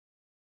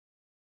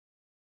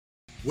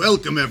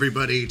Welcome,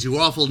 everybody, to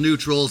Awful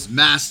Neutral's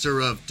Master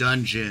of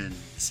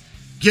Dungeons.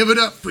 Give it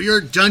up for your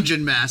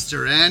Dungeon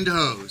Master and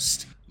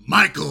host,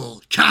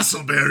 Michael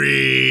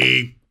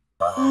Castleberry.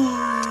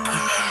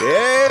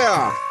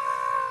 Yeah.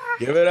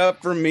 Give it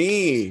up for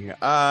me.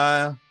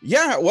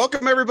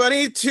 Welcome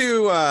everybody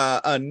to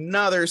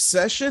another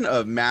session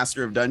of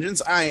Master of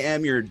Dungeons. I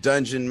am your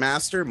Dungeon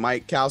Master,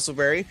 Mike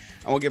Castleberry.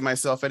 I won't give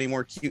myself any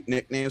more cute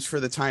nicknames for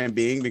the time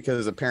being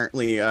because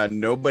apparently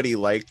nobody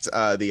liked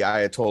the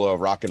Ayatollah of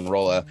Rock and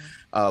Rolla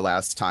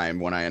last time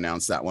when I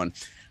announced that one.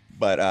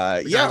 But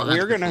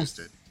we're gonna.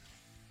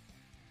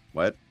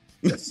 What?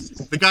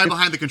 The guy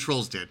behind the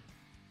controls did.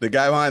 The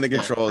guy behind the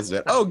controls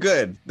did. Oh,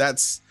 good.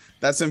 That's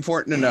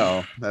important to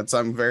know.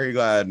 I'm very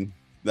glad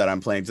that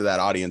I'm playing to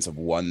that audience of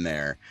one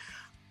there.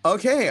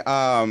 Okay,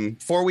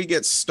 before we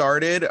get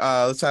started,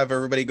 let's have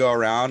everybody go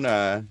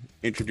around,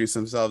 introduce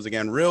themselves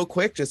again real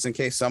quick, just in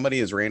case somebody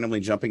is randomly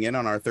jumping in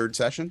on our third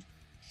session.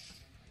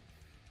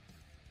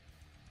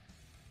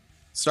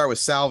 Start with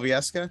Sal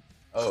Viesca.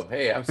 Oh,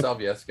 hey, I'm Sal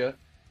Viesca.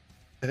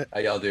 How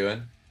y'all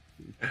doing?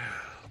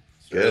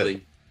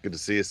 Good. Good to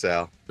see you,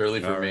 Sal.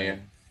 Early for me.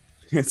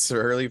 It's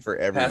early for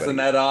everybody. Passing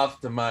that off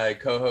to my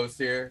co-host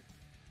here.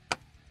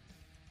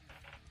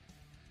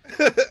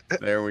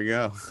 There we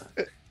go.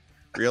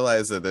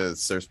 Realize that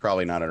there's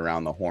probably not an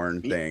around the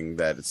horn thing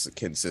that's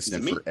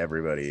consistent for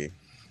everybody.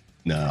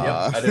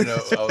 No. I didn't know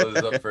I was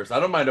up first. I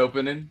don't mind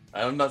opening.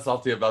 I'm not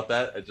salty about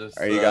that. I just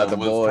you got the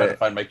was boy. trying to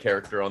find my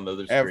character on the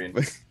other screen.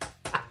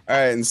 All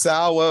right, and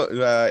Sal,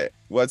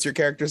 what's your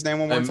character's name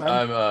one more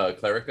time? I'm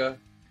Clerica,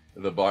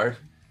 the bard.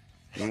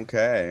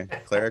 Okay,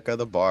 Clerica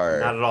the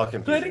Bard. Not at all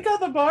confusing. Clerica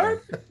the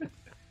bard?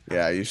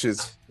 Yeah, you should.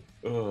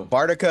 Ugh.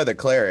 Bardica the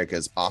Cleric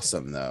is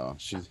awesome, though.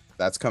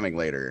 That's coming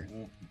later.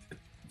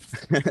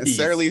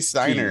 Sarah Lee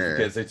Steiner. You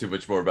can't say too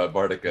much more about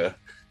Bardica.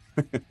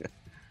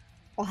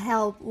 Well,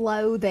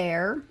 hello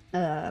there.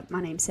 My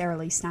name's Sarah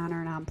Lee Steiner,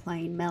 and I'm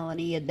playing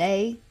Melanie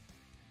Aday.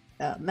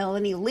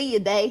 Melanie Lee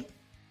Aday.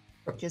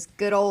 Just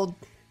good old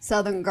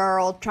Southern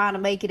girl trying to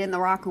make it in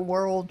the rock and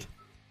world.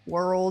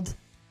 Words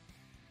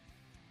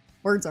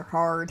are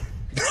hard.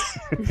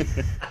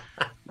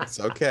 It's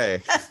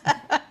okay.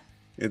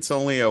 It's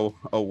only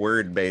a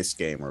word-based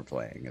game we're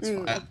playing. It's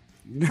fine.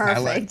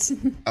 Perfect.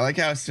 I like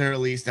how Sarah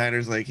Lee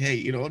Steiner's like, hey,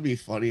 you know what'd be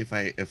funny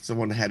if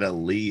someone had a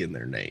Lee in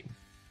their name.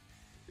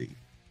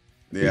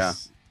 Yeah.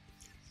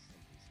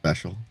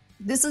 Special.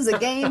 This is a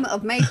game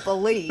of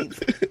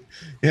make-believe.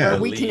 Yeah.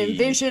 Where we can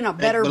envision a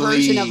better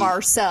version of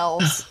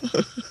ourselves.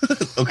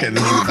 Okay. And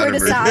you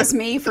criticize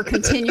me for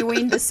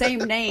continuing the same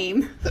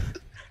name.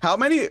 How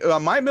many?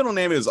 My middle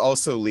name is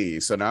also Lee,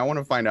 so now I want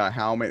to find out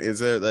how many. Is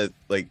it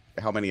like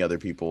how many other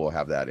people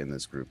have that in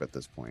this group at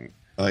this point?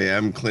 Oh yeah,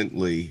 I'm Clint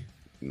Lee.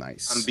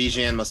 Nice. I'm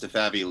Bijan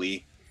Mustafavi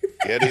Lee.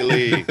 Eddie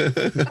Lee.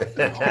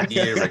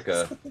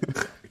 Erica.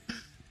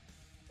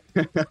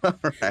 All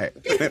right,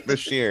 Clint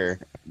Bashir.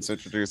 Let's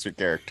introduce your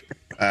character.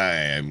 I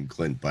am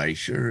Clint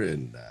Beischer,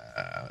 and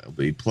I'll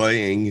be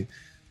playing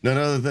none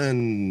other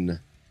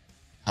than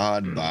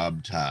Todd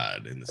Bob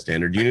Todd in the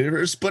standard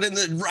universe, but in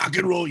the rock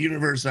and roll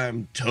universe,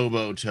 I'm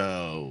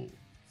Toboto.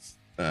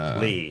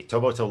 Lee.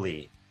 Toboto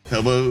Lee.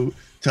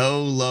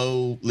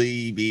 Tolo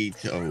Lee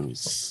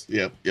Beatos.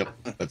 Yep.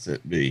 That's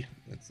it. B.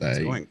 That's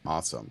going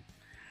awesome.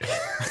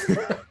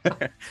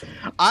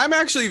 I'm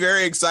actually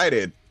very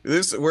excited.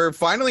 We're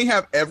finally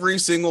have every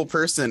single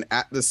person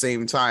at the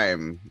same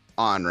time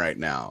on right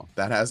now.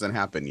 That hasn't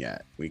happened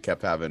yet. We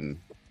kept having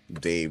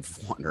Dave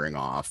wandering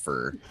off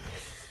for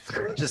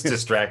just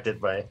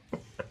distracted by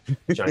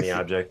shiny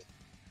object.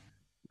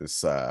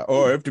 This I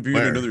have to be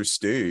in another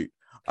state.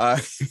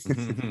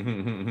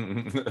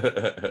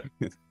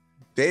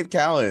 Dave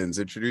Callens,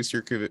 introduce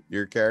your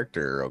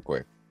character real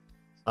quick.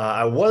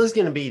 I was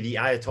going to be the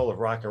Ayatollah of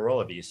Rock and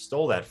Roll, but you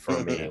stole that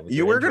from me.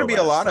 You were going to be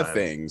a lot of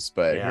things,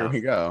 but here we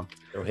go.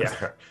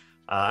 Yeah.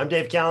 I'm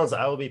Dave Callens.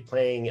 I will be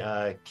playing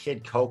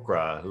Kid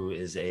Kokra, who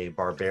is a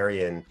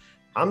barbarian.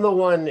 I'm the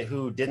one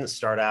who didn't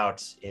start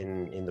out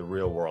in the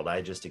real world. I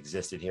just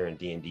existed here in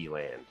D&D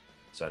land,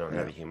 so I don't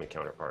have a human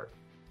counterpart.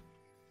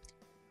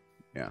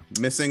 Yeah,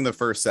 missing the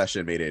first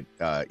session made it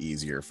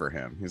easier for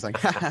him. He's like,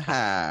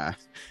 I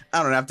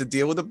don't have to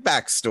deal with a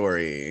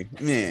backstory.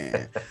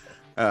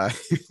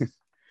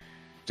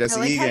 Jesse I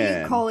like how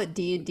Egan. you call it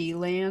D&D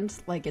land,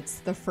 like it's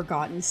the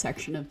forgotten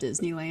section of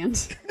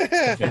Disneyland.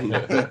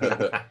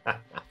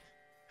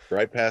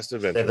 Right past They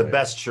have the Adventure.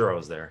 best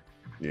churros there.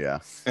 Yeah.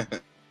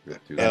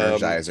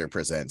 Energizer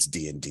presents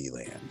D&D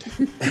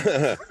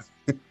land.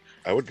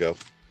 I would go.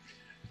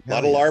 A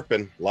lot of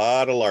LARPing.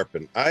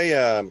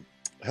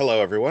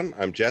 Hello, everyone.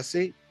 I'm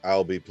Jesse.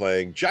 I'll be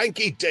playing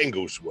Janky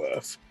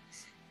Dinglesworth.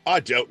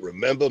 I don't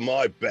remember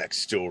my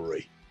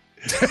backstory.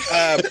 That's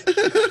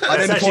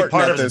actually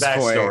part of his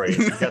backstory.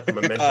 He's got the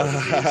memento.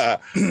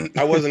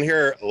 I wasn't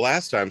here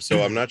last time,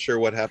 so I'm not sure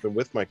what happened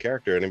with my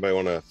character. Anybody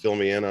want to fill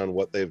me in on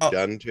what they've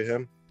done to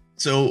him?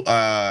 So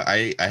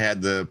I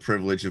had the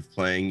privilege of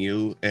playing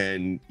you,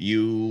 and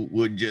you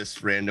would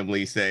just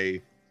randomly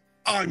say,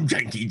 "I'm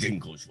Janky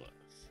Dinklesworth,"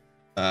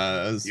 You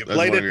that's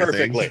played one it of your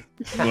things.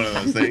 perfectly. One of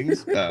those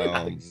things.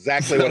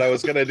 Exactly what I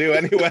was going to do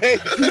anyway.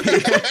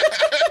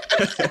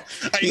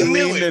 He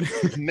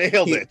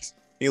Nailed it.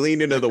 He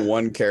leaned into the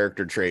one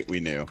character trait we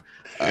knew.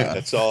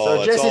 That's all. So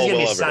that's Jesse's all gonna we'll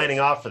be ever signing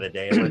off for the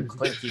day, and let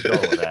Clint keep going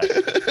with that.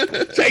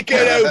 do. Take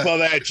it over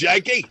there,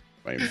 Jakey.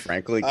 I mean,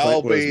 frankly,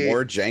 I'll Clint was be-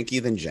 more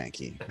janky than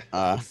janky.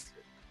 I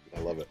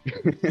love it.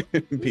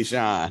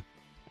 Pishan.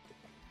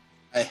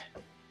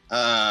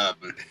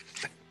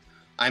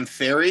 I'm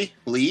Fairy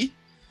Lee,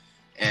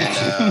 and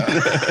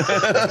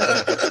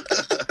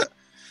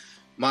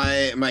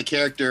my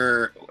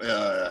character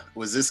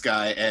was this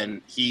guy,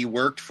 and he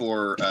worked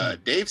for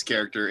Dave's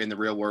character in the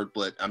real world.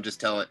 But I'm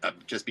just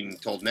being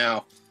told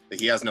now that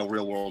he has no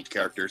real world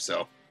character,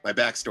 so my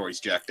backstory's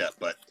jacked up.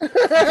 But I'm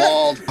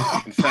bald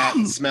and fat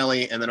and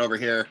smelly, and then over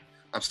here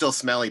I'm still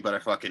smelly, but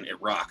it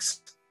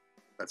rocks.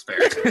 That's fair.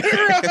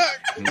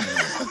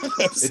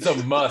 It's a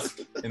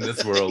must in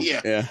this world.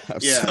 Yeah. I'm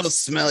Yeah. so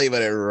smelly,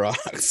 but it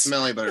rocks.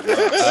 Smelly, but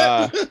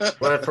it rocks.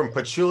 Went from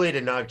patchouli to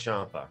Nag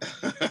Champa.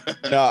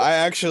 No, I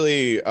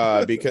actually,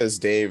 because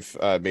Dave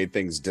made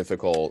things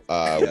difficult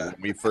when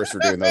we first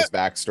were doing those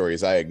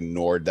backstories, I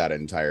ignored that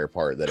entire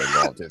part that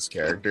involved his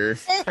character.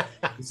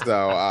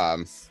 So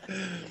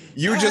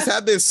you just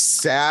had this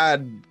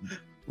sad,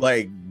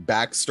 like,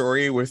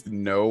 backstory with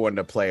no one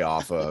to play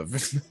off of.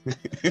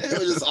 It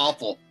was just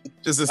awful.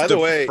 Just this By the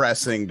way-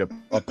 depressing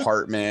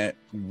apartment,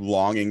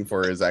 longing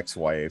for his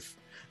ex-wife.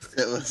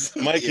 It was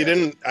Mike, you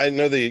didn't. I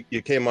know that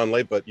you came on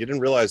late, but you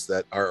didn't realize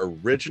that our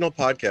original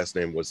podcast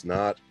name was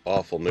not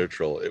Awful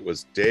Neutral. It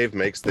was Dave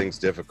Makes Things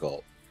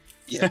Difficult.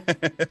 Yeah.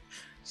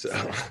 So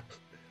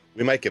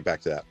we might get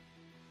back to that.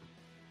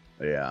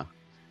 Yeah.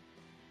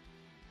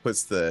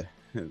 Puts the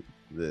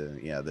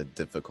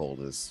difficult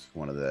is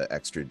one of the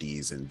extra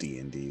D's in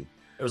D&D.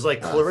 It was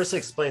like Clarissa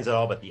explains it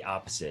all, but the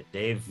opposite.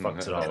 Dave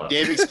fucks it all up.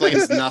 Dave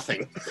explains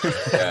nothing.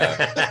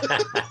 Yeah.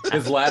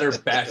 His ladder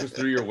bashes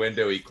through your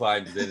window. He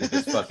climbs in and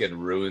just fucking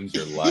ruins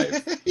your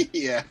life.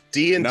 Yeah.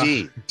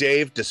 D&D.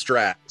 Dave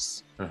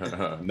distracts.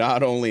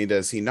 Not only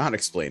does he not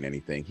explain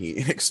anything, he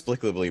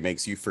inexplicably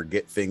makes you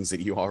forget things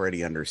that you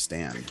already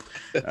understand.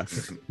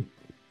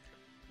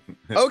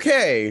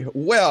 Okay,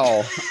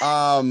 well,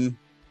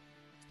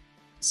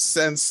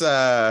 since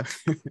I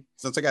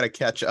got to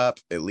catch up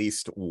at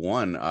least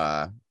one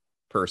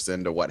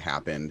person to what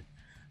happened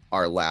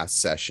our last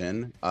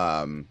session,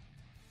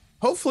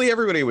 hopefully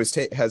everybody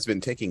has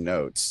been taking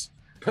notes,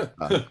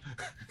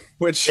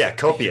 which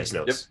copious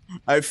notes.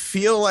 I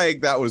feel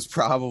like that was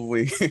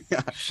probably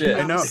Shit.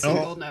 I know. Not a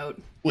single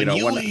note. When You know,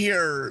 you when-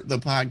 hear the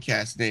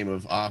podcast name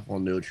of Awful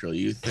Neutral,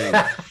 you think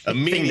Being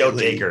immediately note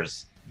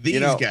takers. these You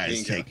know-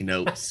 guys Bingo. take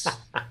notes.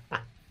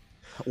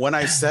 When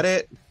I said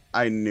it,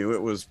 I knew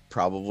it was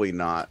probably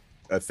not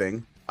a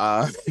thing.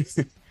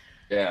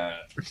 Yeah.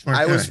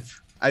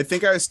 I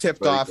think I was tipped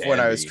But it off when can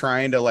I was be.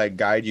 trying to like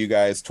guide you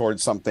guys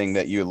towards something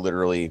that you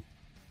literally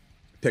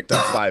picked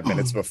up 5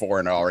 minutes before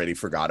and already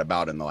forgot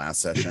about in the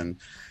last session.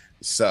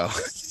 So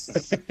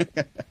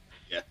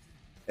Yeah.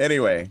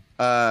 Anyway,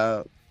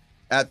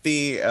 at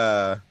the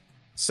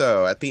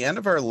end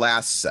of our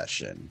last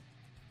session,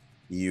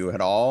 you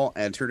had all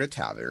entered a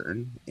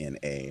tavern in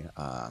a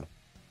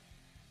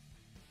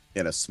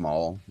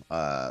small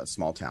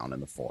town in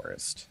the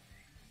forest,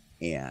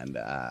 and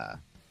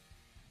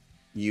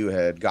you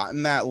had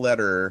gotten that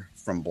letter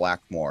from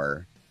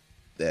Blackmore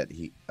that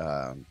he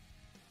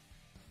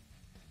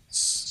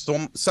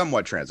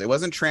somewhat translated. It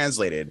wasn't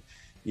translated.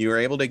 You were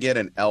able to get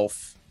an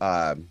elf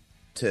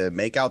to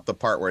make out the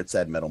part where it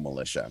said Metal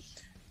Militia.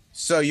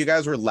 So you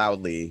guys were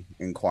loudly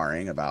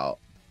inquiring about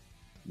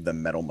the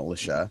Metal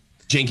Militia.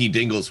 Janky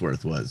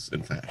Dinglesworth was,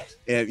 in fact.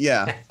 And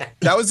yeah,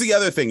 that was the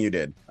other thing you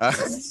did. I'm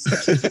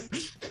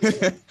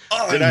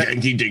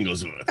Janky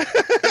Dinglesworth.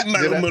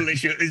 Metal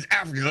Militia is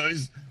after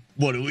us.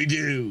 What do we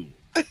do?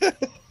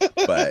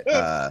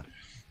 But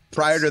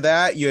prior to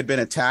that, you had been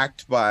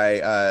attacked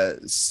by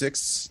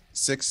six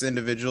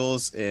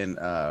individuals in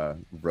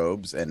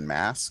robes and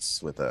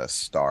masks with a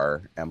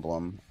star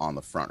emblem on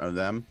the front of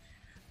them.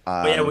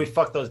 But yeah, we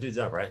fucked those dudes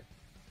up, right?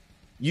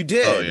 You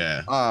did. Oh,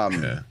 yeah.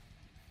 Yeah.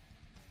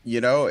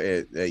 You know,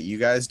 you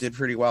guys did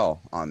pretty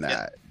well on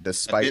that,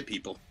 I bit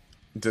people.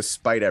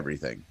 despite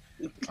everything.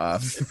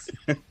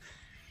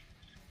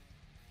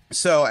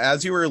 So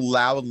as you were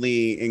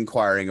loudly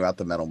inquiring about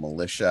the Metal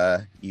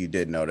Militia, you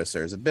did notice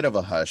there's a bit of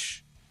a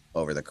hush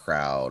over the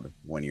crowd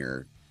when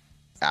you're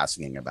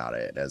asking about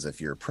it, as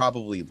if you're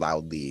probably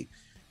loudly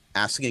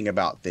asking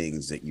about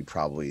things that you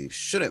probably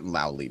shouldn't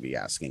loudly be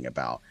asking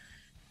about.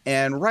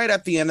 And right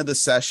at the end of the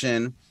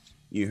session,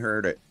 you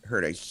heard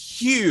a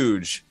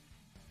huge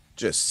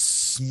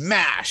just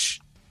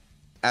smash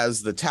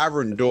as the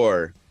tavern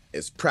door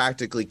is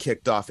practically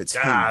kicked off its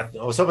hinge. God,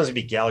 I was hoping it would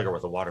be Gallagher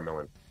with a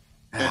watermelon.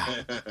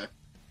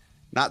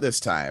 Not this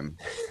time.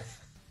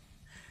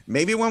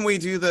 Maybe when we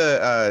do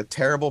the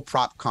terrible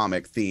prop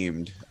comic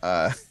themed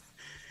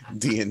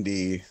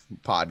D&D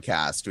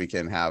podcast, we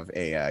can have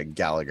a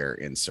Gallagher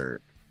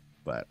insert,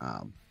 but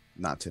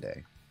not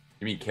today.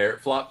 You mean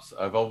carrot flops?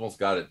 I've almost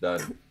got it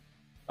done.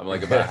 I'm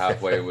like about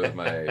halfway with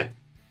my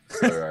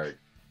color art.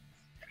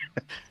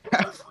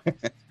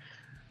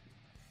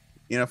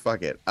 You know,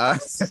 fuck it.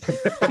 Let's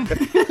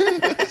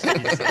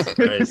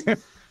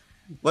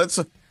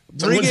bring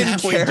Someone's in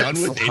halfway done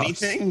character with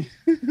flaws.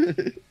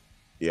 anything.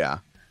 Yeah.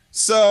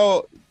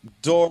 So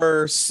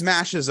door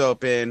smashes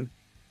open.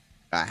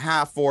 A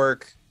half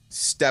orc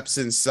steps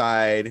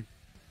inside.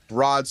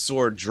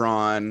 Broadsword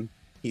drawn.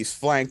 He's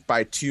flanked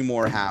by 2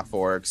 more half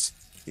orcs.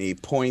 He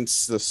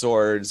points the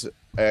swords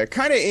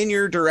kind of in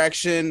your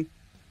direction,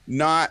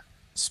 not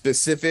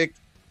specific,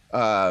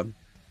 and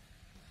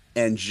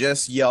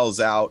just yells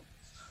out,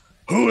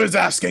 "Who is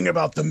asking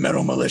about the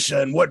metal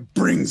militia and what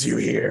brings you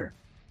here?"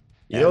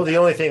 You know, the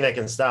only thing that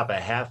can stop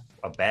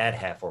a bad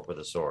half orc with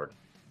a sword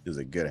is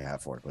a good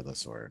half orc with a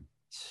sword.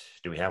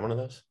 Do we have one of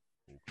those?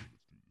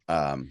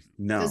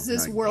 No. Does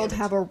this not world yet.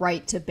 have a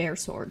right to bear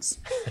swords?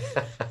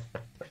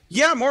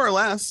 Yeah, more or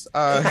less.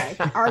 Okay.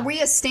 Are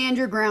we a stand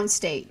your ground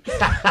state?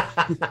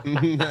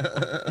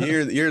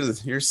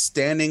 You're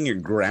standing your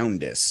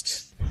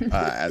groundest,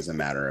 as a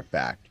matter of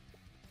fact.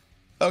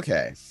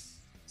 Okay,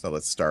 so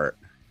let's start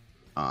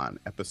on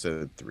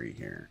episode 3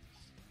 here.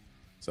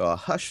 So a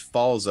hush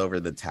falls over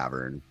the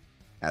tavern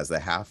as the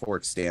half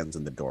orc stands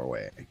in the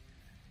doorway.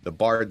 The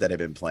bard that had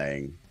been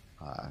playing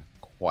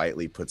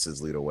quietly puts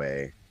his lute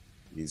away.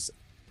 He's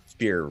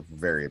fear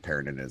very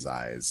apparent in his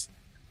eyes.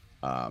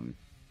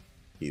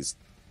 He's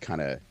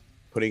kind of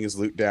putting his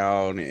lute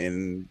down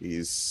and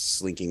he's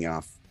slinking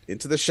off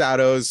into the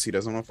shadows. He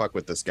doesn't want to fuck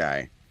with this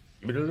guy.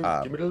 Give me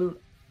the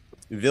loot.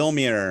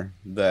 Vilmir,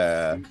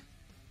 the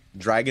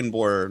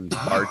dragonborn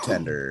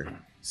bartender,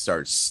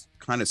 starts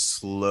kind of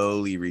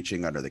slowly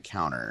reaching under the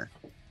counter.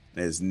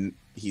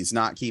 He's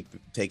not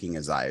taking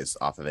his eyes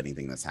off of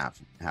anything that's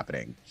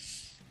happening.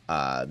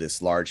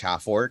 This large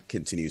half orc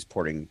continues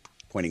pointing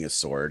his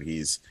sword.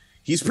 He's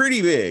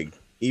pretty big,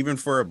 even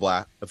for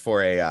a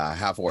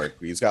half orc.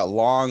 He's got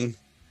long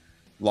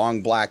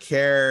black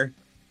hair,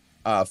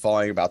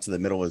 falling about to the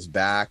middle of his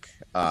back.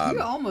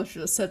 You almost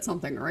should have said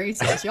something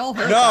racist. Y'all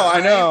heard No, that, I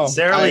right? know.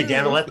 Sarah Lee,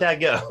 damn it, let that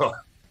go.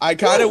 I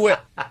kind of went.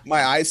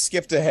 My eyes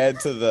skipped ahead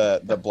to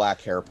the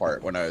black hair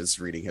part when I was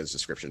reading his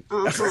description.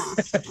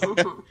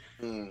 Uh-huh.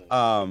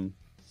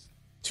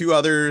 2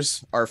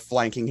 others are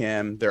flanking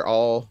him. They're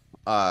all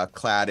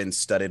clad in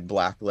studded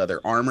black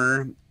leather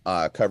armor,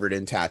 covered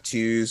in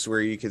tattoos where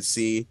you can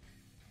see.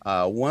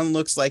 One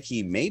looks like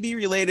he may be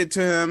related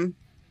to him,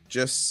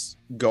 just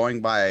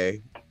going by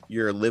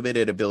your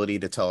limited ability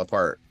to tell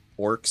apart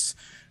orcs.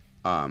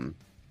 The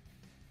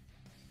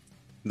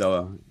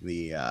More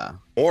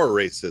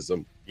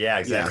racism. Yeah,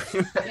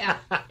 exactly. Yeah.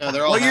 No,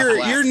 they're all well, half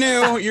black. you're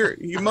new.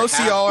 You most of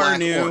Half y'all are black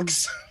new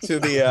orcs. to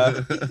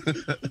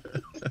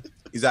the.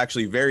 He's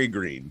actually very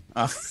green.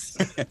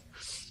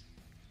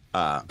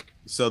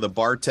 So the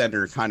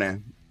bartender kind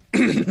of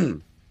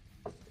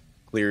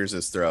clears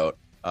his throat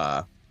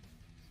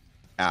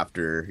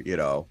after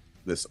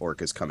this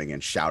orc is coming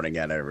and shouting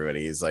at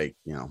everybody. He's like,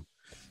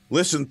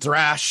 listen,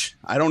 Thrash,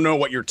 I don't know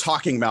what you're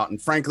talking about, and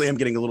frankly, I'm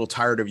getting a little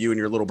tired of you and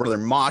your little brother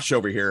Mosh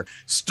over here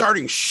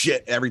starting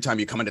shit every time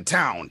you come into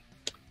town.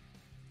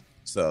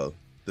 So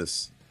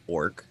this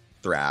orc,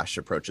 Thrash,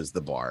 approaches the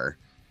bar.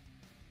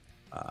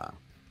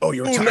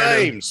 You're Cool tired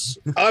names.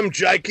 I'm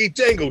Jakey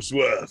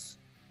Dinglesworth.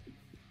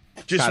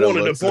 Just Kinda wanted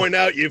to looks- point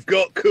out you've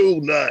got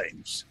cool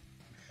names.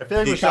 I feel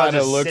like He we should kinda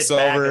just looks sit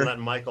back over. and let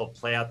Michael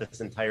play out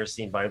this entire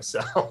scene by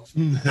himself.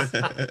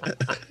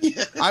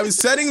 I was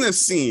setting the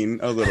scene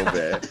a little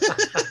bit.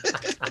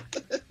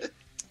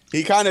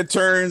 He kind of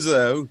turns,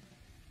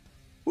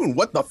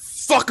 what the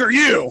fuck are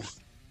you?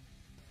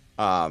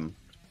 An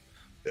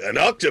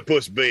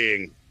octopus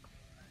being.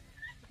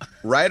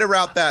 Right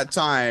around that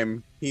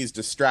time, he's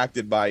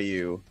distracted by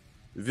you.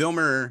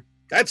 Vilmir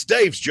That's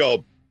Dave's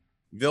job.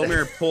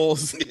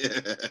 pulls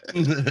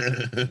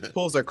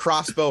a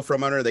crossbow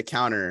from under the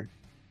counter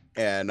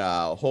and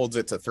holds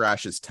it to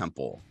Thrash's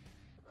temple.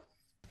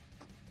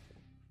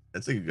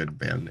 That's a good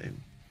band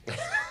name.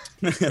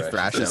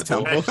 Thrash's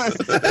temple.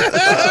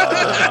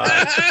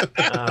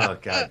 Oh,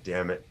 god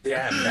damn it.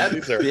 Yeah, that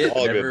These are bit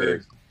all good never.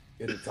 things.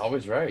 It's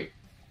always right.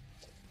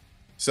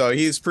 So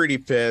he's pretty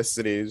pissed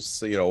and he's,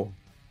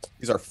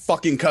 these are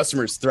fucking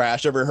customers,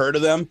 Thrash. Ever heard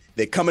of them?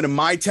 They come into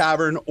my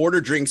tavern,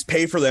 order drinks,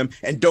 pay for them,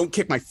 and don't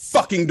kick my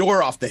fucking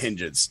door off the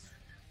hinges.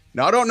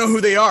 Now, I don't know who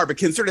they are, but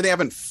consider they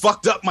haven't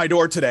fucked up my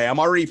door today. I'm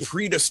already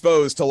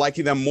predisposed to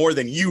liking them more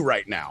than you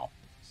right now.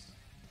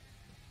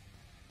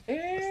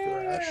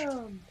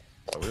 Oh,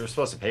 we were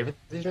supposed to pay for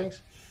these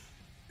drinks?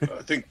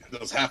 I think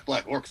those half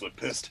black orcs look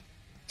pissed.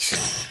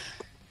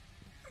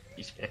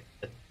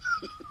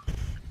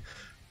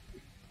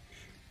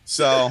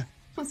 So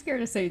I'm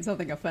scared of saying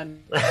something offensive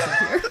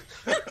here.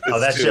 Oh,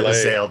 that It's too ship has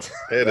late. sailed.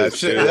 It that is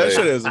shit, too that late.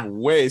 shit is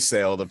way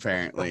sailed,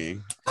 apparently.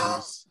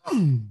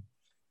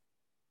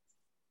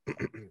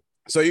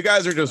 So you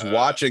guys are just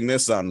watching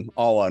this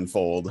all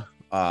unfold.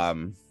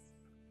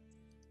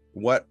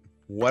 What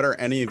are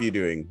any of you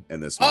doing in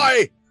this one?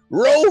 Hi,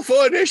 roll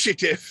for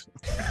initiative.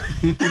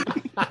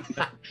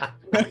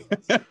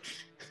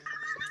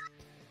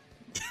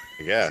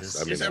 guess. I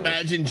mean, Just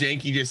imagine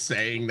Janky just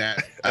saying that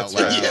out That's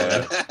loud.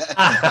 Yeah.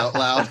 Out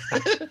loud.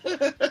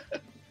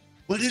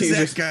 What is He's that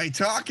just- guy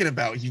talking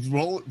about? He's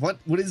rolling. What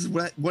is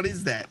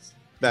that?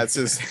 That's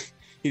his.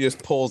 He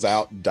just pulls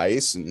out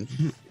dice and.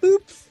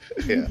 Boop.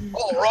 Yeah.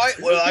 All right.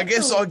 Well, I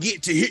guess I'll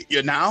get to hit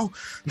you now.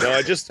 No,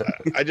 I just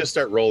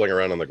start rolling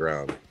around on the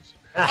ground.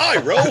 I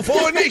roll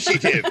for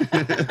initiative,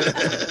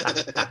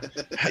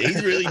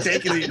 He's really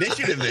taking the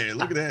initiative there.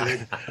 Look at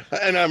that.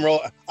 and I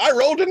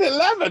rolled an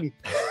 11.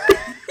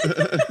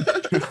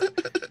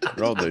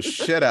 Rolled the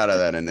shit out of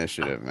that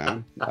initiative,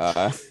 man.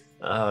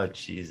 Oh,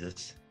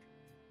 Jesus.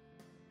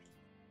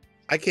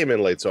 I came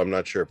in late, so I'm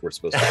not sure if we're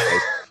supposed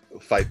to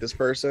fight this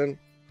person.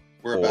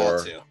 We're Or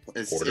about to.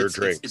 order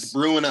drinks. It's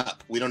brewing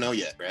up. We don't know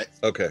yet, right?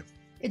 Okay.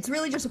 It's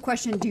really just a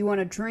question, do you want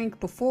to drink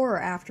before or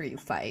after you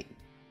fight?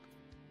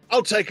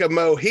 I'll take a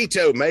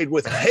mojito made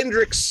with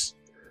Hendrick's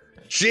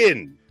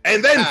gin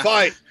and then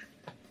fight.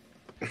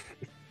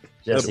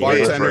 Jesse, The you're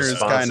looking for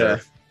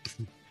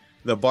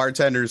a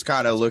bartender's sponsor.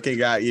 kind of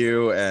looking at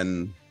you,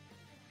 and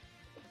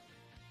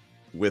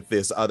with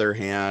this other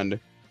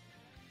hand,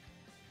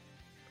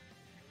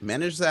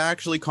 managed to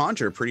actually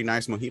conjure a pretty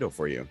nice mojito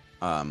for you.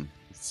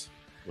 With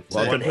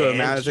Welcome one to a hand,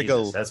 magical-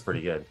 Jesus, that's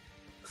pretty good.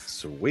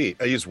 Sweet.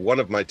 I used one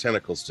of my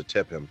tentacles to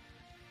tip him.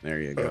 There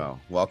you go.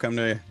 Welcome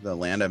to the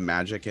land of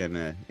magic and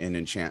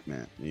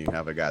enchantment. You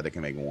have a guy that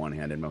can make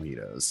one-handed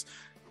mojitos.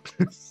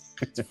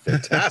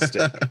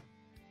 Fantastic.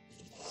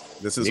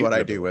 This is Neat what I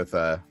ribbon. do with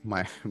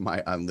my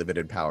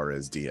unlimited power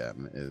as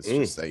DM is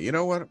just say, you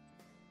know what?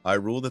 I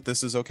rule that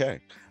this is okay.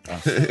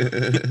 It's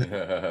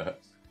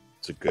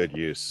a good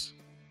use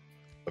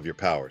of your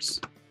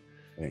powers.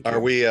 Thank Are you.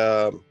 we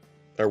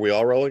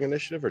all rolling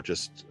initiative or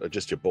just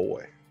your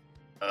boy?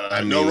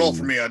 I No roll mean-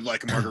 for me. I'd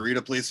like a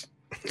margarita, please.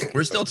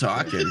 We're still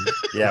talking.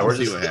 Yeah, we're We'll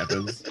see just what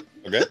happens.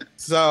 Okay.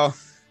 So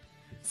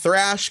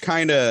Thrash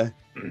kind of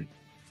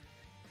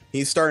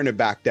he's starting to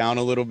back down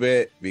a little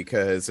bit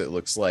because it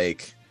looks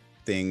like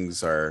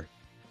things are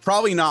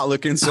probably not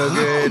looking so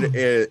good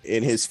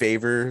in his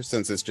favor,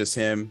 since it's just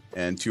him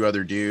and two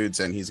other dudes,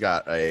 and he's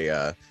got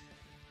a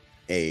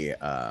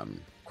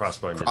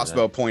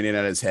crossbow pointing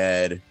at his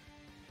head,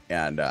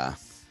 and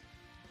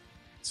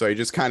so he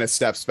just kind of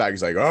steps back.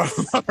 He's like, oh,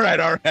 all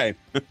right.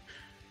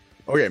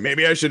 Okay,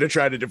 maybe I should have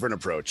tried a different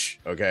approach.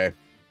 Okay.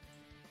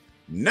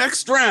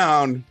 Next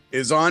round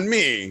is on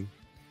me.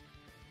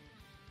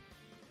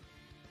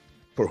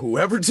 For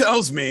whoever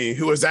tells me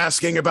who is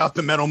asking about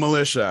the metal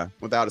militia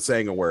without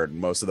saying a word,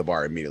 most of the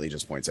bar immediately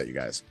just points at you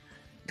guys.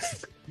 I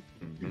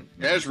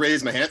just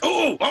raised my hand.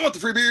 Oh, I want the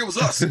free beer. It was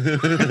us.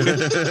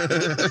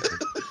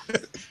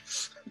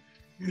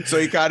 So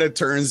he kind of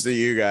turns to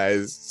you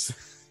guys.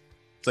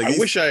 It's like I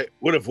wish I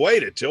would have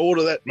waited to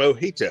order that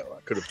mojito. I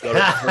could have got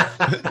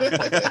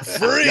it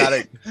free.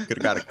 could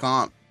have got a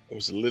comp. I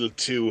was a little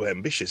too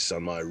ambitious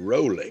on my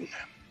rolling.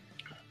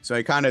 So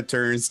he kind of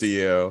turns to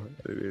you.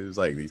 It was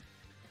like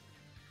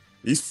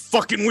these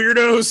fucking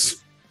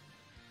weirdos.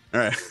 All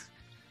right.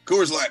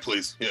 Coors Light,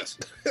 please. Yes.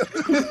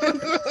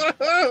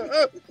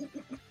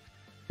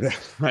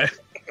 I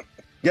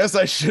guess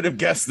I should have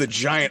guessed the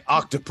giant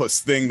octopus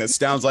thing that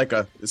stands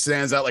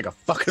out like a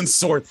fucking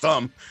sore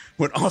thumb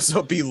would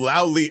also be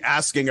loudly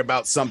asking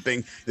about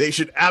something they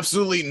should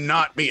absolutely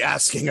not be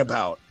asking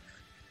about.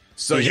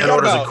 So he you got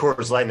orders about, a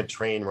Coors Light and a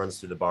train runs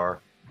through the bar.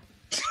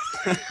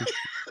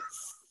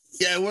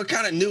 Yeah, we're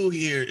kind of new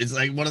here. It's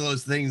like one of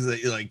those things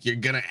that you're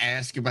gonna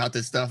ask about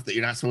the stuff that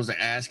you're not supposed to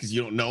ask because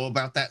you don't know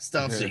about that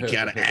stuff. So you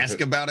gotta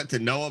ask about it to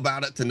know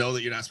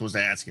that you're not supposed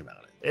to ask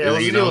about it. Yeah, you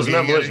let's do know, those you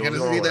numbers. gotta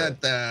see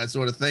that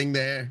sort of thing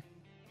there.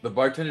 The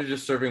bartender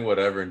just serving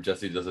whatever, and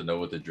Jesse doesn't know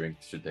what the drink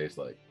should taste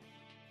like.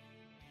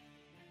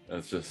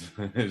 That's just,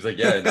 he's like,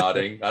 yeah,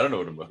 nodding. I don't know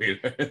what a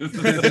mojito is.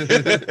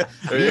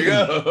 There you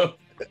go.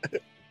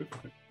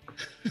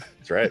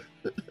 That's right.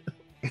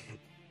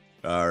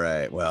 all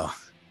right. Well,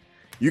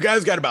 you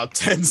guys got about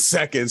 10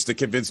 seconds to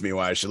convince me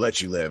why I should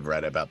let you live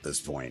right about this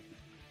point.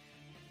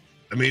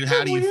 I mean,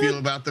 how do you feel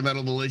about the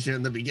metal militia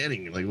in the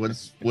beginning? Like,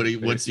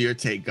 what's your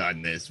take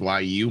on this? Why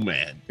are you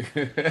mad?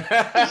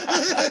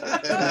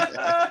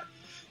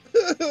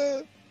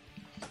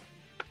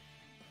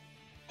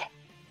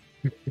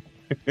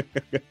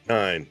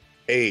 9,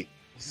 8,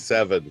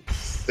 7,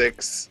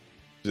 6,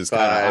 Just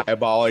kind of 5,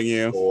 eyeballing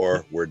you.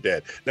 4. We're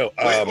dead. No.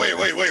 Wait,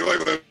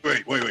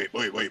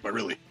 but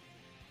really,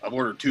 I've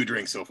ordered 2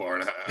 drinks so far,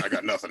 and I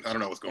got nothing. I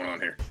don't know what's going on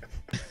here.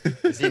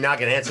 Is he not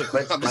gonna answer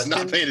Clint's I'm just not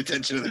question? paying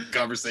attention to the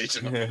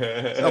conversation.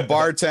 A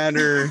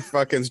bartender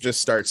fucking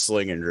just starts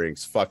slinging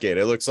drinks. Fuck it.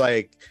 It looks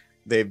like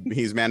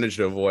he's managed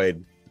to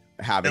avoid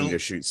having to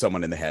shoot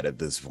someone in the head at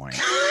this point.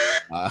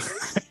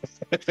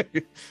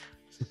 It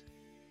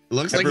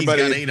looks like he's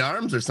Everybody- got 8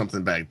 arms or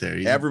something back there.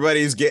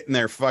 Everybody's getting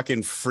their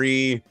fucking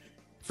free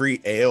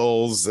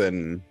ales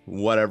and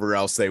whatever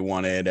else they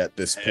wanted at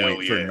this Hell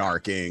point for yeah.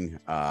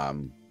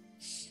 narking.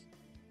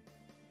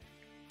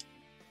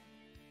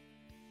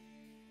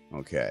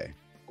 Okay.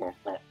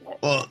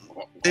 Well,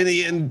 in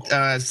the end,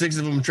 6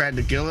 of them tried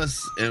to kill us,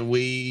 and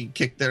we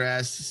kicked their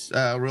ass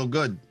real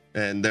good.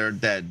 and they're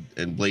dead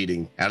and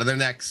bleeding out of their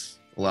necks.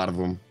 A lot of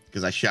them,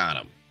 because I shot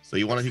them. So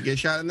you want to get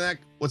shot in the neck?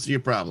 What's your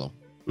problem?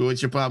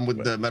 What's your problem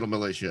with the metal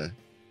militia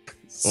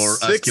or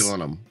us killing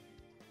them?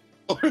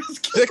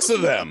 6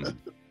 of them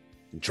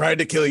tried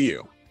to kill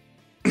you.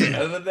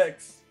 Out of the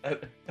next.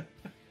 That's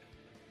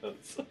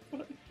so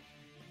funny.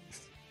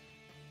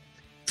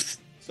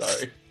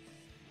 Sorry.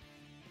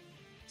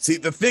 See,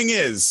 the thing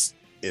is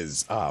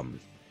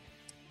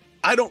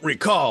I don't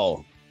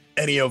recall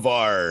any of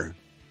our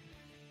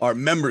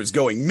members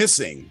going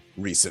missing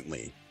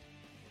recently.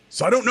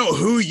 So I don't know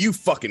who you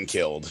fucking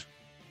killed.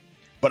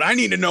 But I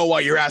need to know why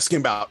you're asking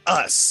about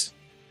us.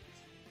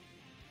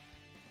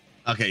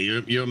 Okay,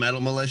 you're a metal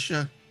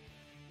militia?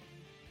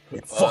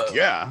 Fuck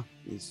yeah.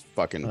 He's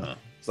fucking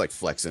it's like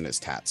flexing his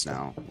tats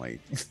now. Like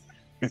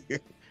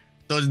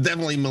So it's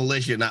definitely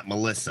militia, not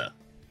Melissa.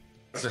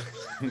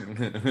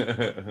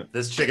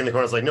 This chick in the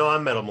corner is like, no,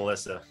 I'm Metal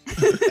Melissa.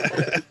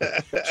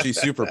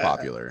 she's super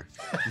popular.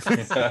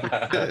 She's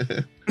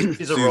a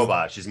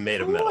robot. She's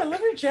made of metal. I love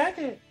your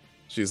jacket.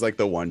 She's like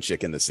the one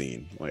chick in the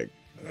scene. Like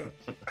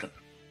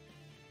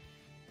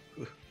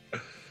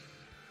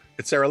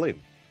It's Sarah Lee.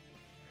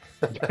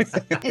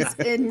 It's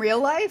in real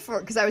life,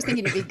 or because I was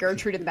thinking it'd be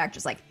Gertrude in the back,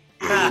 just like,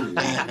 I'm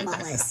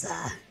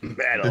Melissa.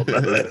 Metal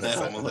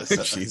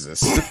Melissa.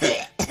 Jesus.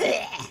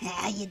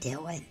 How you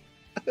doing?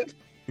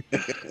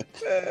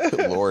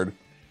 Good Lord.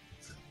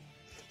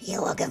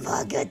 You looking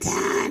for a good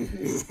time?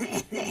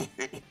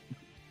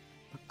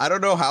 I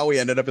don't know how we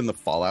ended up in the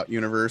Fallout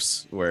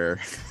universe where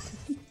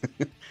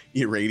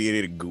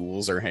irradiated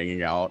ghouls are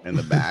hanging out in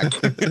the back.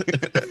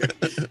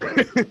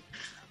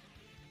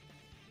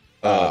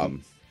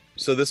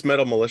 So this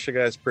metal militia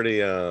guy is pretty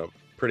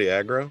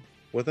aggro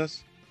with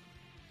us.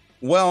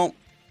 Well,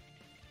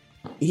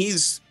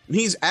 he's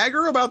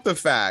aggro about the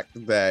fact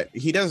that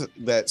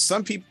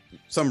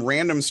some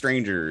random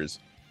strangers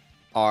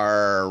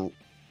are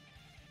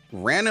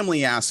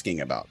randomly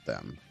asking about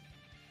them.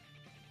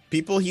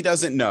 People he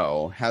doesn't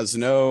know, has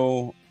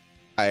no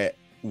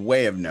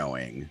way of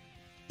knowing,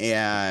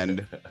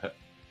 and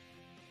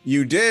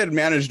you did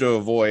manage to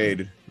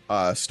avoid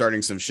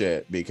starting some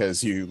shit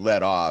because you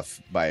led off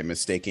by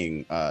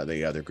mistaking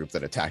the other group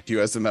that attacked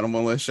you as the metal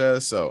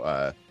militia.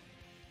 So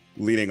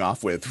leading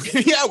off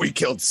with, yeah, we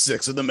killed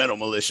 6 of the metal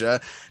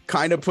militia,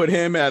 kind of put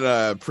him at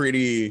a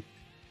pretty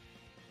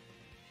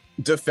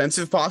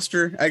defensive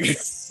posture, I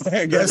guess.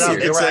 They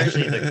were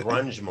actually the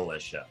grunge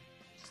militia.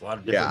 There's a lot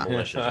of different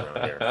militias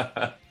around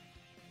here.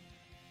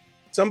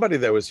 Somebody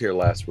that was here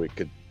last week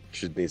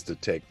needs to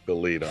take the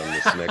lead on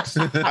this next.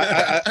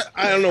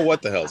 I don't know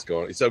what the hell's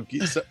going on. So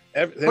Clint's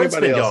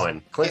anybody been else?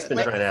 going. Clint's been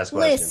trying to ask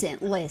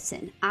questions.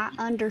 Listen. I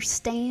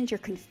understand your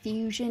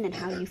confusion and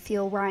how you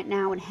feel right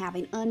now, and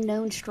having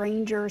unknown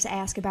strangers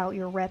ask about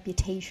your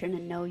reputation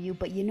and know you.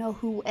 But you know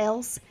who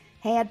else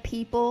had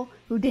people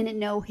who didn't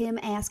know him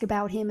ask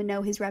about him and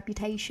know his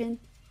reputation?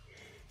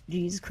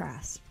 Jesus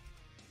Christ.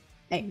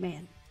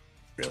 Amen.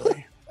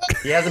 Really?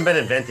 He hasn't been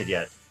invented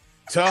yet.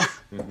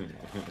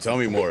 Tell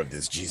me more of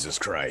this Jesus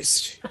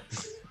Christ.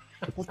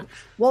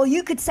 Well,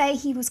 you could say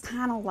he was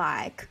kind of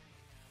like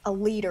a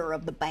leader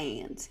of the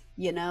band,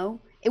 you know?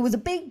 It was a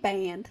big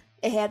band.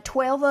 It had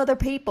 12 other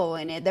people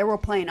in it. They were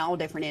playing all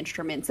different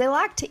instruments. They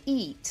like to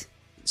eat.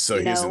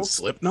 So he's in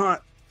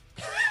Slipknot?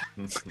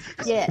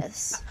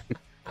 Yes.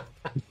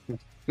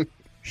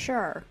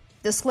 Sure.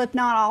 Does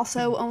Slipknot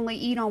also only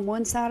eat on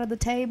one side of the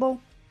table?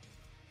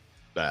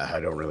 I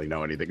don't really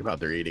know anything about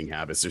their eating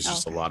habits. There's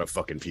just a Okay. lot of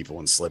fucking people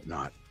in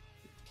Slipknot.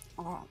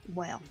 Oh,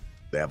 well.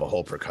 They have a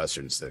whole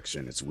percussion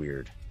section. It's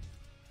weird.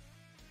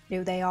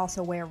 Do they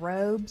also wear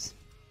robes?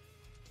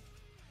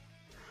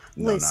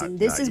 No, Listen, not-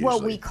 this not is what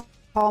usually. we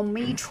call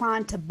me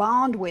trying to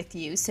bond with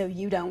you so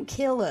you don't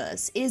kill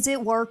us. Is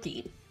it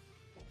working?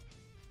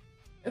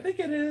 I think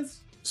it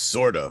is.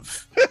 Sort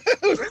of.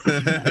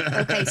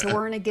 Okay, so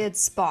we're in a good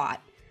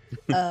spot.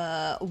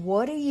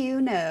 What do you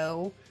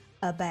know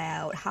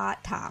about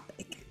Hot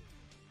Topic?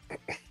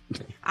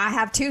 I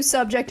have 2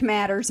 subject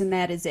matters, and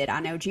that is it.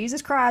 I know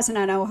Jesus Christ, and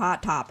I know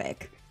Hot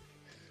Topic.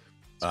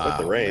 Split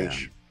the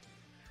range.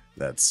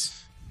 Man.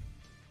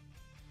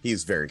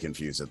 He's very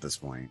confused at this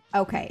point.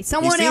 Okay,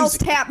 someone seems- else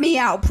tap me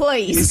out, He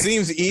please.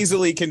 seems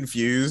easily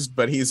confused,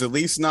 but he's at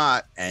least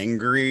not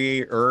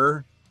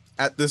angry-er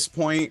at this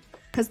point.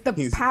 Because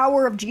the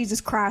power of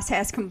Jesus Christ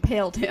has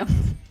compelled him.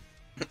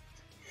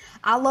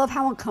 I love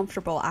how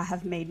uncomfortable I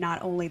have made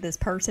not only this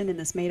person in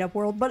this made-up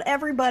world, but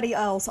everybody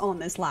else on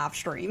this live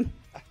stream.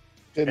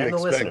 Didn't And the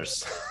expect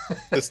listeners.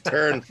 this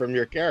turn from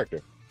your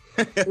character.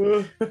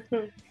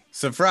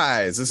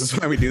 Surprise! This is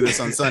why we do this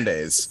on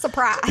Sundays.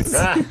 Surprise!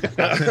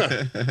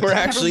 We're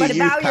actually Everybody youth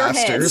bow your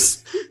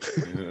pastors.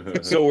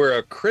 So we're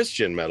a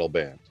Christian metal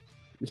band.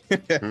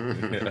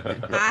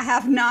 I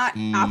have not,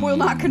 I will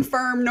not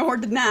confirm nor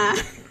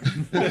deny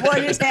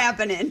what is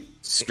happening.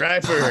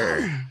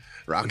 Striper,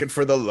 rocking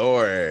for the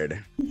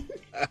Lord.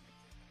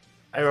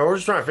 Hey, we're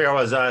just trying to figure out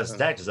what his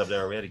tactics up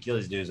there. We had to kill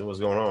these dudes and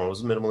what's going on.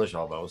 What's the minimal issue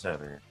all about? What's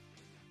happening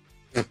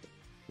here?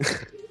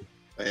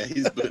 Yeah,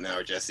 he's booting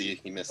out, Jesse.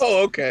 He missed.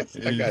 Oh, okay.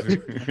 I got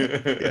you.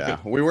 Yeah,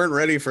 we weren't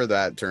ready for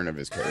that turn of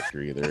his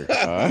character either.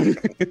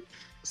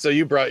 So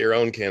you brought your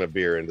own can of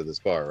beer into this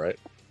bar, right?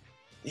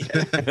 Like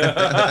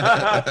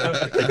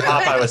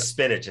Popeye with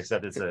spinach,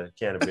 except it's a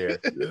can of beer.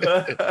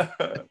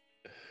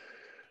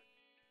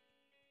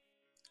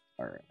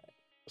 All right.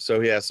 So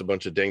he asked a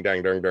bunch of ding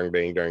dang dang dang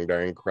dang dang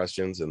dang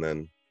questions, and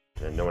then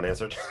And no one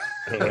answered.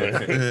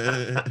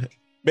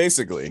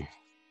 Basically,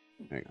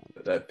 hang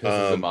on. That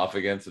pisses him off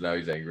again, so now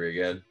he's angry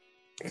again.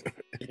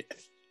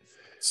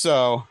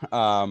 So,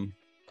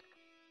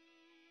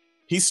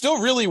 he's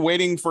still really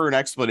waiting for an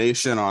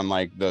explanation on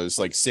like those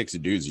like 6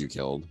 dudes you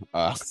killed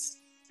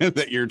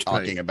that you're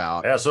talking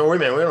about. Yeah, so we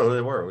man, we don't know who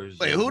they were. We just-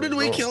 Wait, who did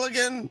we kill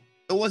again?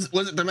 Was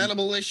it the metal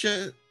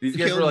militia? These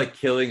guys were like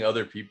killing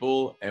other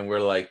people, and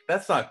we're like,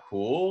 that's not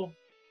cool.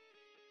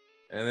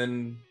 And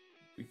then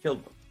we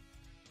killed them.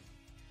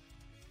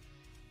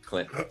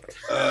 Clint.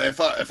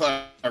 If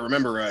I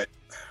remember right,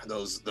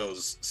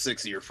 those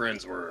 6 of your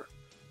friends were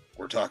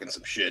talking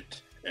some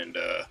shit, and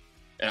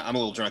I'm a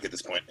little drunk at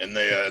this point, and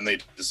they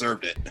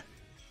deserved it.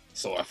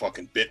 So I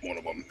fucking bit one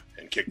of them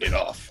and kicked it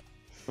off.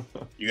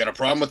 You got a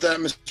problem with that,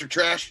 Mr.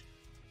 Trash?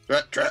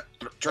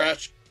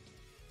 Trash?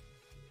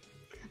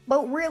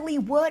 But really,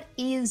 what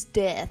is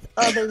death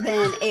other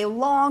than a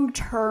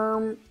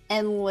long-term,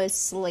 endless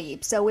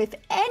sleep? So if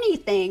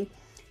anything,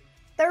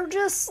 they're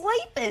just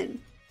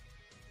sleeping.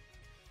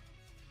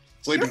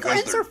 Sleeping Your because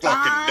friends they're are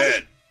fucking fine.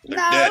 dead. They're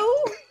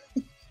No.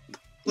 dead.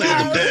 No.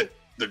 They're dead.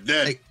 They're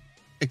dead.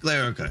 Hey,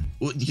 Clarica,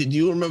 do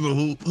you remember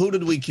who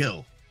did we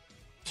kill?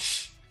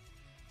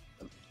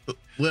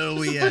 Where are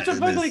we at? Bunch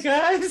of ugly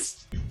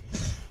guys.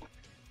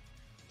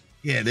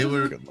 Yeah, they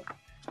were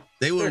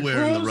They're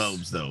wearing the gross-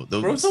 robes though.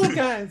 Gross old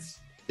guys.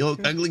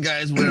 Ugly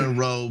guys wearing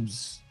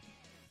robes.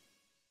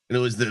 And it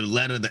was the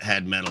letter that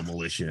had metal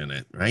militia in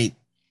it, right?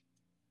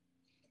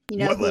 You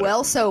know What who letter?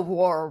 else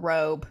wore a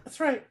robe? That's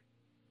right.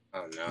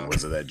 Oh no.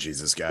 Was it that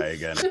Jesus guy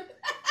again?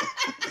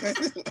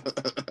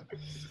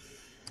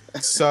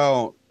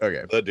 So,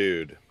 okay. The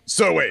dude.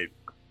 So wait.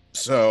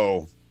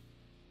 So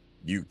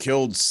you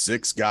killed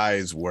 6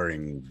 guys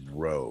wearing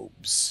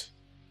robes.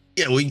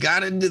 Yeah, we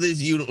got into this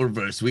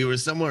universe. We were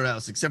somewhere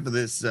else except for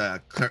this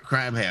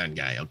crab hand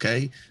guy,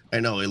 okay? I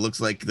know, it looks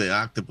like the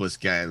octopus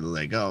guy.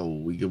 Like, oh,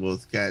 we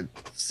both got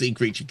sea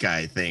creature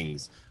guy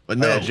things. But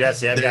no, yeah,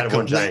 Jesse, I've they're got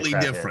one giant completely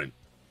crab hand. different.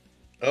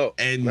 Oh,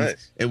 And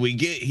nice. and we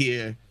get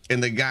here,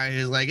 and the guy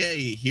is like,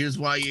 hey, here's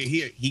why you're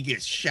here. He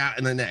gets shot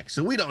in the neck.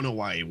 So we don't know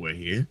why we're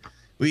here.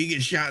 We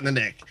get shot in the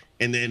neck.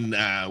 And then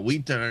we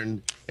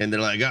turn, and they're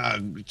like, oh,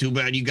 too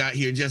bad you got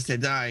here just to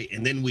die.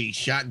 And then we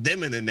shot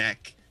them in the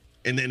neck.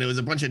 And then there was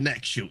a bunch of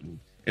neck shooting.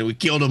 And we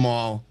killed them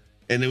all.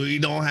 And then we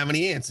don't have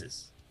any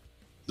answers.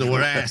 So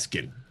we're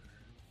asking,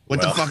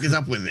 what the fuck is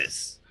up with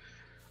this?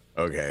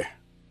 Okay.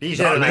 These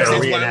No, and I that's are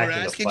That's why we're reenacting the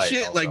asking fight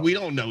shit? also. Like, we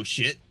don't know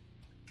shit.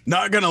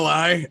 Not gonna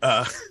lie,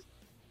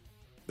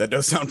 that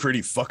does sound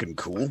pretty fucking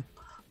cool.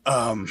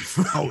 Oh,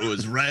 it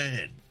was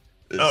red.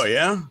 Oh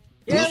yeah?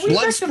 Yeah, we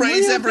Blood got some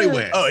sprays real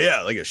everywhere. Oh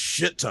yeah, like a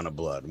shit ton of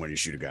blood when you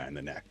shoot a guy in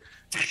the neck.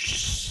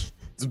 It's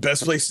the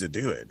best place to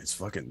do it. It's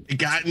fucking It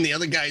got in the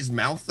other guy's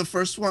mouth, the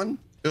first one.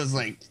 It was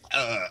like,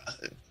 yeah.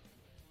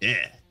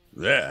 yeah.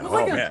 It's Oh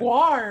like a man.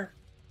 guar.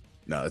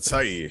 No, that's how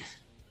you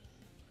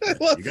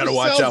Love you gotta the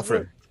watch sound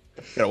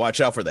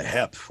out for the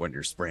hep when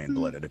you're spraying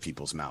blood into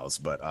people's mouths.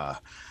 But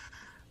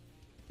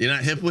You're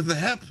not hip with the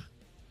hep.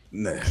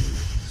 nah,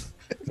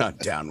 not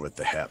down with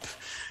the hep.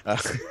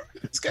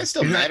 This guy's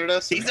still mad at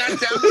us. He's not down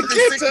with I the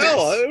can't sickness.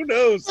 tell. Who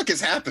knows? What the fuck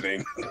is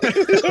happening?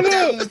 He's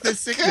down with the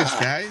sickness,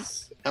 God.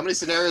 guys. How many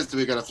scenarios do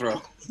we gotta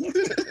throw? We're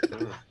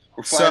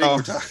So- fighting.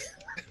 We're talking.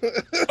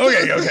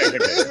 Okay.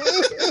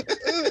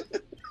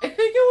 I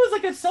think it was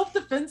like a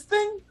self-defense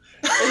thing.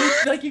 And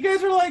it's like you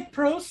guys were like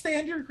pro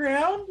stand your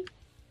ground.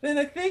 Then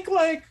I think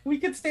like we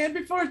could stand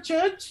before a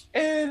judge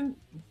and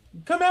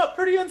come out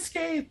pretty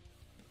unscathed.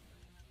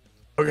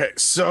 Okay,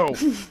 so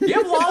You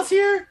have laws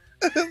here?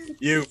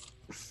 you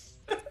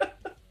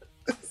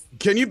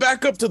can you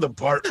back up to the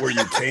part where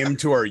you came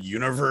to our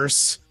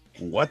universe?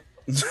 What?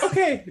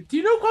 Okay. Do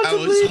you know I quantum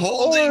was leap?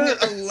 holding or-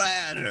 a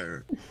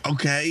ladder,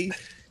 okay?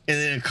 And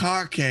then a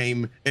car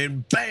came,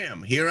 and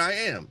bam, here I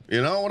am.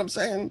 You know what I'm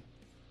saying?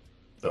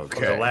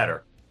 Okay. The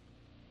ladder.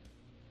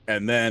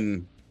 And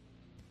then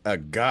a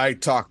guy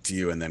talked to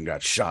you and then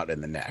got shot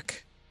in the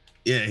neck.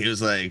 Yeah, he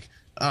was like,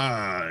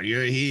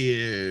 you're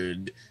here.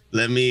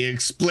 Let me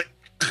explain.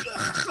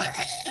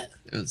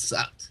 It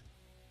sucked.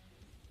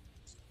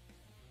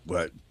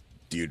 But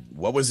dude,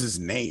 what was his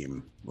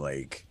name?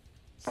 Like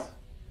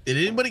Did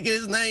anybody get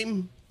his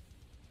name?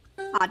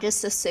 I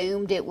just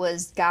assumed it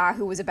was guy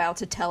who was about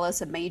to tell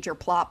us a major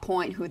plot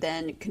point who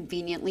then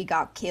conveniently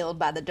got killed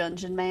by the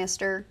dungeon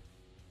master.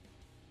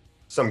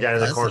 Some guy in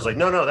the corner's like,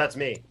 no, that's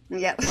me.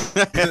 Yep.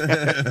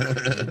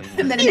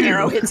 And then an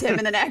arrow hits him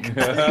in the neck.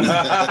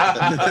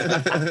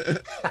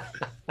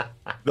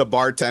 The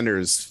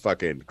bartender's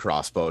fucking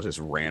crossbow just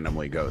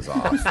randomly goes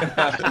off.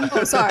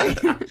 Oh, sorry.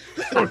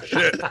 Oh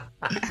shit!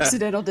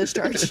 Accidental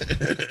discharge.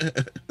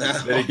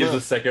 Then he gives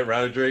a second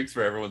round of drinks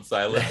for everyone's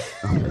silent.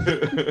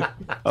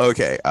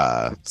 Okay,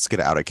 let's get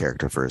out of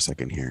character for a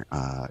second here.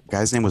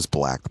 Guy's name was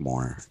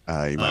Blackmore.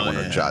 You might want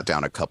to jot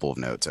down a couple of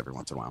notes every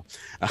once in a while.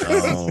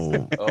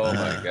 Oh. Oh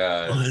my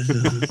god. I feel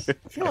I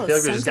a feel like we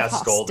sense just got of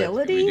scolded. We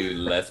hostility. do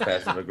less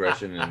passive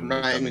aggression in the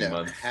Right coming into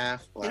months.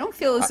 half. I don't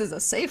feel this is a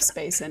safe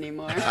space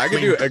anymore. I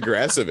can do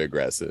aggressive.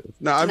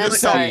 No, I'm No,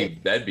 just sorry. telling you.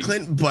 That'd be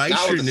Clint Not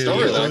Beischer with the knew.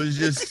 story, It though. was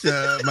just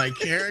my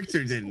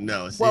character didn't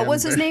know. See, What I'm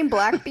was his very- name?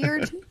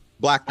 Blackbeard?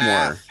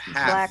 Blackmore.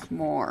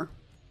 Blackmore.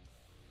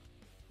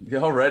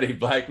 already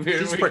Blackbeard.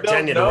 She's we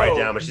pretending to don't write know.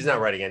 down, but she's not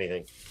writing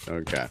anything.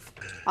 Okay,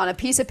 On a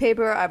piece of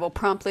paper I will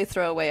promptly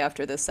throw away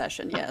after this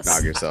session, yes.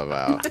 knock yourself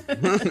out.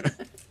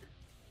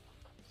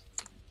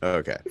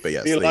 Okay, but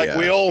yes, Feel the, like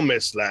we all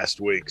missed last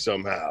week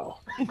somehow.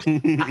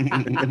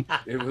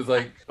 It was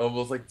like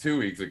almost like 2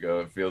 weeks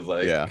ago. It feels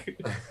like. Yeah.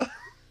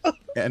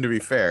 And to be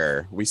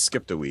fair, we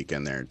skipped a week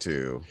in there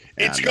too.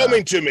 It's And,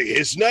 coming to me.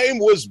 His name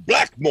was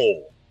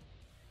Blackmore.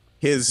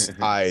 His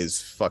eyes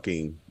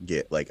fucking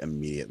get like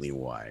immediately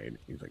wide.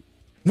 He's like,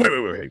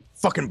 wait.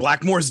 Fucking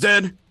Blackmore's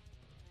dead?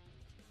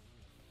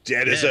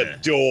 Dead as Yeah. a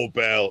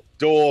doorbell.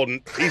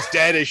 He's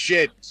dead as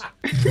shit.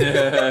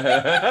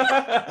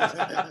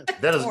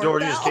 That is door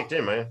just kicked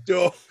in, man.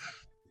 Door.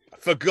 I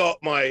forgot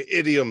my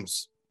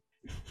idioms.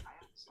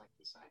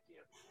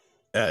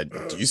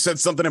 You said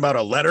something about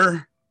a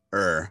letter?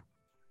 Or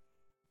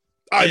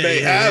I Yeah, may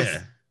yeah, have.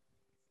 yeah.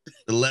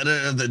 The letter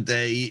of the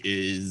day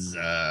is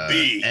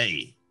B.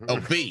 A. Oh,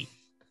 B.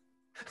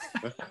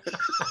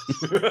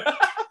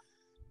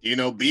 You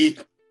know, B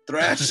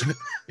Thrash.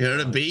 You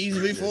heard of bees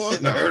before?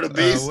 I heard of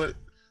bees. what-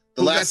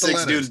 The Who last got the 6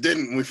 letter? dudes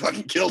didn't. We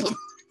fucking killed them.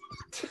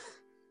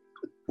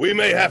 We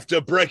may have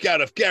to break out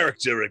of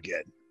character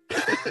again.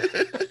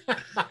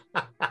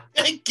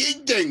 Hey,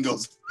 King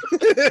Dingles.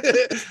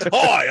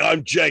 Hi,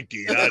 I'm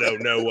Janky. I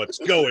don't know what's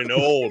going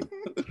on,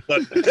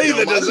 but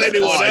neither does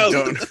anyone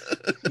else.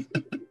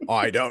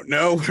 I don't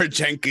know where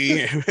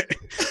Janky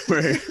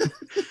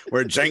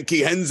where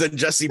Janky ends and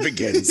Jesse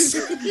begins.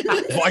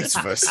 Vice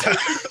versa.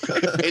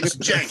 It's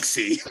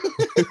Janksy.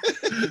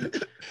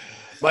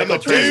 Michael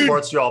Dude.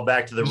 transports you all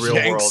back to the real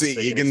world. Janksy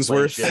so you can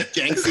explain Egansworth. shit.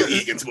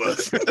 Janksy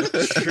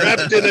Egansworth.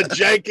 Trapped in a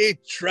janky,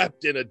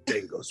 trapped in a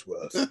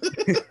Dinglesworth.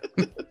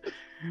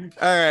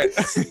 All right.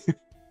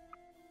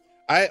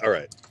 All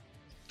right.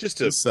 Just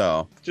to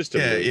So, move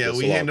Yeah, this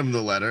we along. hand him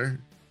the letter.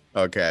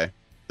 okay.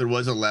 There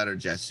was a letter,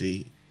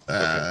 Jesse.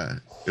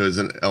 It was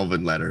an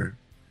elven letter.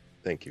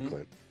 Thank you,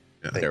 Clint.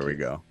 There we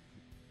go.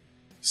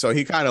 So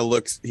he kind of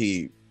looks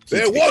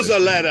There was a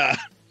letter.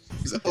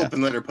 There's an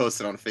open letter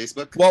posted on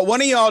Facebook. Well, one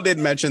of y'all did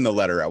mention the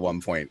letter at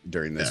one point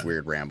during this Yeah.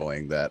 weird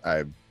rambling that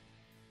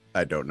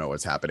I don't know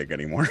what's happening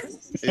anymore.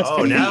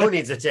 Oh, now who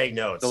needs to take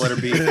notes? The letter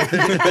B.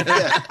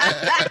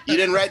 Yeah. You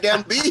didn't write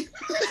down B?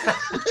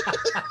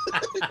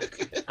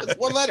 That's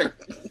one letter.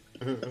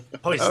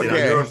 Hoisted on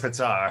Okay. your own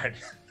petard.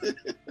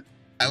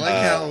 I like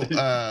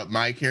how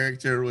my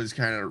character was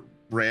kind of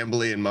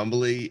rambly and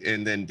mumbly,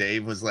 and then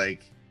Dave was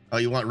like, "Oh,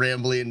 you want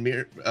rambly and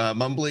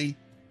mumbly?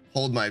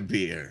 Hold my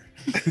beer."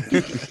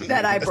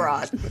 That I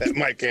brought.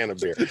 My can of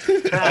beer.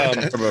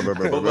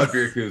 Hold my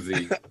beer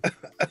koozie.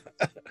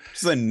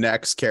 Just the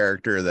next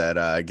character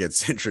that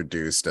gets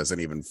introduced doesn't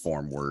even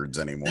form words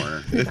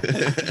anymore.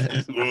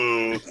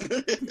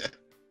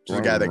 Just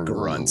a guy that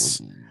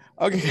grunts.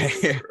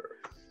 Okay.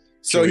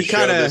 So Should we he show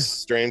kind of this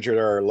stranger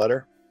our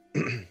letter.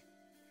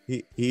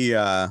 he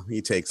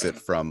takes it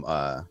from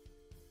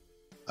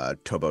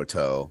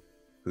Toboto,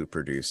 who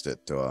produced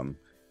it to him,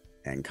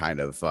 and kind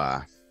of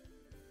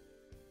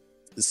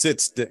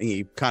sits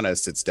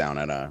down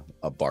at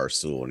a bar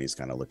stool, and he's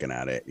kind of looking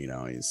at it. You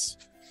know, he's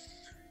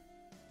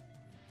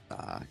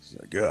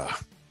like,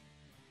 "Ugh,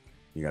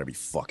 you gotta be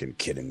fucking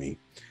kidding me."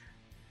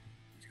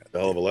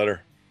 Hell of a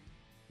letter.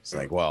 It's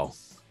like, well,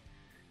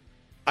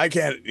 I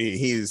can't.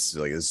 He's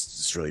like,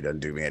 this really doesn't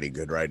do me any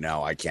good right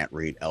now. I can't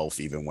read Elf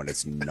even when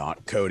it's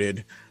not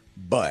coded.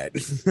 But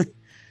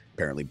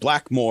apparently,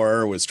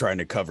 Blackmore was trying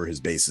to cover his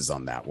bases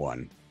on that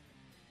one.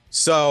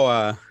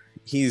 So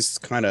he's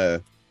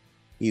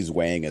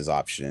weighing his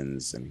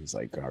options, and he's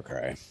like,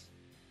 okay.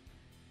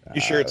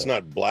 You sure it's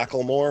not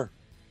Blacklemore?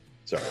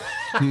 Sorry.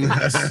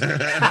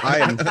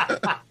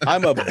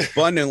 I'm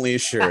abundantly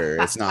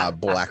sure it's not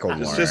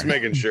Blackmore. Just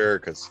making sure,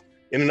 because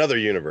in another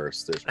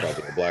universe, there's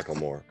probably a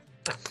Blacklemore.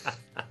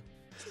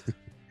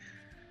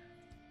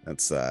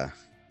 That's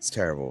it's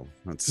terrible.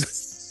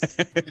 That's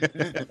I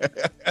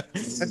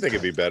think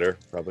it'd be better,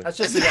 probably. That's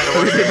just the guy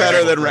would it be better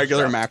than that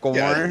regular Yeah,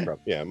 Macklemore?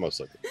 yeah, most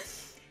likely.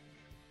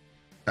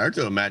 Hard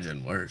to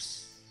imagine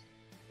worse.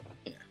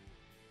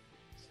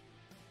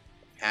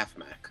 Half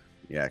Mac.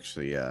 He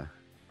actually he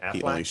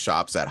Affleck? only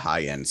shops at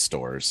high-end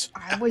stores.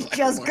 I was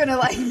just gonna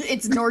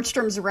it's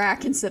Nordstrom's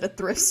rack instead of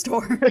thrift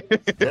store.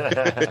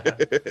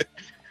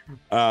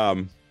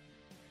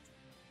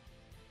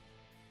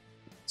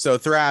 So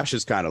Thrash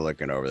is kind of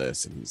looking over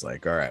this, and he's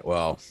like, all right,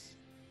 well,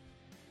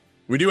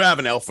 We do have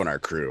an elf on our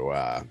crew.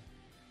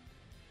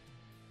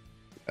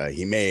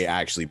 He may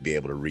actually be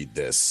able to read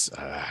this.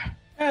 God,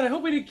 I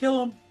hope we didn't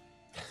kill him.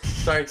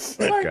 Sorry.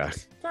 Okay.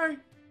 Sorry.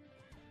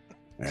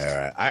 All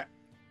right.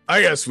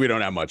 I guess we don't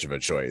have much of a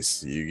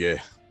choice. You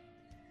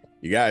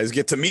guys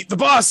get to meet the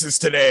bosses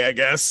today, I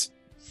guess.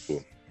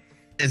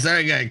 It's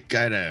our guy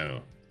kind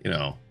of,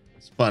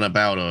 spun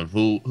about on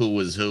who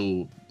was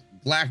who.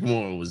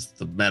 Blackmore was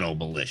the metal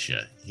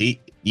militia.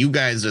 You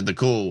guys are the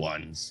cool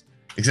ones,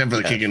 except for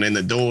the kicking in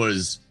the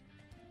doors.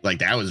 Like,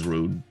 that was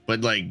rude.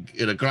 But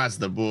across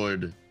the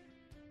board,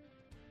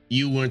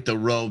 you weren't the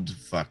robed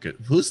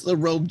fucker. Who's the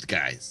robed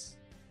guys?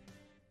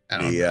 I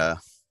don't know.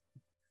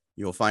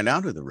 You'll find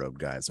out who the robed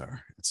guys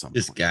are at some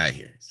This point. guy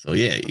here. So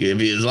yeah,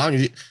 as long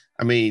as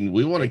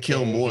we want to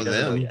kill more of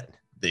them.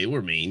 They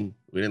were mean.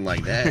 We didn't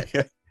like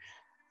that.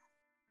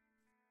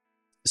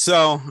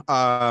 So,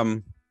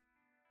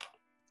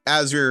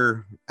 as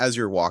you're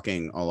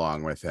walking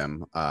along with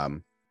him,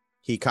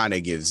 he kind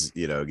of gives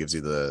you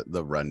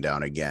the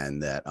rundown again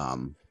that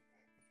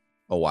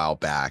a while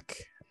back,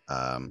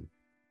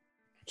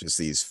 just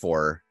these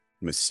 4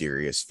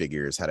 mysterious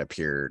figures had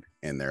appeared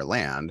in their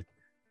land,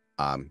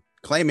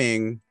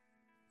 claiming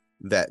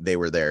that they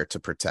were there to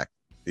protect.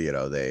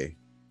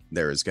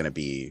 There is going to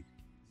be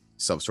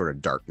some sort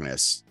of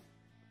darkness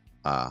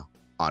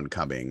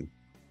oncoming,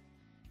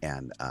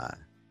 and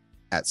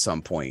at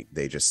some point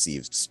they just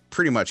seized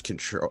pretty much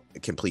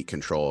complete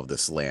control of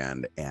this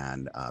land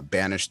and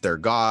banished their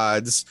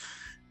gods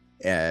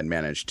and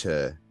managed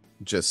to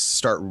just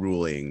start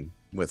ruling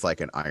with like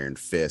an iron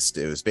fist.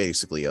 It was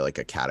basically like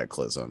a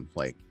cataclysm.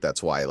 Like,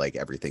 that's why like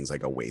everything's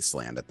like a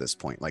wasteland at this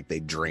point. Like, they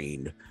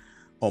drained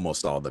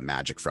almost all the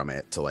magic from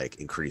it to like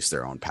increase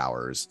their own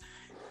powers.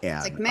 And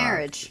It's like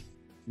marriage.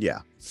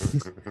 yeah.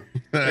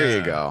 There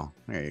you go.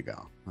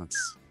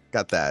 That's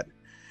got that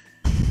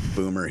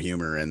boomer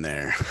humor in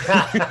there.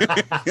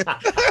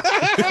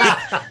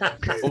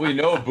 Well, we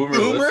know Boomer.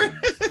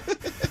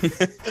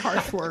 Listens.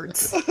 Harsh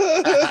words.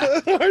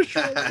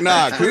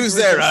 Knock, who's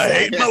there? I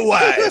hate my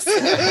wife.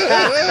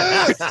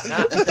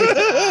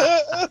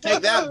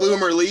 Take that,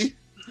 Boomer Lee.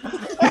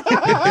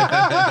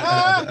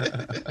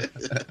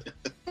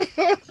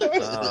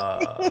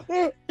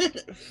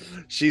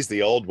 She's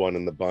the old one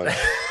in the bunch.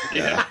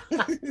 Yeah.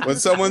 When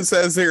someone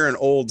says they're an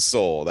old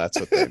soul, that's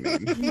what they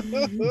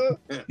mean.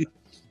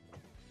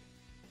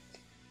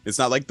 It's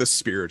not like the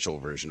spiritual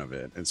version of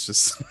it. It's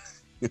just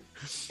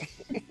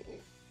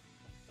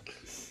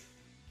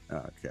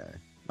okay.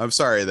 I'm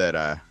sorry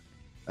that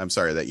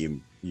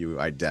you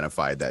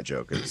identified that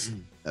joke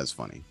as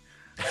funny.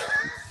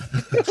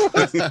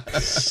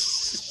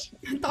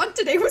 I thought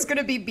today was going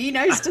to be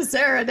nice to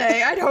Sarah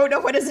Day. I don't know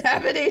what is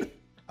happening.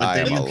 But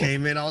then you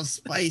came in all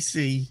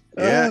spicy.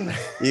 Yeah,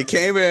 you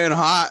came in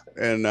hot,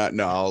 and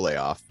no, I'll lay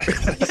off.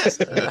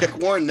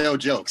 Warren, no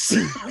jokes.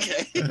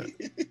 Okay,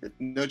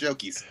 no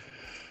jokies.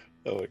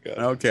 Oh my god.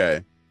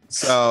 Okay,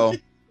 so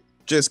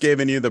just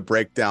giving you the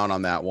breakdown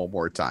on that one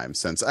more time,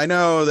 since I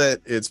know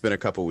that it's been a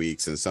couple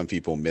weeks and some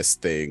people miss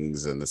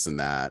things and this and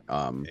that.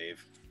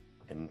 Dave.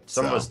 And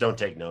some of us don't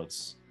take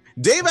notes.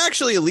 Dave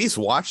actually at least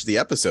watched the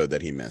episode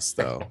that he missed,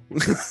 though,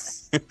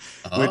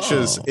 which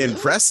is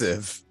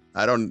impressive.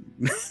 I don't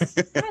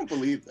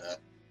believe that.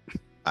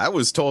 I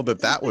was told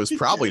that was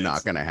probably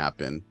not going to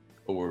happen.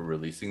 Oh, we're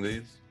releasing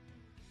these?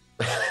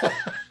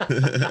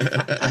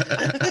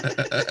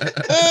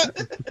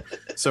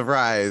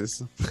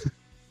 Surprise.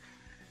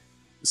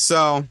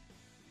 So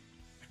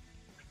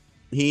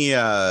he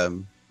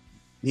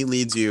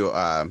leads you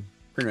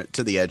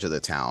to the edge of the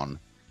town,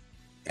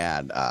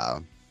 and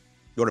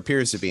what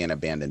appears to be an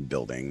abandoned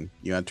building.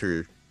 You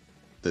enter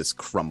this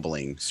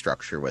crumbling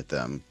structure with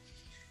them.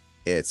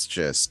 It's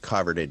just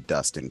covered in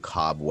dust and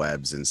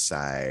cobwebs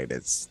inside.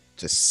 It's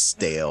just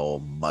stale,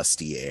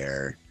 musty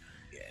air.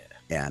 Yeah.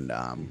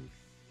 And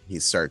he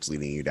starts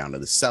leading you down to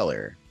the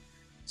cellar.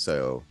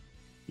 So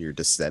you're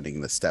descending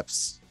the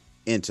steps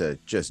into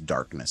just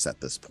darkness at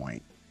this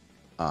point.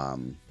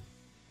 My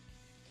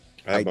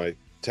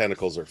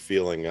tentacles are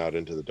feeling out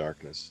into the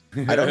darkness.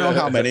 I don't know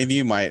how many of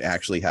you might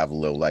actually have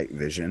low light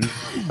vision.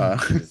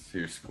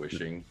 You're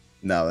squishing.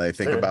 Now that I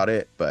think about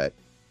it, but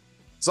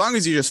as long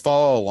as you just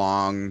follow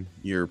along,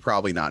 you're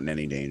probably not in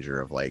any danger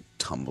of like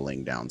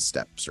tumbling down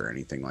steps or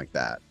anything like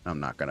that.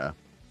 I'm not gonna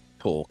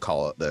pull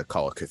Call of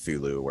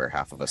Cthulhu where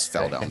half of us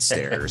fell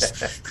downstairs.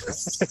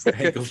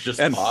 Ankles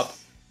just and, pop.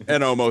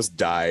 And almost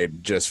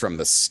died just from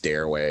the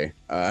stairway.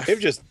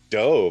 Dave just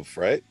dove,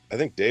 right? I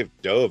think Dave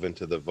dove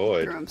into the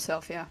void. Through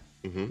himself, yeah.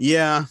 Mm-hmm.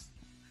 Yeah. And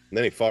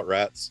then he fought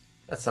rats.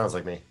 That sounds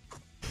like me.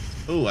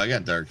 Oh, I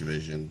got dark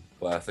vision.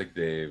 Classic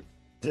Dave.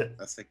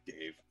 That's like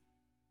Dave.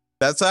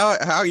 That's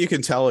how you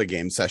can tell a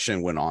game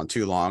session went on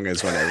too long,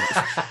 is when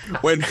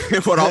when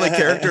all the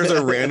characters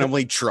are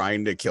randomly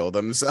trying to kill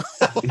themselves.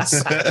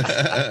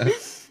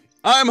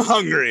 I'm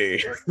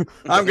hungry.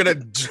 I'm gonna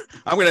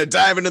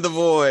dive into the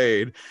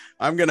void.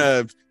 I'm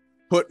gonna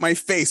put my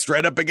face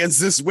right up against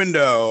this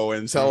window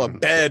until a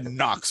bed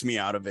knocks me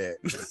out of it.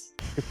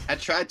 I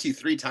tried to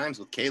 3 times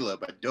with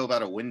Caleb. I dove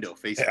out a window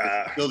facing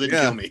Yeah. it. Still didn't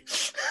kill me.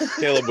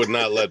 Caleb would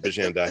not let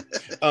Bajan die.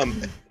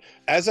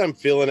 As I'm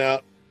feeling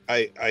out,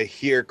 I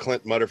hear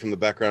Clint mutter from the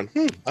background,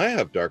 I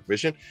have dark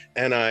vision.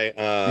 And I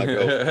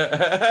go,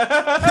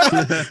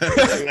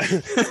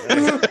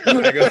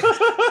 I go,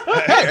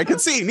 Hey, I can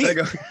see. Neat. I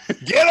go,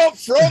 get up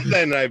front.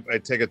 Then I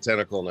take a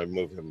tentacle and I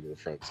move him to the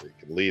front so he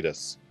can lead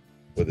us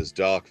with his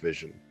dark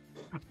vision.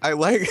 I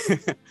like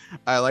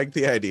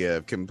the idea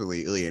of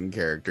completely in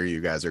character.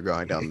 You guys are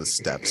going down the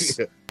steps,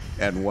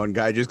 and one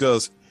guy just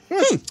goes,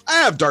 I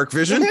have dark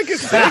vision. I can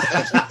see.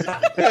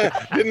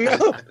 Didn't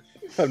know.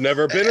 I've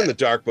never been in the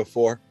dark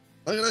before.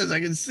 Look at this. I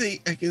can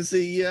see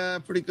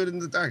pretty good in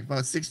the dark,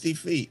 about 60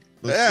 feet.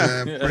 Looks,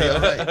 Yeah. pretty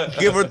all right.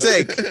 Give or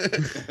take.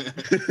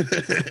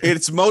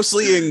 It's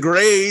mostly in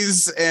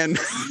grays, and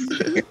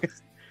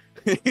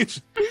he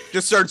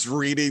just starts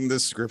reading the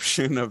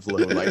description of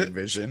low light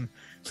vision.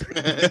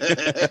 A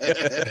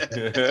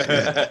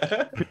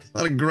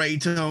lot of gray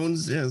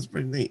tones. Yeah, it's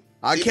pretty neat.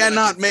 I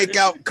cannot make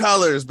out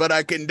colors, but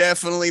I can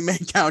definitely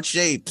make out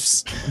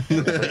shapes.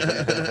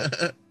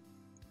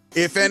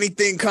 If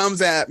anything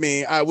comes at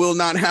me, I will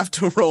not have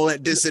to roll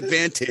at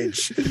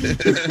disadvantage.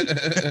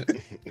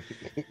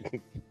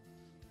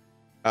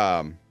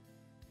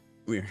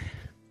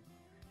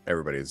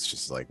 Everybody's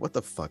just like, what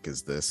the fuck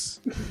is this?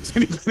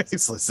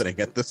 Anybody's listening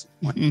at this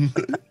point.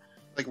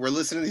 Like we're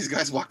listening to these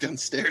guys walk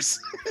downstairs.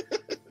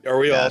 Are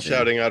we all dude.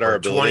 shouting out our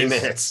 20 abilities?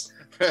 minutes.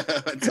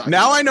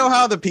 Now I know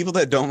how the people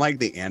that don't like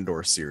the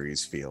Andor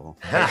series feel.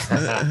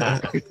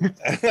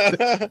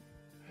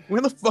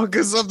 When the fuck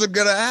is something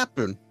gonna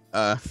happen?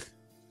 I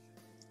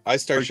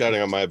start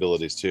shouting on my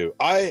abilities too.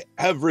 I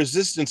have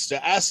resistance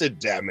to acid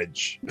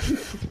damage.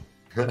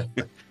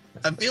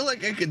 I feel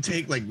like I could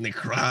take like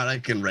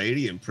necrotic and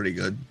radiant pretty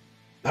good.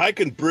 I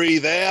can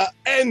breathe air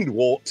and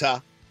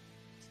water.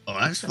 Oh,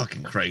 that's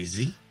fucking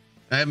crazy.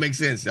 That makes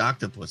sense. The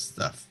octopus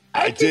stuff.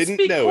 I can didn't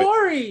speak know it.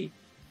 Quarry,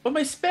 but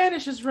my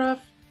Spanish is rough.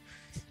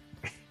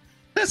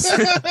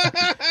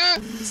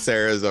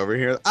 Sarah's over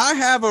here. I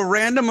have a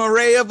random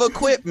array of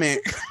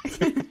equipment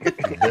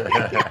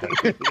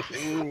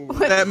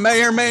that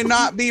may or may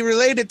not be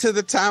related to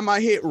the time I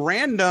hit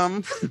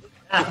random.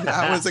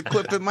 I was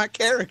equipping my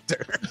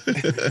character.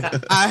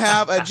 I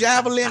have a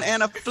javelin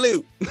and a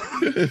flute.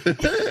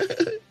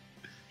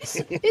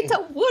 It's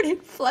a wooden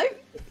float.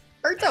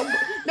 Or it's a,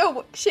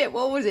 no, shit,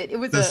 what was it? It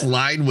was The a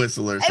slide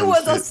whistle or It something.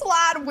 was a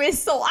slide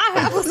whistle. I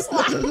have a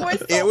slide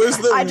whistle. It was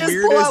the I just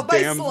pull weirdest out my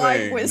damn slide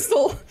thing.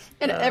 whistle,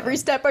 and at every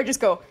step I just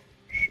go.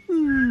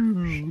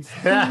 And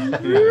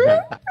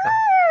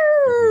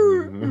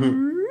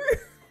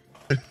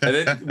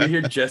then we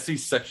hear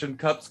Jesse's section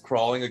cups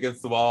crawling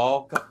against the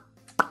wall.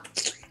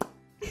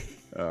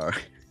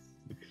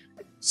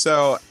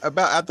 So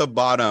about at the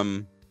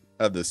bottom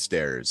of the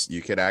stairs,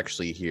 you could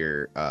actually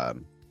hear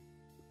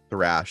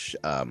Thrash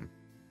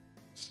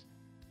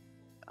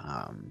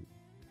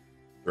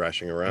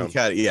Thrashing around.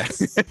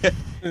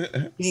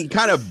 he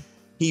kind of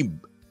he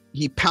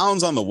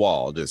pounds on the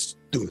wall just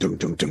dum, dum,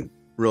 dum, dum,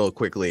 real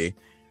quickly.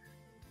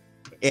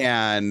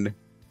 And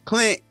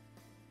Clint,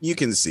 you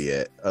can see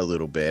it a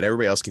little bit.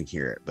 Everybody else can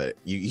hear it, but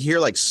you hear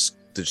like just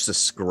a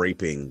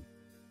scraping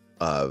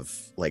of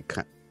like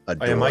a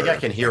door. Oh, yeah, my guy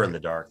can hear in the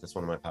dark. That's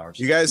one of my powers.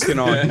 You guys can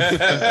all. I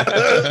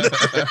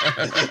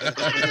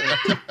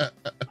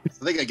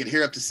think I could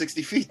hear up to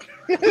 60 feet.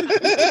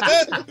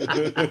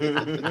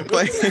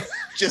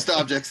 Just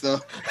objects, though.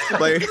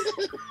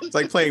 It's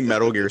like playing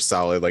Metal Gear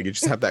Solid. Like you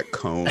just have that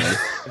cone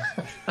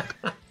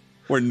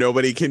where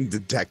nobody can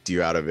detect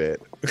you out of it.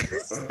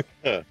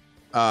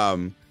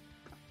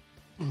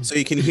 So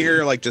you can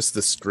hear like just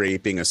the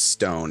scraping of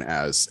stone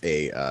as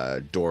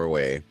a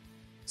doorway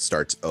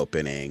starts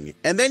opening,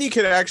 and then you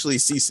can actually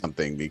see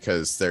something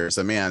because there's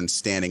a man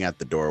standing at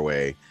the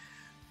doorway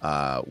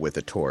with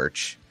a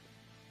torch,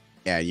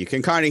 and you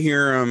can kind of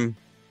hear him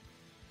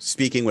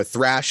speaking with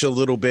Thrash a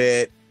little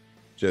bit.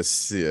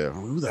 Just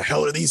who the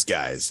hell are these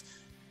guys?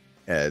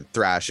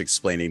 Thrash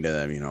explaining to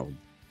them,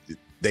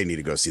 they need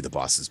to go see the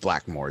bosses.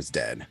 Blackmore's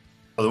dead.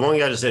 Oh, the one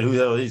guy just said, "Who the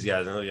hell are these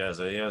guys?" And the other guy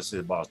said, "Yeah, see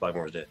the boss.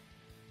 Blackmore's dead."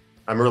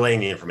 I'm relaying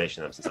the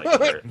information to them since I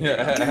can hear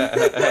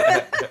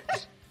it.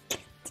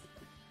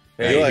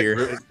 Hey,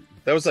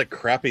 that was like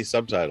crappy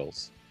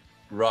subtitles.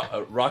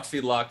 Roxy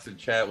Locks in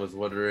chat was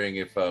wondering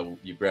if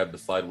you grabbed the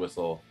slide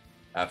whistle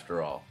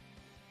after all.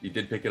 You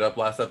did pick it up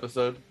last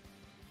episode?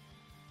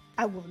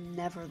 I will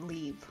never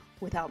leave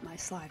without my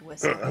slide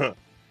whistle.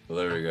 Well,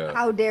 there we go.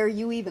 How dare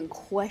you even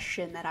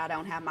question that I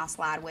don't have my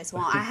slide whistle?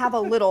 I have a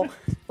little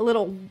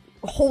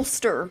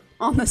holster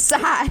on the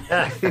side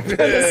for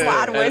the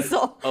slide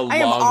whistle. I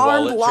am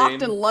armed,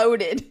 locked, and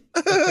loaded.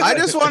 I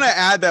just want to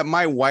add that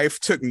my wife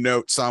took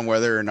notes on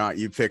whether or not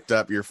you picked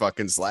up your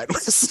fucking slide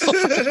whistle.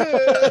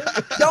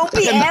 Don't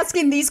be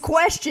asking these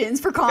questions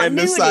for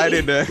continuity.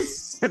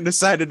 and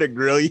decided to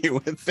grill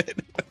you with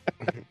it.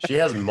 She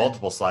has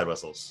multiple slide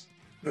whistles.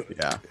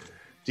 Yeah.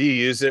 Do you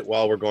use it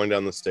while we're going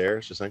down the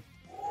stairs? Just like,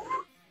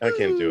 I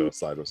can't do a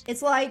sideways.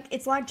 It's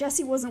like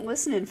Jesse wasn't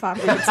listening 5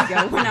 minutes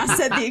ago when I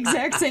said the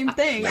exact same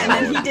thing, and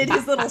then he did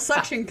his little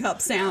suction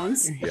cup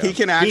sounds. He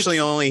can actually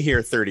only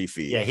hear 30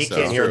 feet. Yeah, he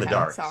can't hear in the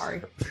dark.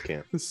 Sorry.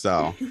 Can't.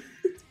 So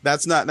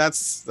that's not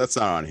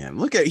on him.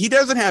 Look at, he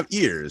doesn't have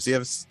ears. He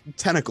has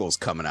tentacles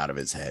coming out of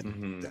his head.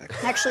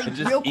 Actually,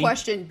 Just real eat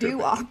question: do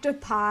their-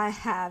 octopi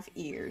have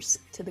ears?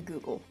 To the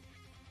Google.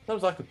 That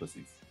was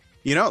octopuses.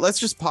 You know, let's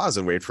just pause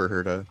and wait for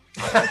her to.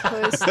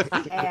 Octopus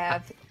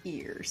have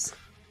ears.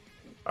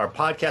 Our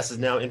podcast is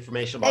now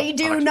information about They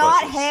do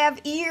not octopuses.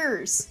 have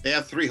ears. They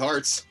have 3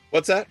 hearts.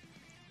 What's that?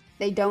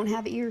 They don't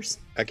have ears.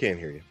 I can't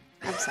hear you.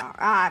 I'm sorry.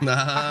 I No,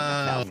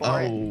 fell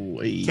for it.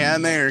 wait.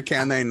 Can they or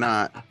can they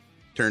not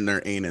turn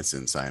their anus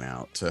inside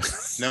out to,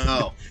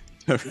 No.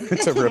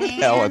 to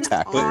repel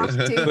attackers?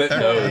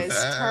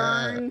 Octopus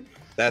turn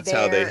That's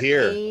how they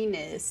hear.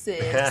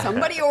 anuses.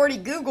 Somebody already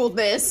Googled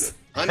this.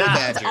 Honey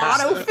It's badgers.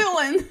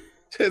 auto-filling.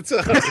 It's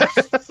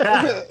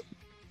a,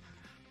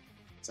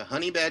 It's a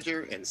honey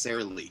badger and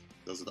Sarah Lee.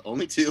 Those are the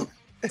only 2.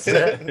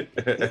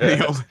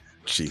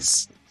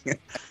 Jeez.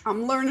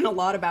 I'm learning a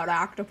lot about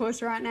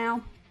octopus right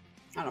now,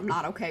 and I'm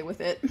not okay with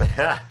it.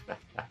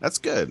 That's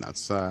good.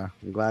 That's I'm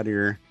glad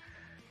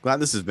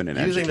this has been an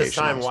Using this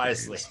time educational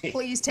wisely. experience.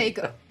 Please take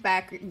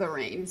back the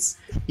reins.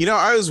 You know,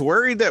 I was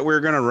worried that we are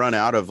gonna run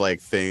out of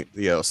like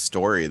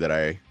story that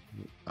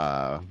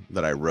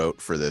I wrote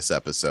for this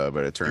episode,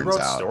 but it You turns wrote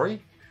out story?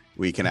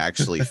 we can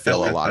actually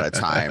fill a lot of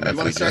time if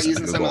wanna we start just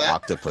using some Google of that?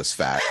 octopus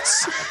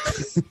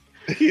facts.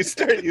 you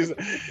start using.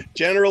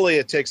 Generally,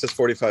 it takes us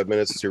 45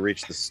 minutes to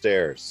reach the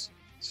stairs.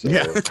 So,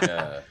 Yeah.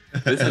 Yeah.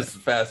 This is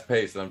fast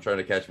paced and I'm trying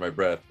to catch my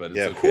breath, but it's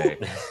Yeah. okay.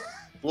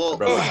 Well,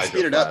 Bro, we can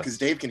speed it up hydro because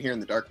Dave can hear in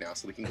the dark now,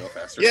 so we can go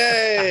faster.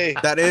 Yay!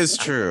 That is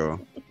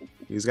true.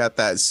 He's got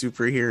that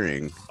super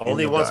hearing.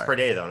 Only in the once dark. per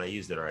day, though, and I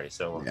used it already,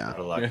 so Yeah. out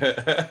of luck.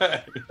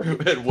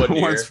 In 1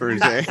 year. Once per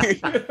day.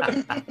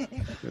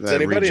 Does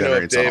anybody know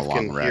if regenerates on a Dave long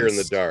can hear in the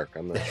rest. dark?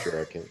 I'm not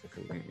sure.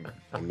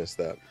 I missed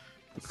that.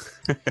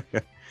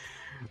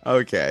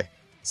 Okay.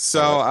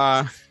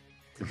 So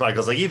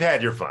Michael's like, you've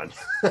had your fun.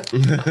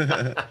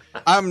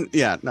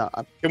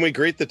 Can we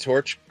greet the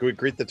torch? Can we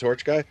greet the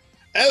torch guy?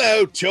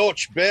 Hello,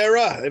 torch bearer.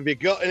 Have you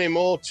got any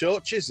more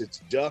torches? It's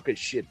dark as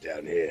shit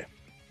down here.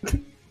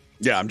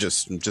 yeah, I'm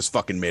just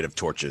fucking made of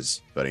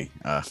torches, buddy.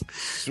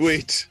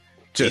 Sweet.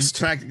 He's Just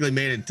practically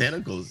made of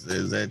tentacles.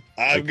 Is that?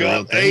 I've like a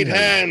real got thing? 8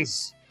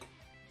 hands.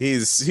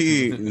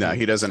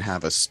 he doesn't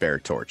have a spare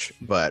torch,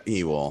 but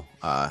he will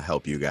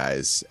help you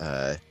guys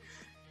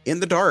in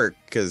the dark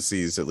because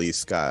he's at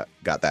least got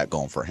that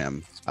going for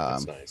him.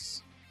 That's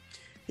nice.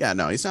 Yeah,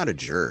 no, he's not a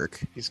jerk.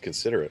 He's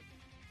considerate.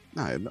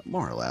 No,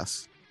 more or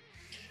less.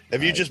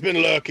 Have you just been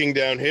lurking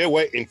down here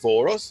waiting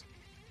for us?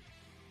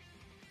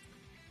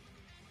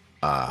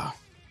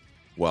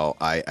 Well,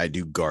 I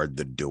do guard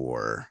the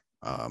door.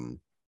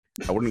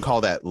 I wouldn't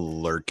call that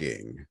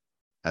lurking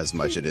as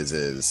much as it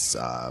is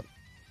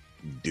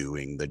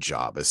doing the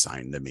job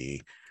assigned to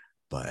me.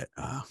 But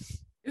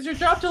Is your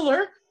job to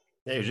lurk?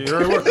 Yeah,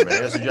 you're a worker,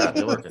 man. That's your job.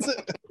 You're working.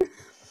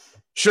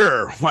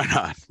 sure, why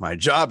not? My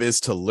job is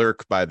to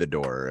lurk by the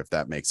door, if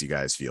that makes you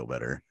guys feel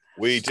better.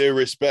 We do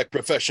respect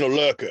professional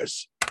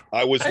lurkers.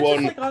 I was I just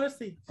one like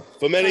honesty.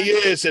 for many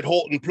years at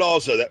Horton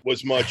Plaza. That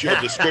was my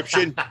job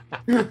description.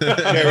 Carried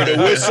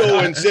a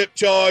whistle and zip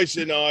ties,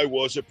 and I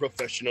was a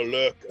professional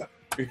lurker.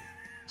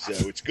 So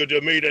it's good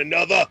to meet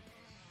another.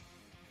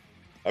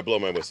 I blow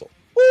my whistle.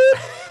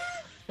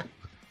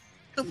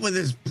 With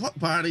his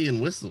party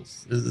and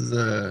whistles. This is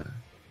Are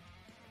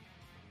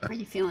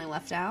you feeling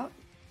left out?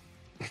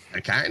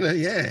 kind of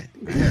yeah,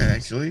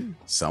 actually.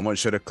 Someone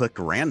should have clicked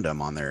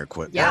random on their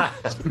equipment. Yeah.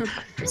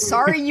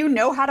 Sorry, you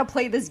know how to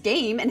play this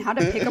game and how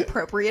to pick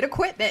appropriate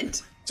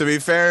equipment. To be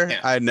fair,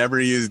 Yeah. I never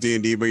used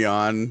D&D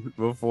Beyond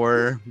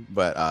before,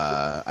 but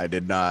I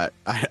did not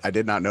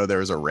know there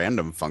was a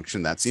random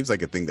function. That seems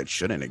like a thing that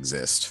shouldn't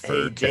exist for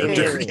Hey, character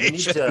Damien, we need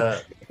creation.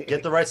 to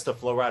get the rights to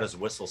Flo Rida's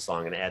whistle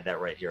song and add that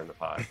right here in the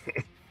pod.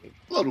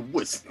 Load of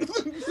whistle.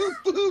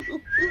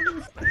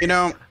 You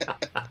know,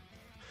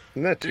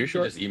 Isn't that You too should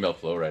short? just email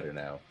Flowrider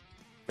now.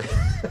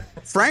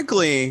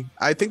 frankly,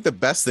 I think the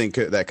best thing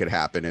that could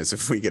happen is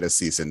if we get a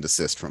cease and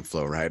desist from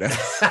Flowrider.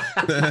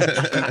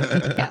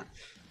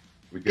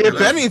 We could If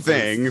really-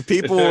 anything,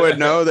 people would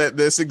know that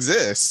this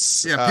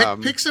exists. Yeah,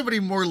 pick somebody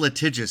more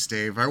litigious,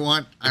 Dave. we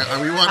want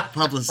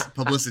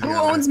publicity. Who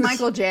out of owns it.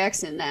 Michael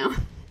Jackson now?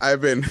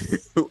 I've been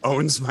who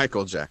owns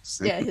Michael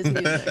Jackson. Yeah, his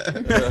music.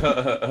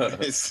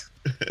 It's-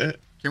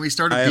 Can we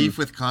start a I am- beef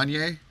with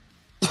Kanye?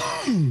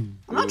 I'm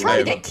not trying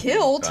to get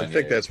killed. I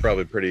think that's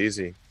probably pretty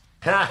easy.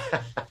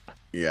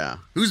 Yeah.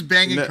 Who's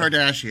banging No.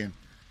 Kardashian?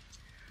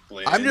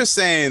 I'm just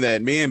saying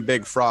that me and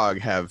Big Frog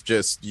have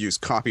just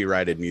used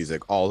copyrighted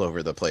music all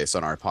over the place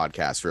on our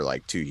podcast for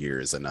like 2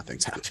 years and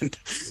nothing's happened.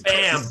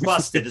 Bam,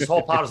 busted. This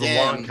whole pod was a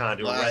Damn, long con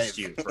to live. arrest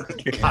you for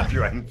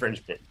copyright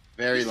infringement.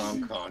 very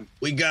long con.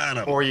 We got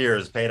him. 4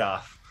 years paid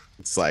off.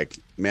 It's like,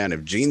 man,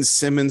 if Gene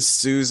Simmons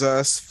sues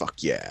us,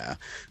 fuck yeah.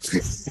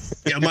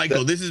 Yeah,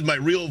 Michael, this is my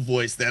real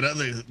voice.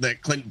 That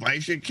Clint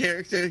Bishop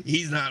character,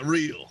 he's not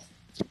real.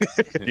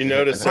 You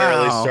notice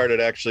Sarah Lee Wow. started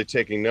actually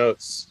taking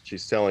notes.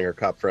 She's telling her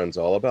cop friends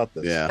all about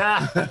this.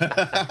 Yeah.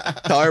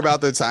 Tell her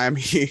about the time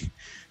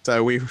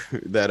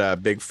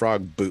Big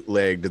Frog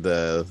bootlegged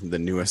the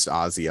newest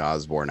Ozzy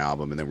Osbourne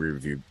album, and then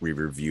we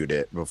reviewed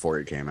it before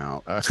it came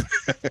out. And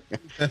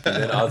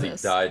then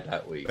Ozzy died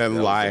that week. And That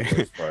was lie. the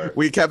worst part.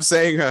 We kept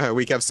saying on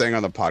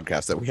the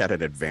podcast that we had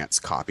an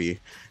advanced copy.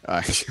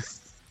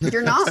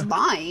 You're not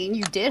lying.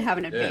 You did have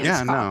an advanced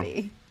Yeah, no.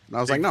 copy. I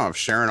was like, no, if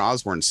Sharon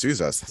Osbourne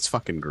sues us, that's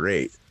fucking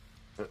great.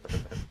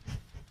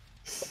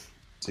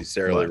 See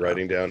Sarah Lee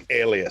writing down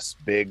alias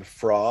Big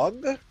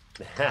Frog. We'll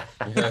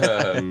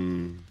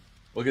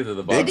get to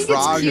the I bottom. think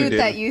Frog it's who cute did-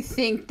 that you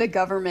think the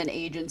government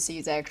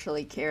agencies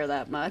actually care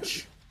that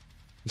much.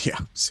 Yeah,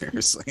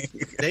 seriously.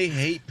 They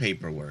hate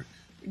paperwork.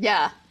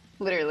 Yeah,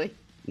 literally.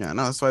 Yeah,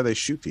 no, that's why they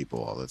shoot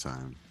people all the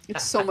time.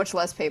 It's so much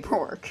less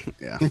paperwork.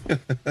 Yeah.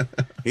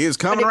 He is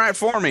coming right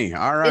for me.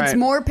 All right. It's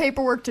more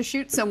paperwork to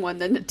shoot someone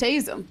than to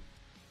tase them.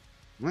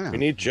 Yeah. We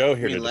need Joe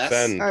here You to mean less?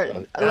 defend.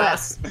 Or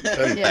less.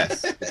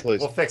 Yes. Please.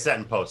 We'll fix that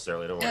in post, Sarah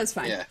Lee. Don't worry. That's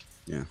fine. Yeah.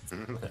 Yeah.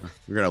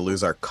 We're gonna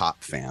lose our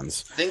cop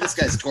fans. I think this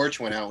guy's torch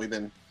went out. We've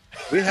been.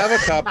 We have a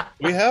cop.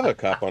 We have a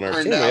cop on our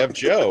Burned team. We out. have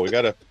Joe. We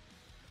gotta.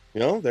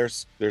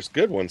 There's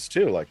good ones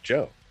too, like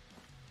Joe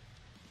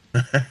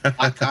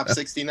Hot Cop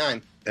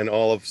 69. and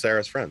all of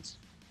Sarah's friends.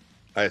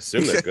 I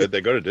assume they're good. They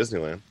go to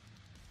Disneyland.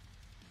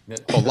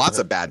 Well, lots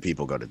of bad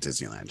people go to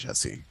Disneyland,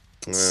 Jesse.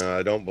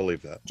 I don't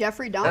believe that.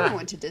 Jeffrey Dahmer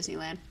went to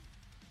Disneyland.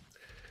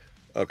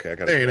 Okay, I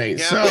got It to. ain't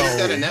Yeah, so. he's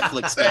got a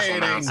Netflix special It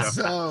now. ain't So.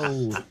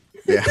 so.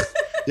 Yeah.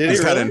 Did he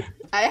He's got really? an-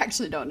 I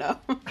actually don't know.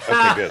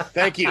 Okay, good.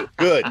 Thank you.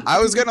 Good. I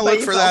was gonna But look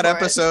you for fell that for it.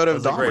 episode That of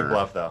was a great Dahmer.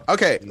 bluff, though.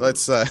 Okay,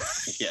 let's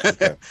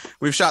Yeah.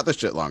 we've shot this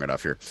shit long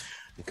enough here.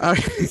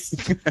 Okay.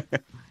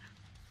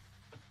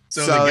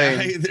 So, So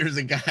there's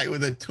a guy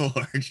with a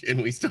torch,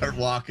 and we start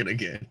walking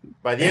again.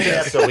 By the end of the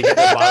episode, we get to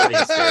the bottom of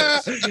these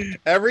stairs.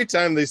 Every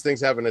time these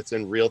things happen, it's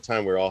in real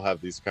time. We all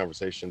have these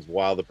conversations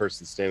while the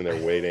person's standing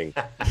there waiting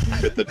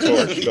with the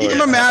torch.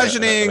 Going, I'm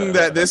imagining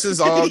that this is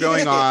all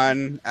going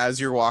on as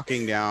you're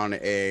walking down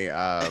a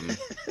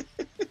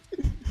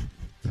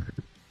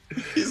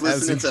He's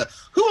listening to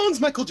Who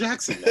Owns Michael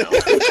Jackson now?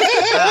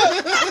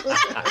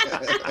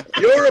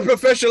 You're a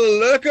professional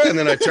lurker, and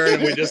then I turn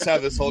and we just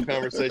have this whole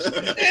conversation.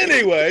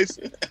 Anyways,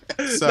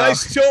 So-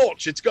 nice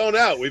torch. It's gone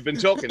out. We've been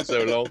talking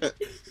so long.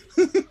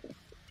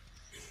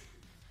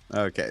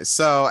 Okay,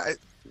 so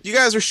you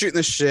guys are shooting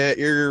the shit.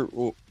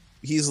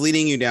 He's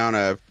leading you down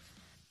a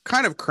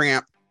kind of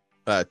cramped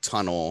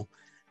tunnel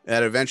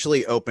that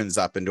eventually opens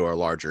up into a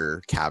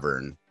larger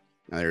cavern.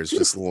 And there's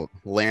just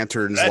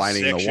lanterns That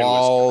lining the section was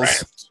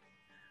walls.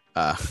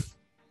 cramped.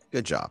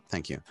 Good job,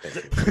 thank you.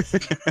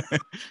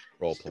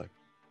 Role play.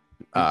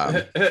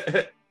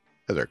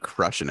 They're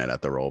crushing it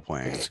at the role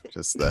playing.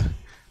 Just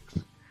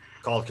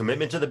Called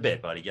commitment to the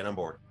bit, buddy. Get on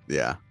board.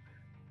 yeah.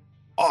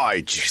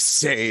 I just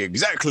say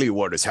exactly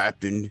what has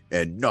happened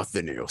and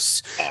nothing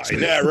else. I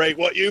narrate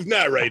what you've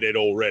narrated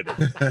already.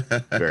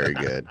 Very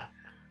good.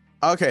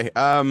 Okay.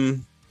 I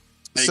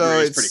So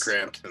agree, it's pretty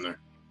cramped in there.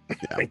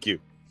 Thank you.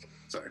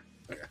 Sorry.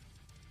 Okay.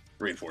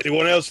 Reinforcement.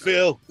 Anyone else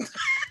feel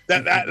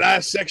that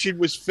last section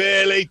was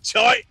fairly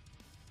tight?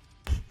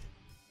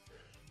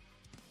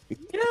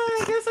 Yeah,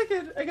 I guess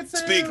I could say.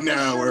 Speak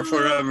now or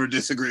forever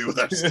disagree with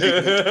our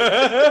statement.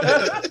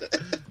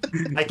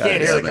 I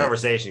can't hear the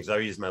conversation because I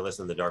use my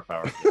listen to the dark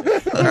power.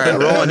 All right,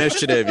 roll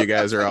initiative. You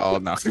guys are all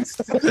no.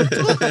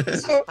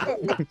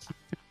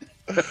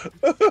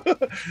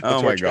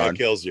 Oh my god.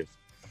 Kills you.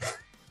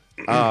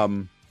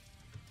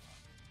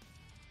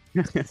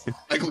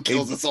 Michael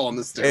kills us all in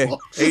this Hey, table.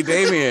 hey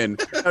Damien,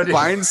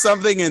 find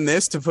something in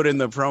this to put in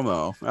the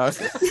promo.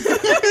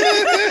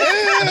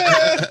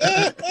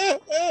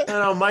 I don't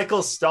know.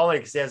 Michael's stalling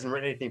because he hasn't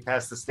written anything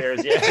past the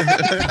stairs yet.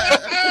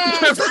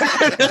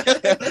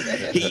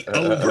 He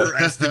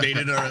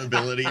overestimated our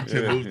ability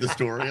to move the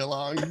story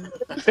along.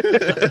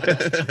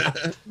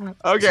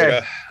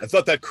 Okay, I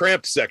thought that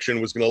cramped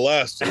section was going to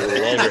last a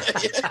little longer.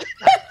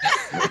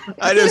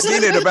 I just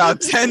needed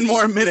about 10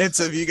 more minutes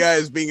of you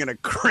guys being in a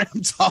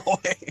cramped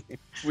hallway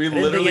We didn't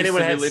think literally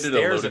anyone had simulated a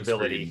stairs loading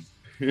ability.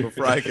 screen.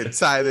 before I could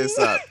tie this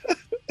up.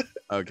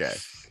 Okay.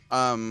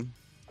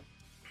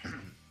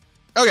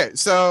 Okay,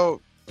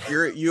 so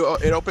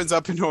it opens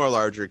up into a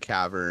larger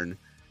cavern.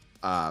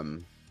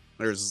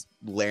 There's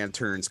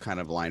lanterns kind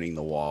of lining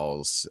the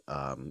walls.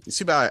 You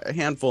see about a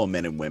handful of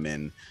men and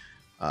women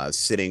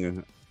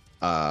sitting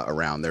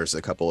around. There's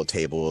a couple of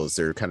tables.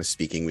 They're kind of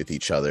speaking with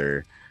each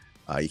other.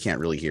 You can't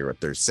really hear what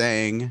they're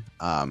saying.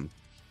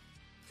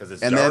 Because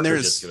it's And dark then or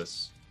there's- just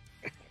 'cause-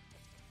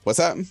 What's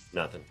that?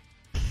 nothing.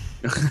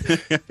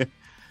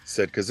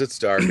 Said because it's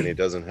dark and he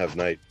doesn't have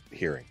night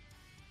hearing.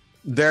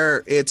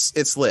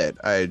 It's lit.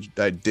 I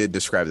did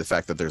describe the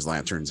fact that there's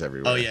lanterns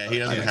everywhere. Oh yeah, he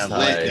doesn't It's have lit,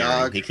 light hearing.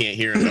 dog. He can't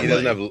hear. in the He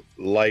doesn't light. have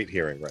light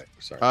hearing, right?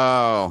 Sorry.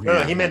 Oh, No,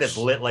 yeah. he meant it's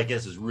lit like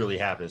this is really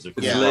happening. It's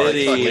Yeah,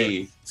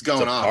 Liddy. It's It's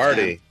going a off.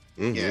 party.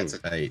 man. Mhm. Yeah, it's a,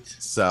 Right.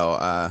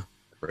 So,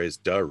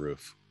 Raised duh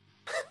roof.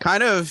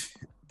 kind of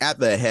at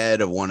the head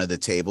of one of the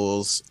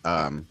tables,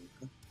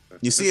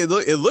 You see, it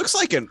looks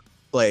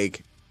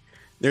like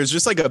there's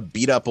just like a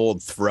beat up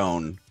old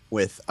throne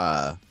with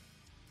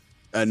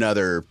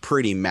another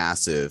pretty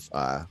massive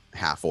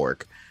half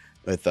orc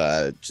with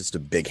just a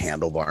big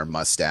handlebar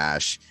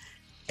mustache,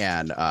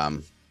 and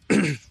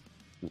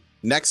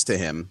next to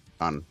him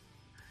on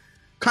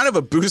kind of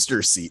a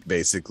booster seat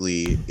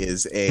basically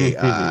is a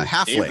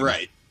halfling. Dave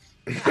Wright.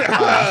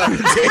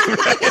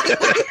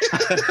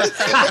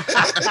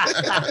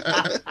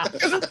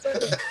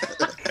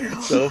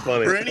 So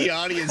funny. For any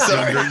audience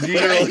members, you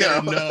guys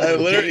gotta know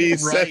literally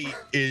Dave Wright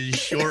is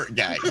short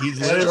guy. He's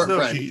That is little,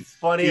 the he's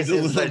funniest a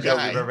little inside joke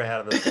guy. we've ever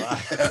had on this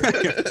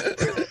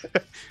live.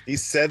 He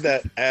said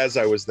that as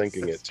I was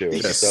thinking it too.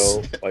 Yes.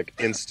 So like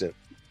instant.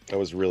 That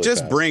was really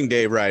Just fast. bring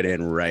Dave right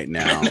in right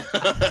now.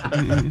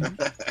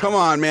 Come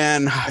on,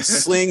 man.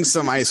 Sling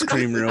some ice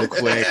cream real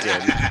quick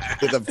and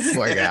get the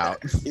fuck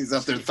out. He's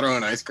up there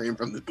throwing ice cream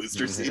from the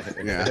booster seat.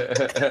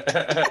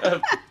 Yeah.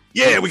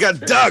 Yeah, we got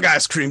dog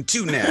ice cream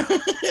too now.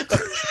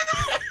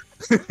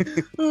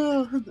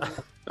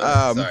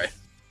 Sorry.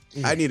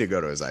 I need to go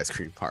to his ice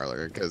cream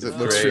parlor because it It's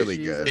looks great. really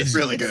good. It's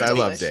really good. I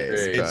love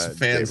Delicious. Dave. It's but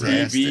fantastic.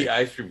 Dave PB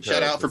ice cream.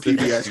 Shout out for cone.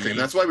 PB ice cream.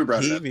 That's why we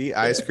brought it up. PB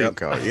ice cream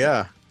cone.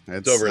 Yeah.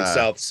 It's over in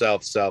South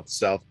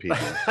people.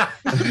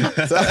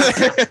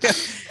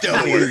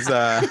 He's,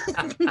 yeah,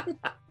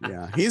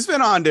 he's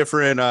been on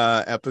different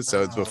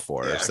episodes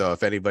before. yeah. So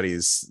if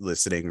anybody's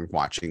listening or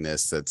watching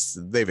this,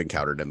 they've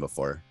encountered him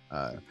before.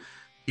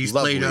 He's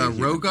Lovely played human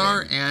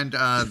Rogar being. and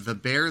the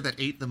bear that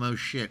ate the most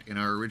shit in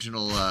our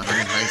original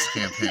Honey Heist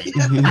campaign.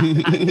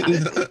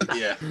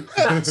 Yeah.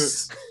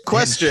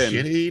 Question.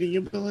 Shit-eating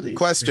ability.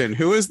 Question.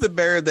 Who is the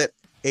bear that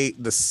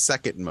ate the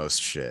second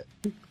most shit?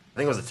 I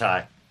think it was a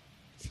tie.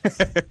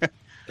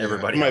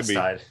 Everybody It might else be.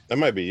 tied. That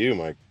might be you,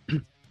 Mike.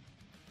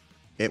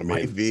 It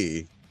might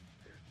be.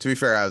 To be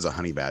fair, I was a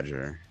honey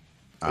badger.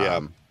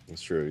 Yeah.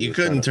 That's true. You just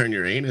couldn't kinda- turn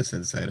your anus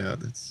inside out.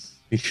 That's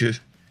you should.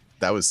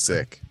 That was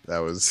sick. That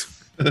was.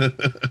 That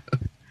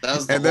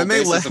was the And whole then they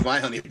basis left- of my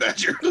honey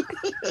badger.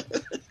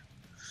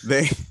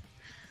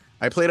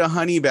 I played a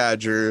honey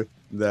badger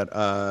that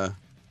I'm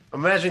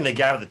imagining the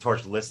guy with the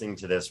torch listening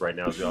to this right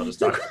now as we all just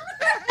talk.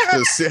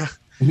 yeah,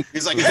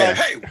 He's like,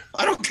 hey,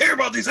 I don't care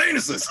about these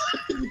anuses.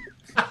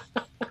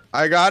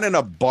 I got in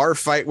a bar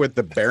fight with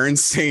the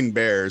Berenstain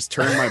Bears,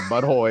 turned my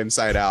butthole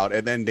inside out,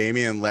 and then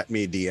Damien let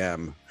me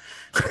DM.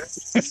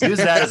 Use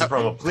that as a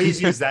promo.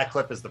 Please use that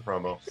clip as the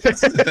promo.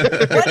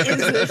 What is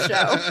this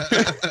show?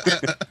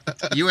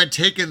 You had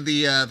taken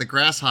the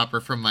grasshopper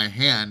from my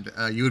hand.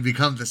 You would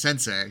become the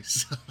sensei.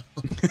 So.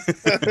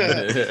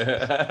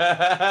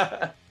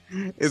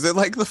 Is it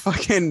like the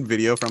fucking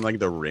video from like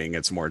The Ring?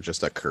 It's more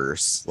just a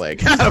curse. Like,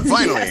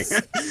 finally,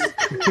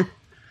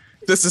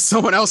 this is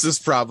someone else's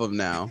problem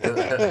now.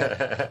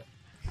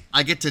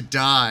 I get to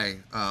die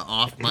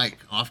off mic,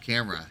 off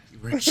camera.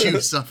 You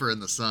suffer in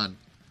the sun.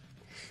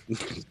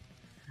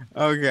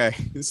 Okay,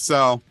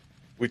 so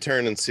We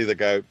turn and see the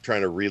guy trying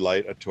to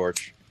relight a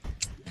torch.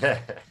 the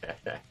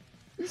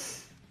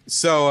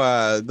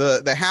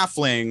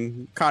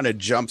halfling kind of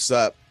jumps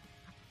up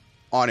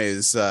on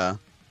his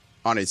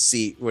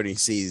seat when he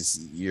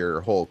sees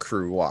your whole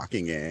crew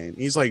walking in.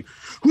 He's like,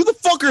 "Who the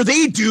fuck are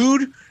they,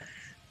 dude?"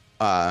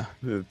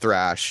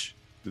 Thrash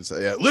is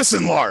like,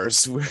 "Listen,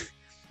 Lars,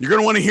 you're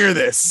gonna want to hear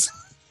this.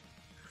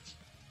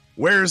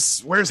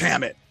 Where's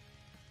Hammett?"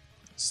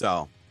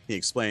 So he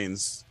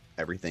explains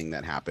everything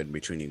that happened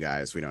between you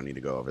guys. We don't need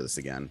to go over this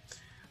again.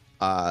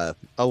 A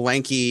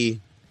lanky,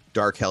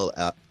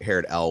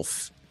 dark-haired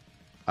elf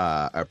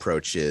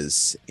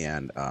approaches,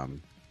 and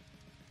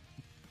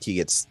he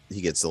gets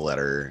the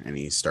letter, and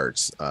he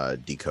starts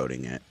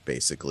decoding it.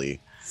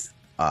 Basically,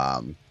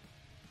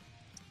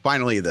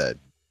 finally, the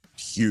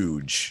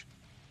huge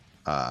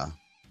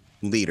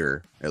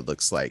leader, it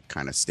looks like,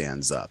 kind of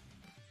stands up,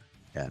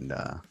 and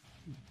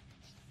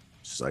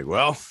she's like,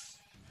 "Well,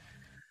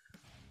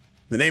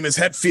 the name is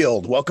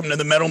Hetfield. Welcome to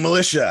the Metal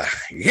Militia.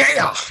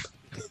 Yeah."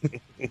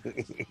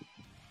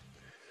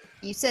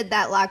 You said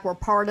that like we're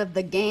part of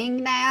the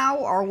gang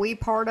now. Are we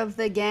part of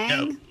the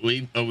gang?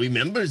 Are we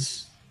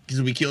members?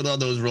 Because we killed all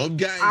those rogue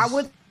guys. I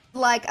would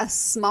like a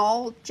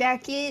small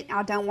jacket.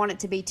 I don't want it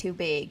to be too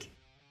big.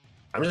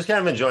 I'm just kind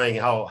of enjoying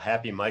how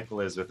happy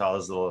Michael is with all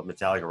his little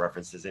Metallica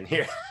references in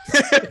here.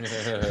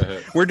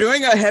 We're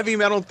doing a heavy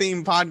metal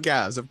themed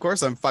podcast. Of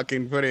course, I'm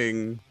fucking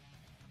putting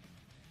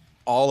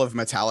all of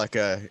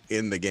Metallica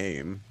in the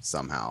game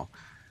somehow.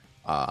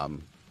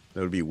 It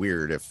would be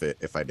weird if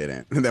I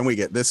didn't. And then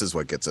this is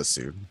what gets us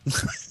sued.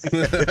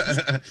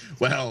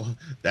 Well,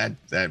 that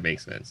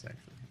makes sense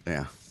actually.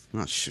 Yeah.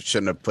 Well,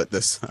 shouldn't have put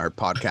our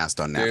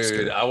podcast on Napster.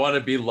 Dude, I want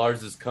to be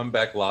Lars's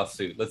comeback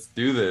lawsuit. Let's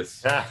do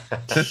this.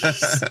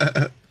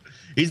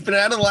 He's been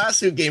out of the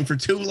lawsuit game for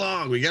too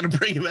long. We got to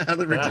bring him out of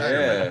the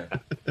retirement.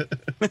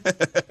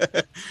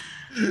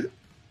 Yeah.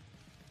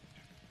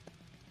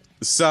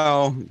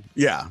 So,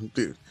 yeah,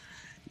 dude,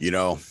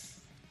 the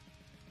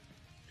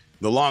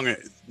long and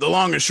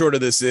short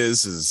of this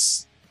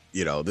is,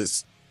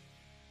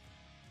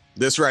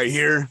 this right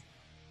here,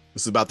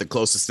 this is about the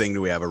closest thing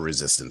that we have a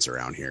resistance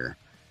around here.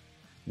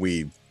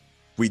 we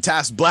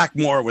tasked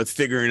Blackmore with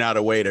figuring out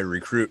a way to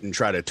recruit and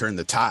try to turn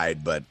the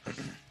tide, but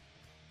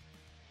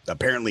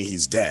apparently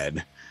he's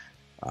dead.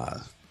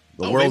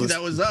 Maybe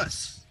that was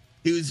us.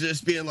 He was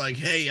just being like,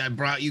 "Hey, I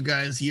brought you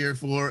guys here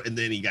and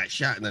then he got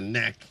shot in the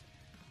neck."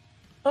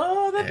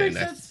 Oh, that makes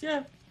sense.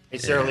 Yeah. Hey,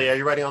 Sarah Lee, are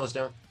you writing all this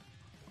down?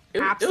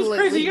 Absolutely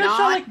it was crazy. You guys not.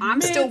 shot, like,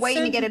 I'm still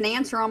waiting to mid-sentence. get an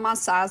answer on my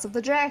size of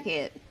the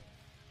jacket.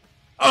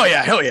 Oh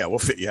yeah, hell yeah, we'll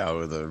fit you out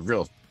with a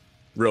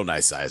real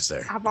nice size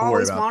there. I've Don't worry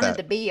always about wanted that.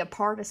 to be a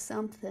part of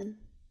something.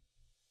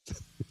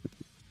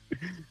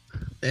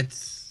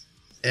 It's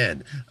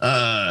Ed.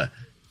 I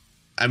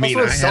mean,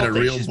 Also I had a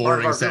insulting. real She's part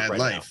of boring, our group sad right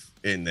life,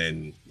 and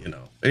then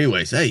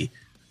Anyways, hey,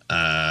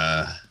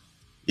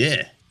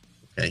 yeah,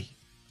 okay.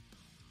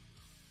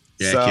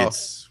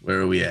 Jackets.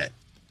 Where are we at?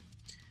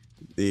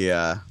 So you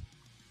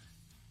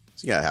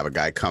gotta have a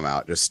guy come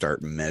out, just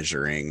start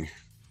measuring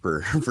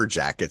for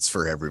jackets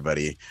for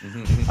everybody.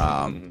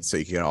 So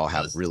you can all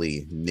have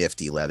really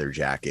nifty leather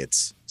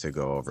jackets to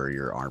go over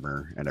your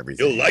armor and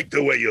everything. You'll like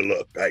the way you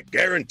look, I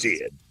guarantee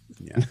it.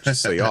 Yeah,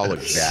 just so you all look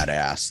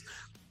badass.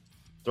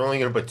 They're only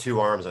going to put 2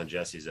 arms on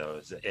Jesse's, though.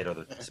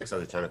 6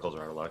 other tentacles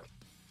are out of luck.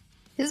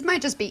 His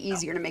might just be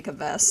easier to make a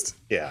vest.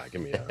 Yeah,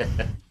 give me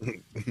that.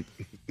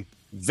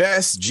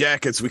 Vest,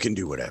 jackets, we can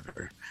do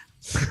whatever.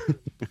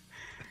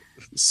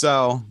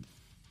 So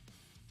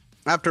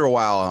after a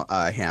while,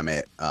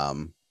 Hammett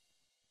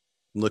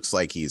looks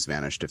like he's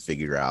managed to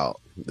figure out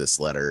this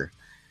letter,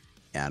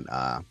 and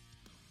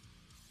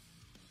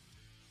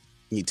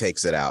he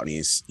takes it out and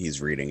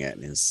he's reading it,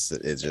 and it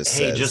just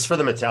Hey, says, just for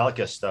the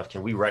Metallica stuff,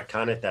 can we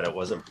retcon it that it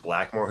wasn't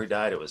Blackmore who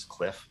died? It was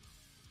Cliff.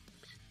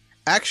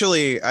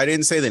 Actually, I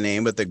didn't say the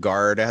name, but the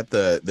guard at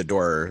the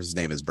door, his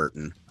name is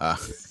Burton.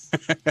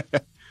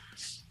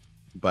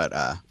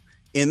 But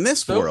in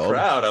this So world,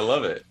 proud. I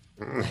love it.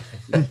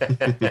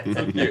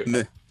 So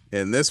cute.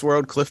 in this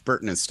world, Cliff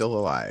Burton is still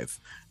alive.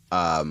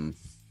 But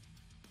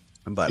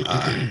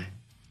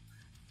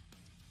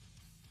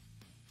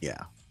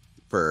yeah,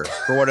 for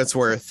what it's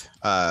worth,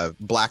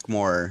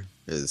 Blackmore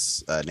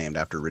is named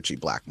after Richie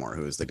Blackmore,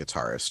 who is the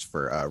guitarist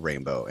for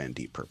Rainbow and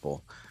Deep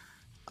Purple.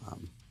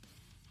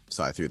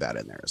 So I threw that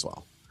in there as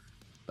well.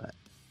 But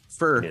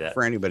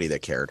for anybody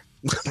that cared,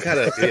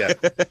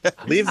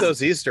 leave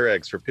those Easter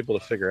eggs for people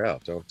to figure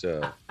out. Don't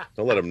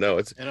let them know.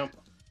 It's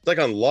like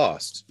on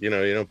Lost. You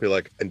don't be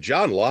like, and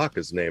John Locke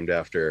is named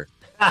after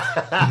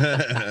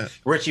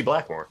Richie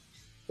Blackmore.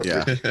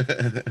 Yeah,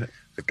 the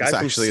guy It's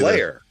from actually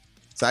Slayer.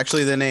 It's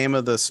actually the name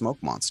of the smoke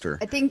monster.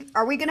 I think,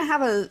 are we going to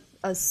have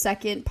a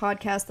second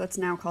podcast that's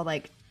now called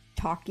like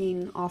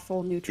Talking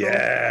Awful Neutral?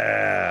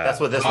 Yeah, That's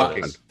what this one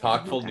is.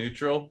 Talkful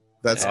neutral.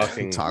 That's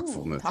Talking.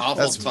 talkful. Ooh, Awful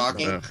That's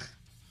talking.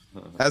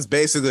 That's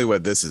basically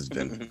what this has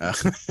been.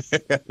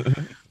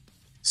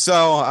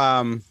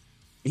 So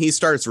he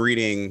starts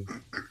reading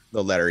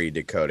the letter he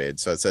decoded.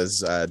 So it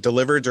says,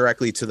 delivered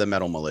directly to the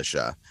Metal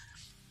Militia.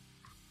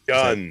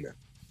 Done.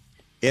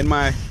 In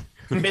my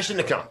Mission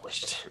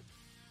accomplished.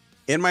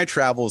 In my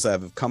travels,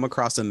 I've come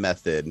across a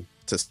method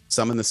to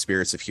summon the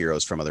spirits of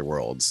heroes from other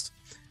worlds.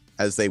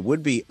 As they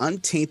would be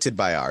untainted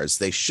by ours,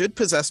 they should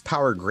possess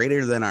power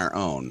greater than our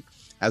own,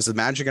 as the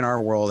magic in our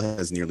world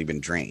has nearly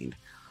been drained.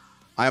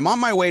 I am on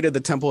my way to the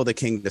Temple of the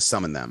King to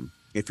summon them.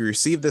 If you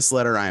receive this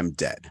letter, I am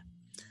dead.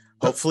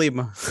 Hopefully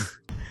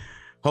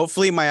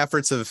my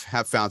efforts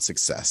have found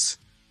success.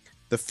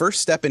 The first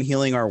step in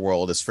healing our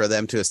world is for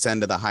them to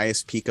ascend to the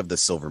highest peak of the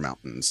Silver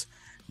Mountains.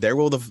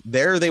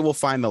 There they will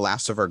find the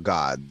last of our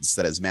gods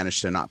that has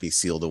managed to not be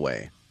sealed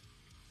away.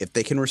 If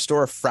they can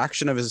restore a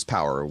fraction of his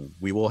power,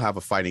 we will have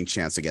a fighting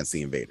chance against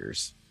the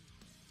invaders.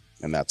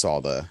 And that's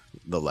all the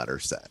letter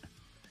said.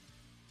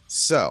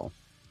 So.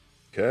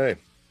 Okay.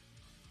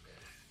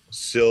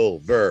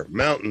 Silver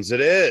Mountains it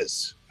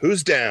is.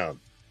 Who's down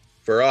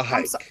for a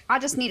hike? I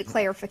just need a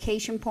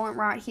clarification point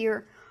right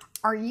here.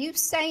 Are you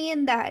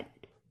saying that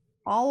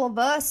all of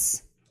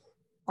us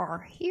are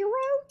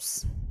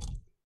heroes?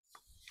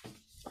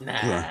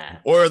 Nah.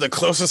 Or the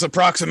closest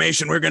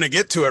approximation we're going to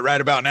get to it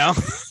right about now.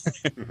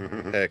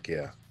 Heck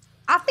yeah.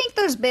 I think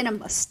there's been a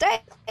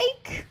mistake.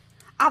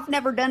 I've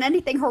never done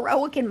anything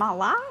heroic in my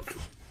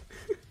life.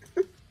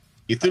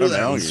 You threw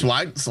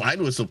that slide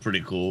whistle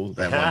pretty cool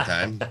that one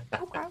time.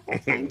 Okay, well,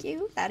 thank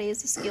you. That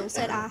is a skill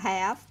set I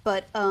have.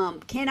 But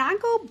can I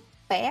go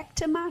back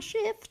to my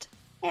shift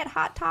at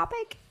Hot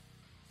Topic?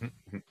 I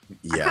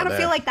kind of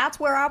feel like that's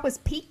where I was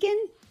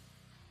peaking.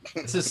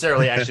 This is Sarah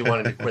Lee actually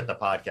wanted to quit the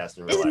podcast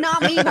in real It's life.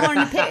 not me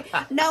wanting to pick.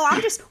 No, I'm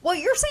just, what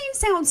you're saying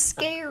sounds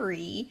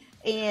scary,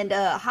 and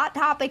Hot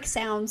Topic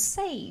sounds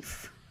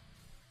safe.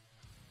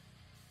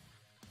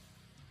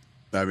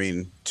 I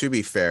mean, to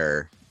be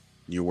fair,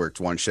 you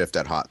worked one shift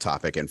at Hot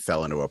Topic and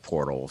fell into a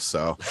portal,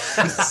 so.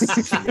 Well,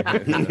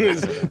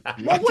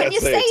 when you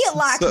say it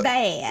like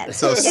that.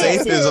 So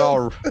safe is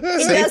all. It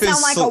does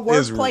sound like a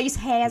workplace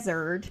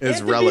hazard. Is And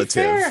to be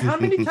relative. fair, how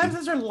many times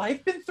has her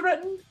life been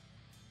threatened?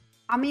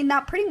 I mean,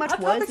 that pretty much Hot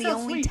was Topic the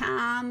sounds only sweet.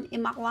 time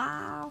in my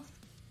life.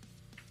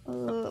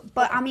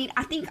 But I mean,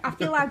 I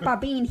feel like by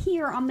being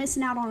here, I'm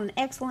missing out on an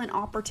excellent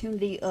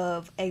opportunity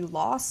of a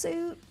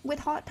lawsuit with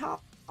Hot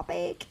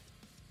Topic.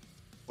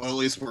 Well, at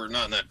least we're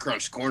not in that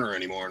crunched corner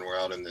anymore, and we're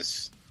out in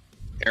this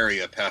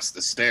area past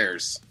the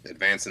stairs,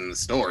 advancing the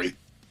story.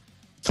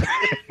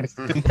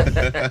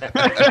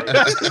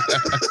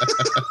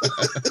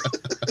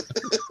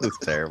 That's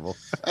terrible.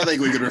 I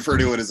think we could refer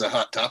to it as a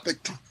hot topic.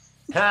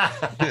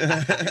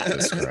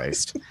 Jesus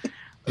Christ.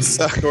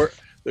 So,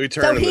 we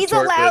turn So and the he's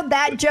tort allowed bit-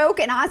 that joke,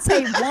 and I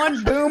say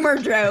one boomer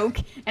joke,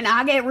 and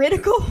I get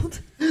ridiculed.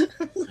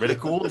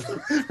 Ridiculed?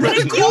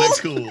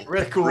 Ridiculed?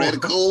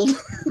 Ridiculed.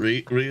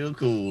 Real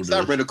cool. It's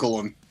not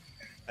ridiculing.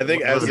 I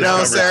think as You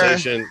know, Sarah-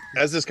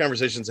 this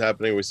conversation's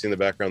happening, we see in the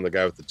background the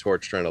guy with the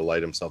torch trying to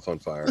light himself on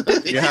fire.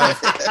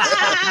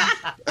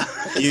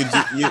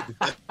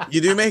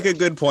 You do make a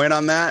good point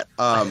on that.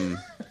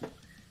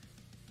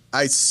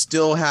 I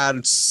still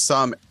had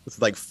some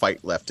like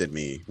fight left in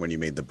me when you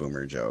made the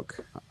boomer joke.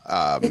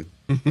 I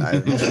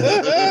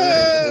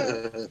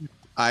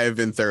have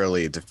been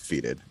thoroughly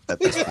defeated at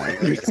this point.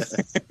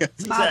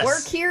 My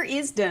work here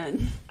is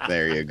done.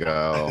 There you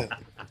go.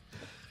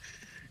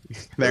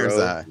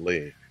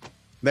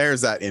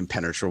 There's that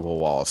impenetrable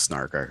wall of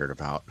snark I heard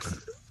about.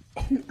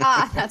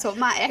 That's what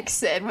my ex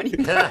said when he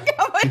broke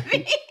up with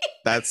me.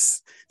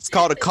 It's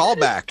called a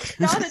callback.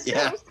 Not a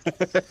Yeah. joke.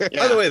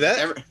 By the way,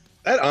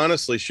 that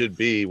honestly should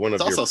be one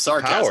of It's your also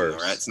sarcasm, powers.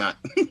 though, right? It's not.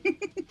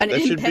 An That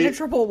should be-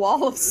 impenetrable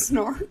wall of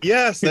snark.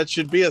 Yes, that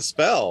should be a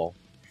spell.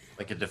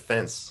 Like a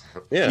defense.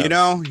 Yeah. You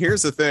know,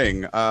 here's the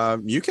thing.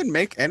 You can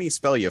make any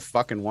spell you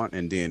fucking want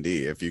in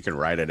D&D if you can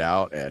write it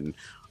out and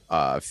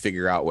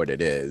figure out what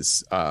it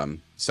is.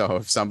 So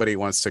if somebody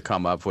wants to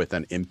come up with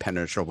an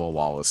impenetrable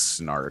wall of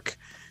snark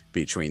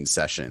between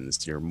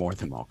sessions, you're more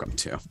than welcome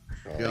to.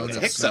 It's a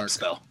hiccup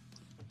spell.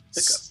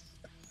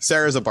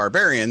 Sarah's a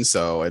barbarian,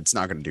 so it's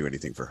not going to do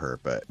anything for her,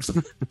 but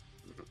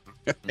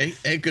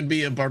It could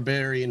be a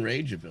barbarian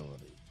rage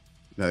ability.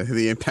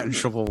 the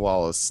impenetrable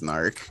wall of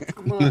snark.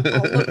 I'll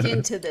look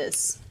into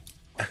this.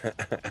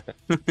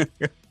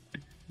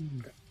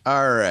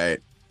 All right.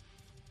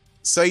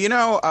 So,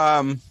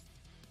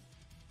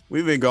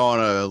 we've been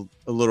going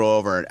a little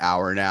over an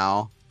hour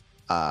now.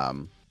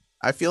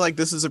 I feel like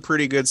this is a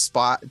pretty good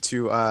spot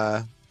to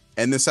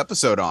end this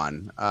episode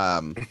on.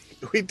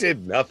 We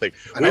did nothing.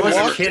 I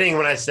wasn't kidding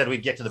when I said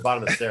we'd get to the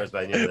bottom of the stairs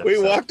by the end of the We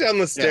episode. walked down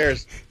the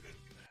stairs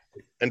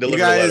and delivered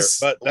guys-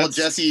 a letter. But Well,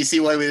 Jesse, you see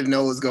why we didn't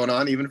know what was going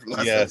on, even from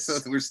last yes,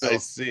 episode? We're still. I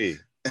see.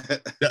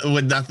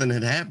 When nothing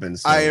had happened.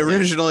 So. I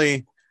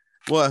originally,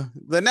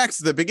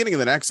 the beginning of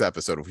the next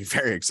episode will be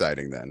very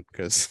exciting then,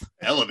 because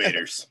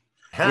Elevators.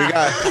 we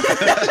got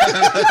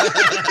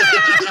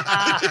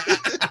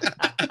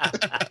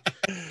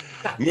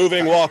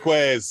Moving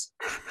walkways.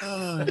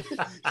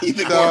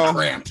 Even So- more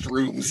cramped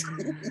rooms.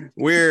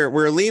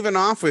 we're leaving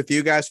off with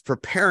you guys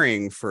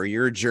preparing for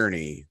your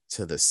journey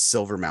to the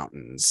Silver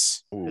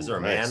Mountains. Is there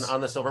a man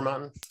on the Silver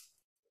Mountain?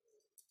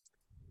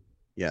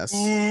 Yes,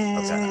 Okay.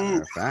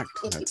 matter of fact,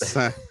 that's,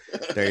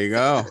 there you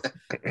go.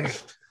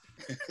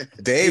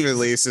 Dave at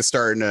least is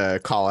starting to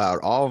call out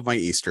all of my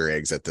Easter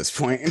eggs at this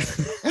point.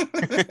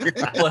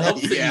 Well, it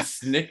helps that Yeah. you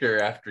snicker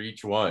after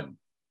each one.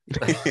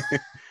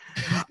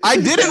 I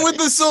didn't with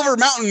the Silver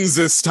Mountains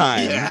this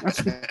time. Yeah.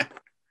 That's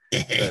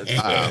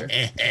fair.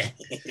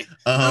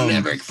 I'll Um,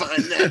 never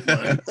find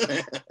that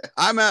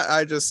one.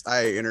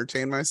 I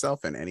entertain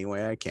myself in any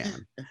way I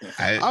can.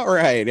 I, All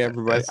right,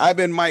 everybody. I've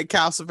been Mike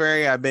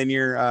Castleberry. I've been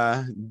your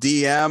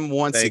DM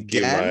once Thank you,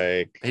 again.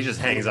 Mike. He just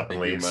hangs up and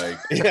Thank you, leaves.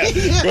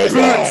 Mike.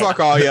 Yeah. Fuck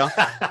all you.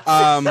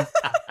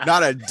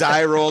 Not a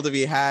die roll to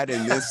be had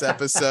in this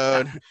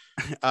episode.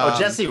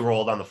 Jesse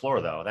rolled on the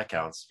floor though. That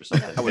counts for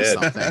something. That was did.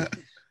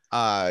 something.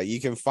 You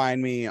can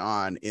find me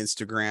on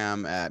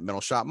Instagram at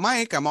Middle Shop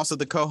Mike. I'm also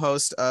the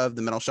co-host of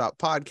the Middle Shop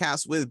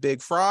podcast with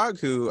Big Frog,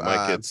 who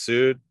Mike gets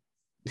sued.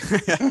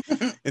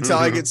 until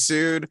I get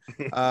sued.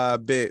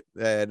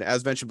 And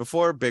as mentioned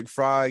before, Big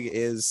Frog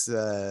is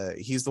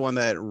he's the one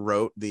that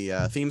wrote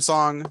the theme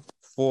song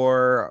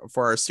for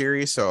our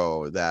series.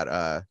 So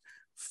that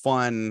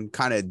fun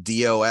kind of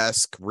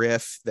Dio-esque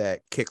riff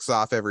that kicks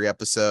off every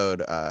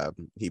episode,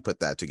 he put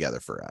that together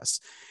for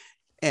us.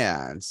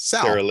 And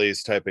Sal, Sarah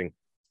Lee's typing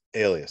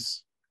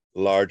alias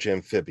large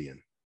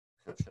amphibian.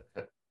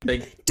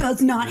 Thank-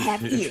 Does not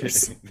have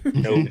ears.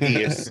 No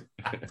ears.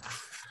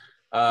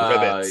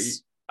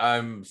 Ribbits.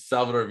 I'm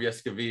Salvador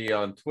Viescavi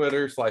on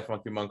Twitter,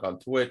 Monkey Monk on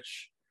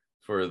Twitch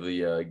for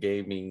the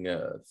gaming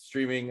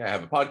streaming. I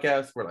have a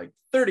podcast. We're like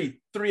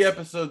 33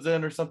 episodes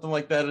in or something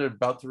like that, and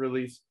about to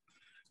release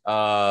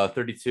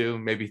 32,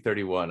 maybe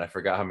 31. I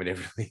forgot how many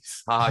I've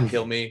released.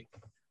 Kill Me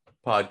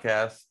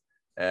podcast.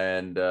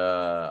 And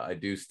I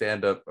do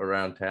stand up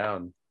around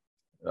town.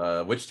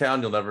 Which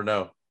town, you'll never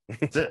know.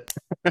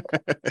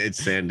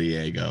 it's San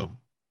Diego.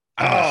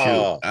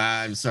 Oh. Shoot.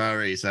 I'm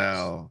sorry,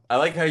 Sal. I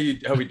like how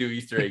we do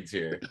Easter eggs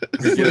here.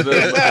 We give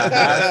them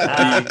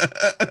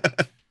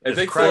and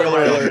thanks Crack to,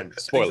 alert.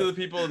 thanks to the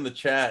people in the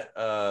chat,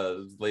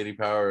 Lady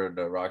Power and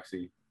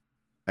Roxy.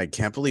 I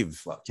can't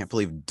believe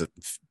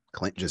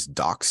Clint just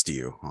doxed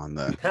you on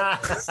the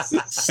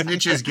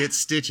Snitches get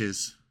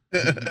stitches.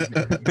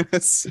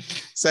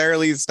 Sarah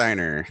Lee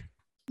Steiner.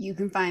 You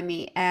can find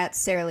me at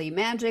Sarah Lee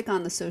Magic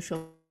on the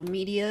social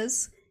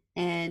medias.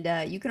 And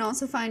you can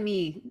also find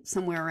me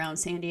somewhere around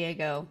San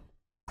Diego.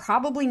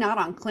 Probably not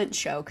on Clint's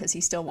show because he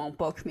still won't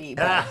book me.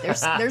 But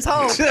there's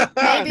hope.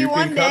 Maybe You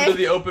one can day. come to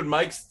the open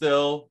mic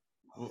still,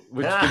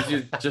 which gives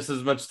you just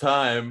as much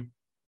time.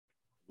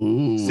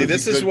 Ooh. See,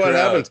 this It's a is good what crowd.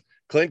 happens.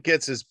 Clint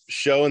gets his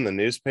show in the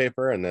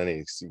newspaper, and then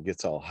he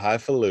gets all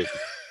highfalutin.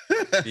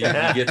 He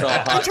gets all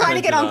hot I'm trying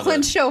to get on it.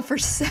 Clint's show for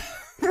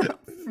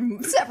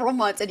several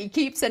months, and he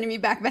keeps sending me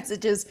back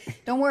messages.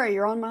 Don't worry,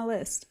 you're on my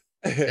list.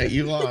 Yeah,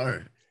 you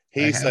are. I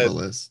He have said, a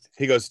list.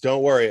 he goes,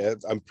 don't worry.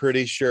 I'm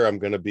pretty sure I'm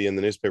going to be in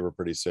the newspaper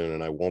pretty soon,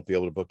 and I won't be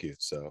able to book you.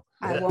 So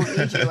I won't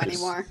need you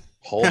anymore.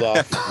 hold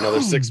off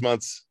another 6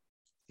 months.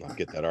 I'll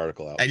get that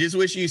article out. I just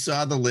wish you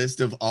saw the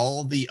list of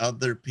all the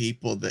other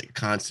people that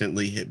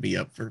constantly hit me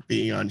up for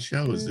being on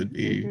shows. It'd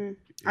be Mhm.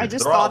 I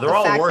just They're all, thought the they're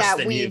all fact worse that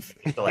than you. we've.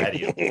 Still ahead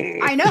of you.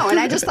 I know, and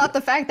I just thought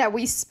the fact that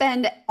we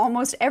spend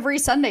almost every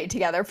Sunday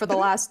together for the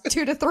last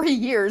 2 to 3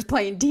 years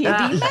playing D&D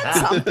meant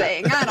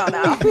something. I don't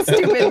know.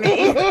 Stupid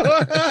me.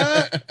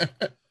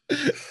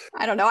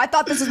 I don't know. I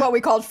thought this is what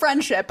we called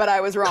friendship, but I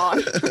was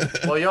wrong.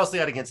 Well, you also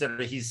got to consider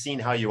he's seen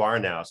how you are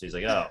now, so he's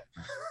like, oh,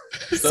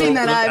 He's So, seen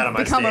that look out I've of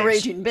my become a stage.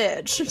 raging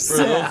bitch. For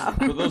So.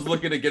 those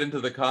looking to get into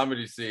the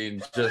comedy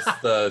scene, just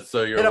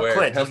so you're Hit up aware,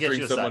 Clint, he'll get pestering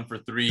you a someone sec. for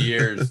 3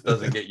 years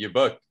doesn't get you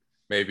booked.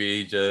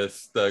 Maybe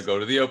just go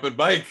to the open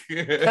mic.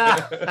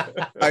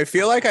 I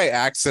feel like I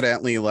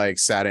accidentally like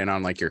sat in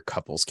on like your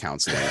couples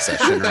counseling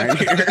session right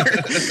here.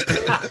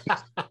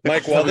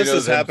 Mike, while this is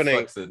Goes and happening,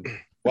 fucks in.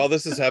 while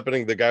this is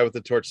happening, the guy with the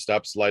torch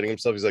stops lighting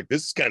himself. He's like,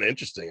 "This is kind of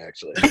interesting,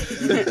 actually."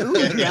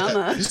 Ooh,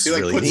 yumma. This He is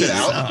like really puts it neat.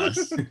 out.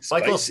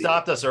 Michael Spicy.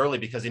 stopped us early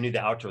because he knew the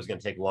outro was going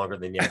to take longer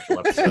than the actual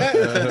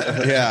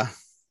episode. Yeah.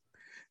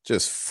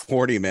 Just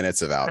 40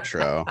 minutes of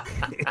outro.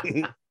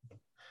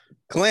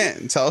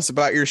 Clint, tell us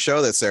about your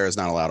show that Sarah's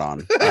not allowed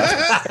on.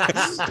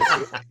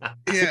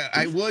 Yeah,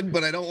 I would,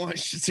 but I don't want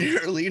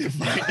Sarah Lee to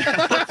find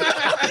out.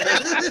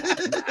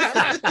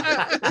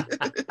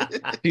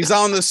 He's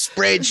on the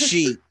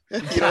spreadsheet. You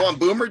don't want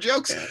boomer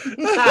jokes?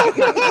 Boomer jokes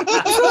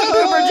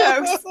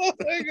Oh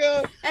my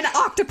god! and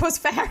octopus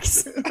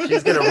facts.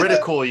 She's going to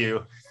ridicule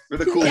you. For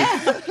the cool.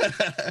 Yeah.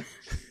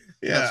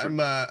 Yeah, I'm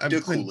Clint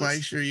ridiculous.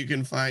 Beischer. You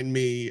can find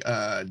me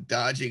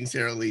dodging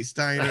Sarah Lee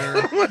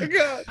Steiner. Oh my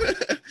god!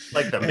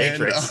 Like the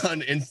Matrix.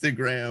 And on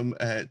Instagram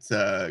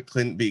at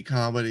Clint B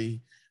Comedy.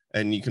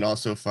 And you can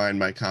also find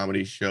my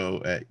comedy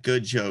show at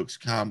Good Jokes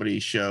Comedy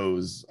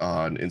Shows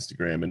on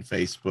Instagram and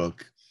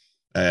Facebook.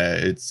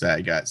 I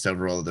got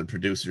several other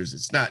producers.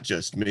 It's not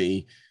just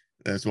me.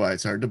 That's why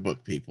it's hard to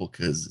book people,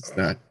 because it's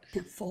not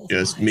Full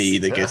just lies. me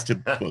that gets to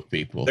book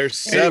people. There's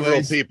several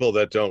Anyways. people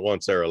that don't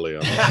want Sarah Lee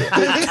on. Yeah,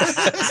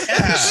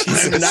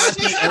 I'm not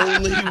the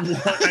only one.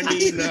 I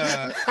mean,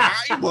 I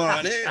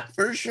want it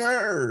for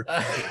sure.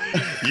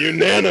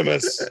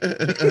 Unanimous.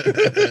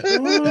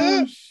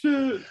 Oh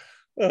shit!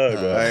 Oh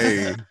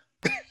god!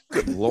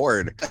 Good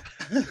Lord.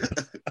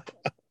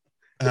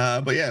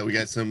 But yeah, we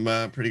got some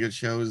pretty good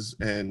shows,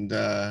 and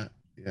yeah,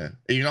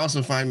 you can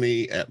also find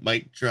me at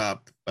Mic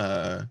Drop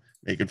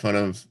making fun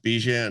of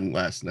Bijan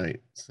last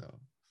night. So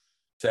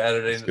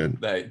Saturday That's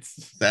good.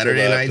 nights.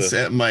 Saturday We'll have nights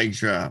to- at Mic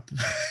Drop.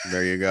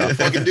 There you go.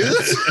 Fucking do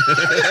this.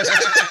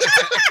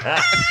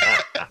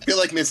 I feel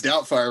like Miss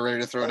Doubtfire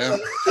ready to throw down.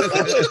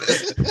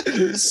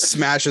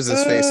 Smashes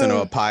his face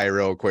into a pie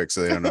real quick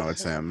so they don't know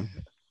it's him.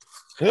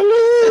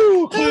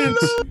 Hello, Clint.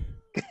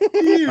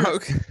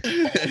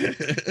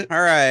 Okay.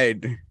 All right.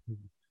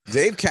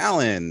 Dave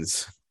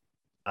Callens.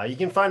 You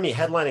can find me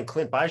headlining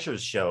Clint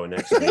Beischer's show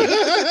next week.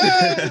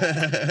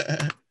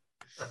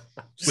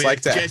 Just With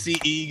like that. Jesse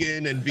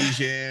Egan and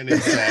Bijan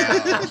and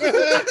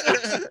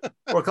Sal.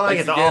 We're calling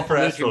it Thanks the again for Awful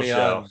asking Neutral me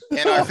Show. on.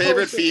 And our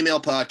favorite female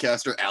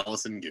podcaster,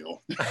 Allison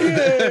Gill.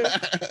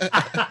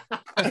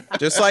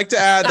 Just like to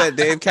add that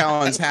Dave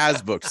Callens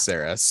has booked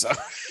Sarah. So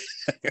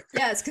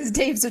Yes, because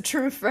Dave's a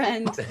true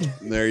friend.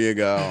 there you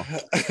go.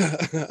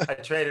 I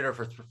traded her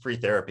for free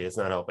therapy. It's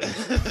not helping.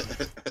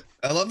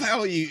 I love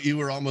how you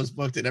were almost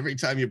booked, and every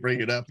time you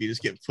bring it up, you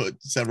just get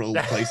put several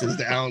places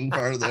down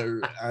farther.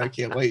 I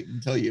can't wait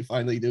until you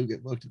finally do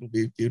get booked. It'll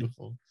be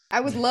beautiful. I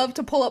would love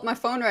to pull up my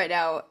phone right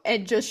now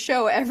and just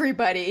show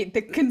everybody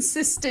the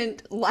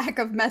consistent lack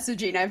of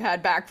messaging I've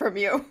had back from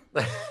you.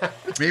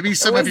 Maybe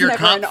some was of your never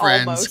cop an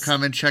friends almost.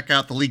 come and check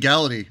out the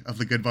legality of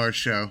the Good Bar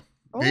Show.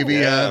 Maybe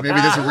yeah. maybe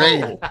there's a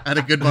raid Oh. at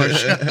a Good Bar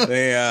Show.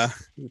 They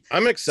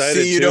I'm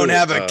excited. see you too. don't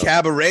have a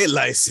cabaret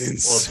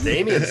license. Well,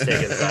 Damien's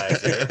taking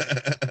sides here.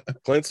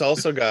 Clint's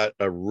also got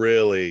a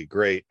really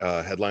great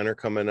headliner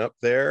coming up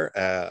there,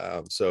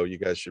 so you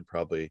guys should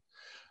probably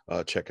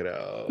check it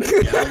out.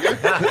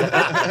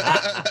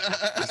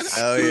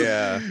 Oh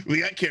yeah.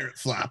 We got carrot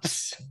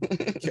flops.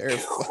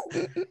 Careful.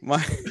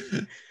 My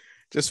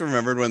Just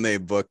remembered when they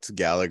booked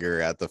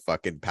Gallagher at the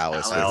fucking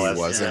palace where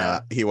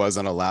Palace, he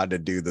wasn't allowed to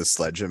do the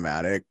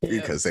sledge-o-matic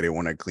because they didn't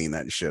want to clean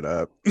that shit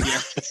up. Yeah.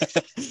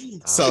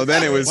 So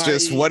then it was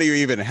just, what do you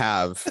even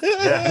have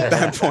at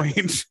that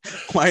point?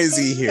 Why is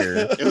he here?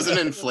 It was an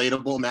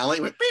inflatable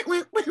mallet.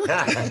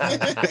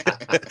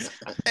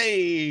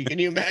 Hey, can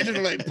you imagine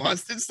if I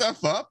busted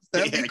stuff up?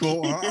 That'd be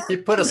cool, huh? He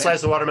put a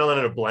slice of watermelon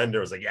in a blender. It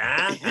was like,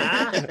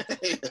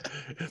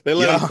 They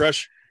let him Y'all-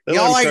 crush. They let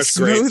Y'all him like crush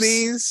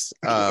grapes.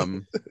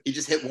 smoothies? He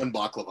just hit one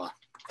baklava.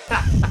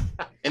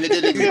 And it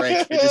didn't even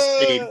break. It just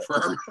stayed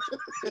firm.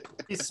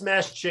 He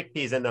smashed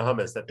chickpeas into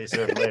hummus that they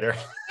served later.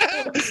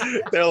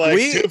 They're like,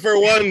 We- 2 for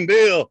 1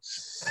 deal.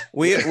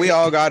 We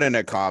all got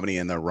into comedy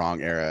in the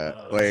wrong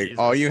era. Oh, Like Jesus.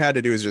 all you had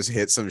to do is just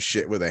hit some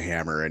shit with a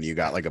hammer and you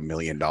got like $1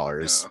 million. Yeah.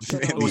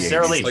 in Ooh, the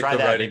Sarah 80s. Lee, Like try the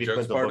that. writing Maybe jokes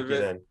Quint will part book of you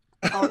it? then.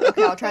 Oh,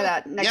 okay, I'll try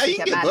that next Yeah, you week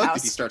can at get booked if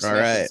you Madhouse. start All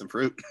smashing right. some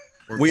fruit.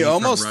 Or We Dave from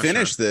almost Russia.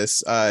 finished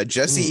this.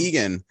 Jesse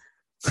Egan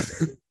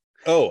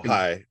Oh,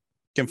 hi.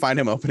 can find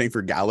him opening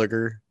for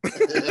Gallagher.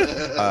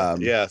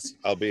 Yes,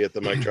 I'll be at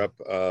the mic drop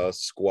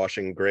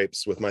squashing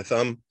grapes with my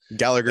thumb.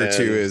 Gallagher And-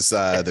 2 is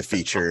the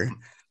feature.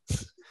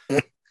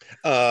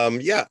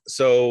 Yeah,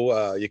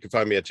 so you can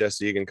find me at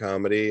Jesse Egan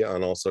Comedy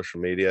on all social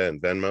media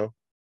and Venmo,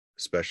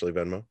 especially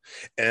Venmo.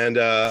 And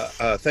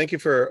thank you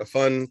for a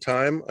fun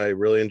time. I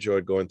really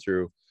enjoyed going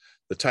through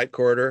the tight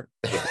corridor,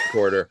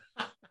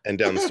 and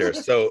down the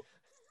stairs. So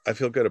I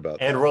feel good about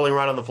And that. rolling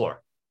around on the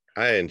floor.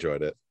 I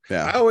enjoyed it. I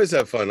Yeah. always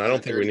have fun. I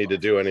don't think we need to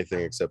do anything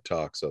except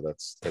talk. So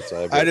that's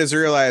all good. I just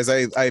realized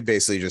I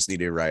basically just need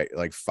to write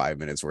like 5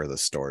 minutes worth of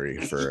story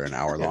for an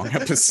hour-long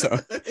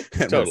episode.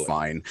 And Totally. we're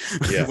fine.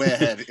 Yeah. Way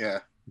ahead, yeah.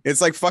 It's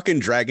like fucking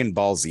Dragon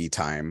Ball Z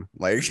time.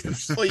 Like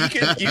Well, you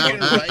can write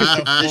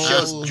the This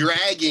show's full-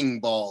 dragging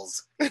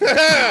balls.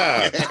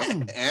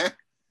 Eh?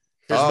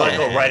 Here's Oh.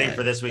 Michael writing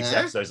for this week's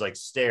Huh? episode. He's like,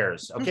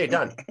 stairs. Okay,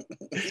 done.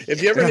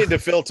 If you ever need to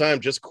fill time,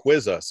 just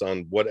quiz us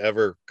on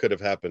whatever could have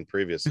happened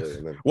previously.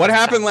 And then what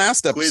happened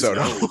last Quiz episode?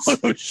 knows.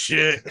 Oh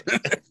shit.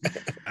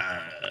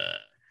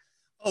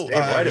 Dave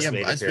White has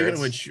made yeah, speaking appearance.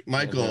 of which,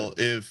 Michael,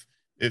 if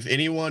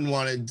anyone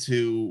wanted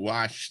to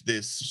watch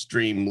this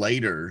stream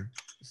later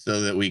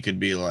so that we could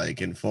be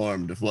like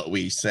informed of what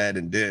we said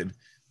and did,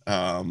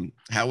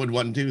 how would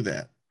one do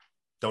that?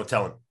 Don't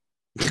tell him.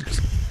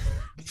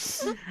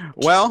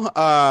 Well,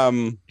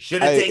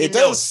 Should have taken it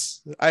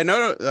notes. does.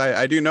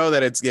 I do know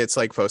that it gets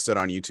like posted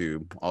on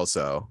YouTube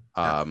also.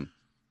 And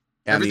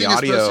Everything the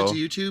audio. is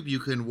posted to YouTube. You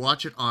can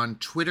watch it on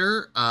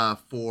Twitter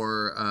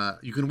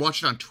you can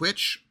watch it on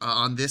Twitch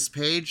on this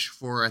page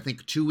for I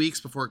think 2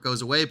 weeks before it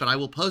goes away. But I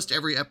will post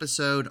every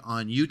episode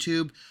on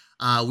YouTube.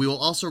 We will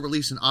also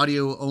release an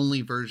audio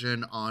only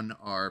version on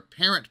our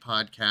parent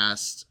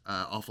podcast,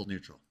 Awful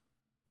Neutral.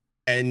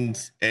 And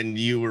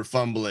you were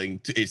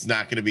fumbling. It's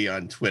not going to be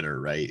on Twitter,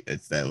 right?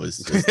 That was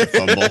just a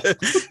fumble.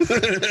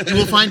 You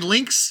will find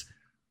links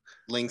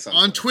Links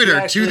on Twitter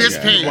Yeah, to this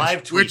actually, page,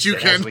 live tweets which you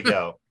it as can. we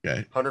go.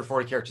 Okay.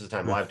 140 characters at a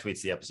time. Live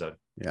tweets the episode.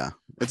 Yeah.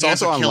 It's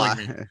Hands also are on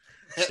killing live.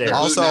 Stairs.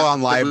 Also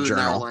on Live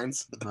Journal.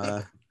 Lines.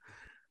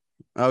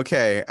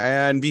 Okay.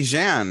 And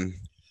Bijan.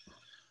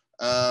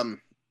 The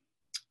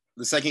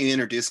second you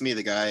introduced me,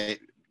 the guy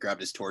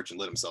grabbed his torch and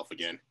lit himself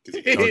again. 'Cause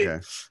he- Okay.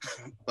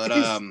 But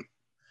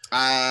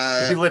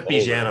He lit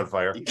Bijan on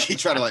fire. he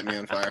tried to light me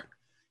on fire.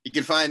 You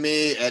can find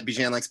me at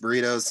Bijan Likes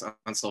Burritos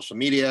on social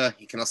media.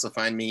 You can also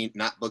find me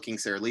not booking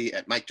Sarah Lee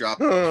at Mic Drop.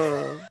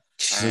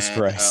 Jesus And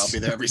Christ. I'll be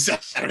there every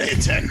Saturday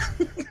at 10.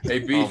 Hey,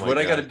 Beach, Oh my what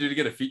I got to God. do to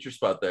get a feature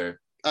spot there?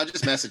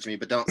 Just message me,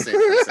 but don't say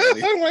it. Sarah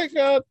Lee. Oh my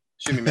god.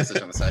 Shoot me a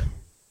message on the side.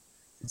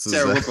 This is,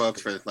 Sarah, uh, we're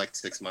booked for like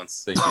 6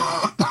 months. Thank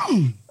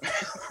you.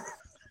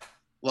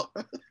 Well,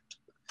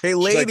 Hey,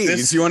 like ladies,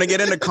 this. you want to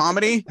get into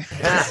comedy? Show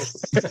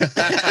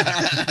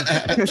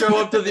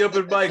up to the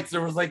open mics.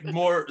 There was like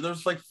more. There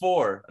was like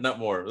 4, not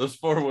more. There was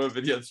 4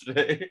 women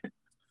yesterday.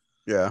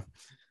 Yeah.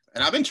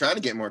 and I've been trying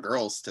to get more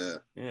girls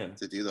to Yeah.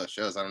 do those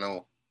shows. I don't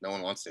know. No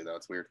one wants to though.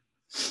 It's weird.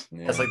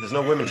 It's like there's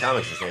no women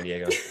comics in San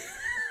Diego.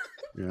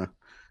 Yeah.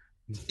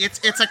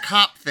 It's a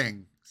cop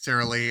thing,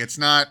 Sarah Lee. It's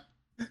not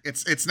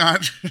because of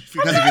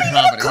your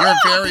comedy. You're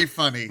very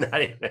funny.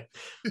 Not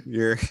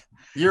even-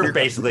 You're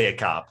basically a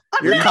cop.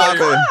 you're I'm cop.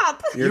 not a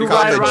cop. You're You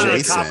cop ride around in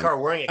a cop adjacent. car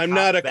wearing a I'm cop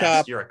not a vest,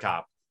 cop. You're a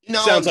cop.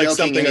 No, Sounds I'm like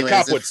joking something anyways. a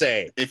cop If- would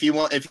say. If you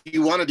want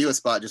to do a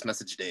spot, just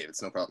message Dave.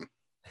 It's no problem.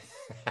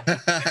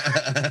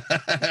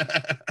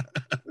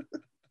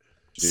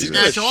 Jesus.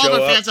 Yeah, to all of Show our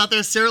up. fans out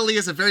there, Sarah Lee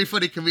is a very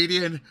funny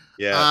comedian.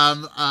 Yeah.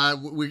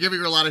 We're giving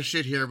her a lot of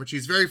shit here, but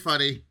she's very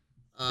funny.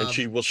 And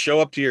she will show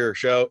up to your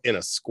show in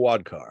a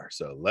squad car.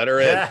 So let her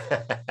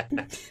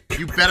in.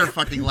 You better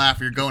fucking laugh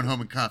or you're going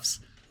home in cuffs.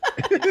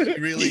 She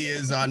really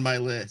is on my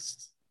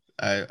list.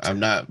 I'm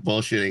not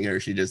bullshitting her.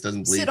 She just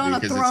doesn't believe Sit on me a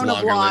because it's throne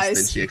of longer list than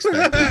lies. she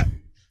expected.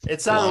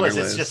 It's on the Longer list.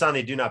 It's list. just on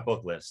the do not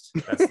book list.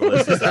 That's the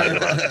list. It's talking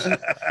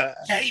about.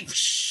 Hey,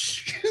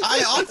 shh.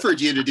 I offered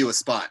you to do a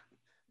spot.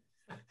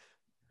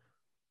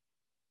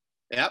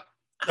 Yep.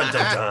 Dun,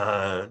 dun, dun.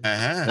 Uh-huh.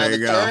 Well, There the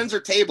you go. turns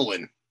are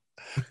tabling.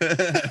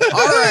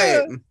 All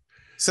right.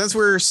 since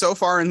we're so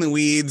far in the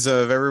weeds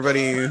of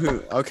everybody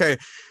who, okay,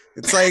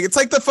 it's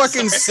like the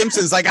fucking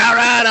Simpsons, like, all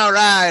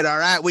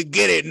right, we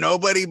get it.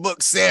 Nobody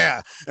books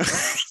Sarah.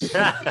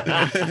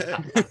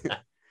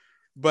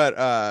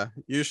 But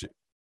you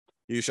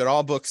should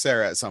all book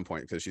Sarah at some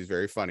point because she's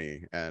very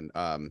funny, and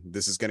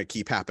this is gonna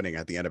keep happening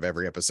at the end of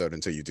every episode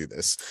until you do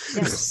this.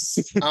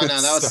 Yes. Oh no,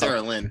 that was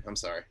Sarah Lynn. I'm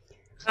sorry.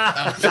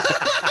 God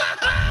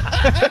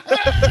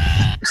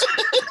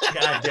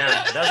damn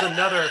it. That's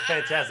another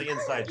fantastic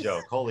inside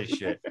joke. Holy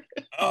shit.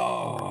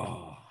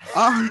 Oh.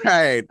 All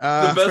right.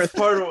 The best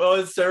part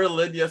was Sarah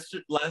Lynn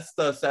last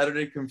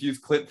Saturday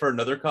confused Clint for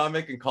another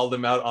comic and called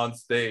him out on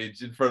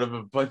stage in front of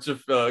a bunch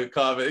of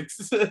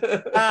comics.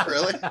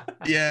 Really?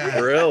 Yeah.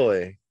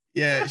 Really?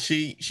 Yeah,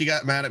 she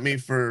got mad at me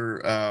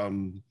for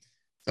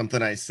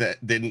something I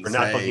didn't We're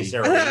not booking say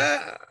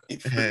Sarah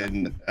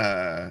and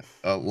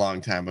a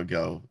long time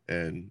ago,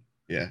 and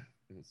yeah,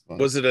 it was fun.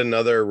 Was it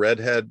another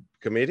redhead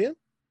comedian?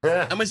 Lee.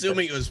 I'm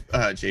assuming it was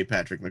J.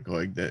 Patrick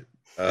McCoy that.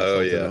 Oh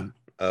insulted yeah. him.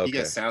 You Okay.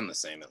 guys sound the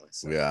same at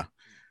least. Yeah.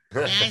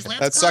 Guys, let's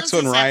That sucks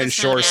close when this Ryan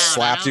episode Shore out.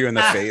 slapped you in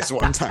the face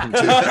one time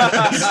too.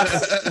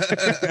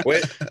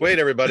 Wait,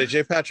 everybody.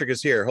 Jay Patrick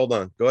is here. Hold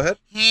on. Go ahead.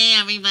 Hey,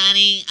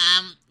 everybody.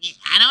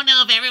 I don't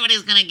know if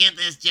everybody's gonna get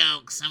this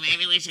joke, so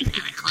maybe we should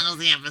kind of close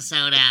the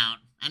episode out.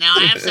 I know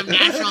I have some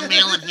natural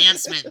male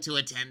enhancement to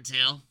attend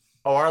to.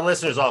 Oh, our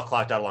listeners all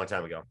clocked out a long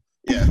time ago.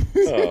 Yeah.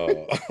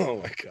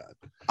 Oh my God.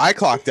 I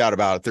clocked out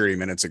about 30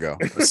 minutes ago.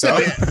 So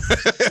I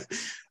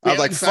was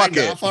like, fuck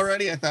it. Off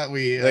already. I thought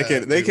we. They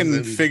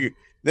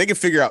can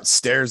figure out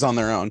stairs on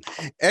their own.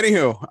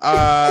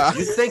 Anywho,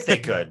 You think they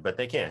could, but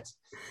they can't.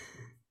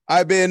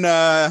 I've been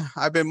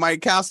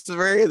Mike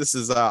Castleberry. This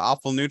is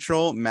Awful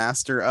Neutral,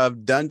 Master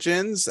of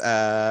Dungeons.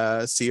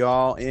 See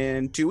y'all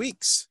in 2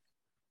 weeks.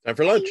 Time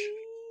for lunch.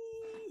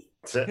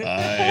 That's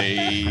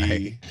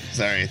it.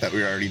 Sorry, I thought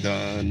we were already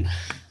done.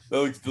 That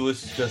looks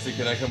delicious, Jesse.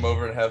 Can I come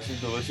over and have some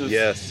delicious?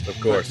 Yes, of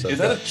course. Is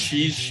that a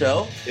cheese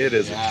shell? It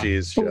is a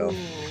cheese shell.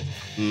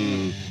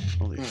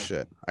 Holy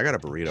shit. I got a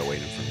burrito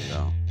waiting for me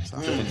though. So.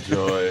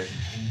 Enjoy.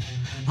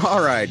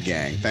 All right,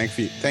 gang. Thank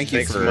you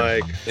Thanks, for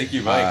Mike. Thank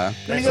you, Mike. I'm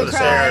Thanks gonna for go the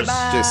cry. stairs.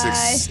 Bye.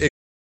 just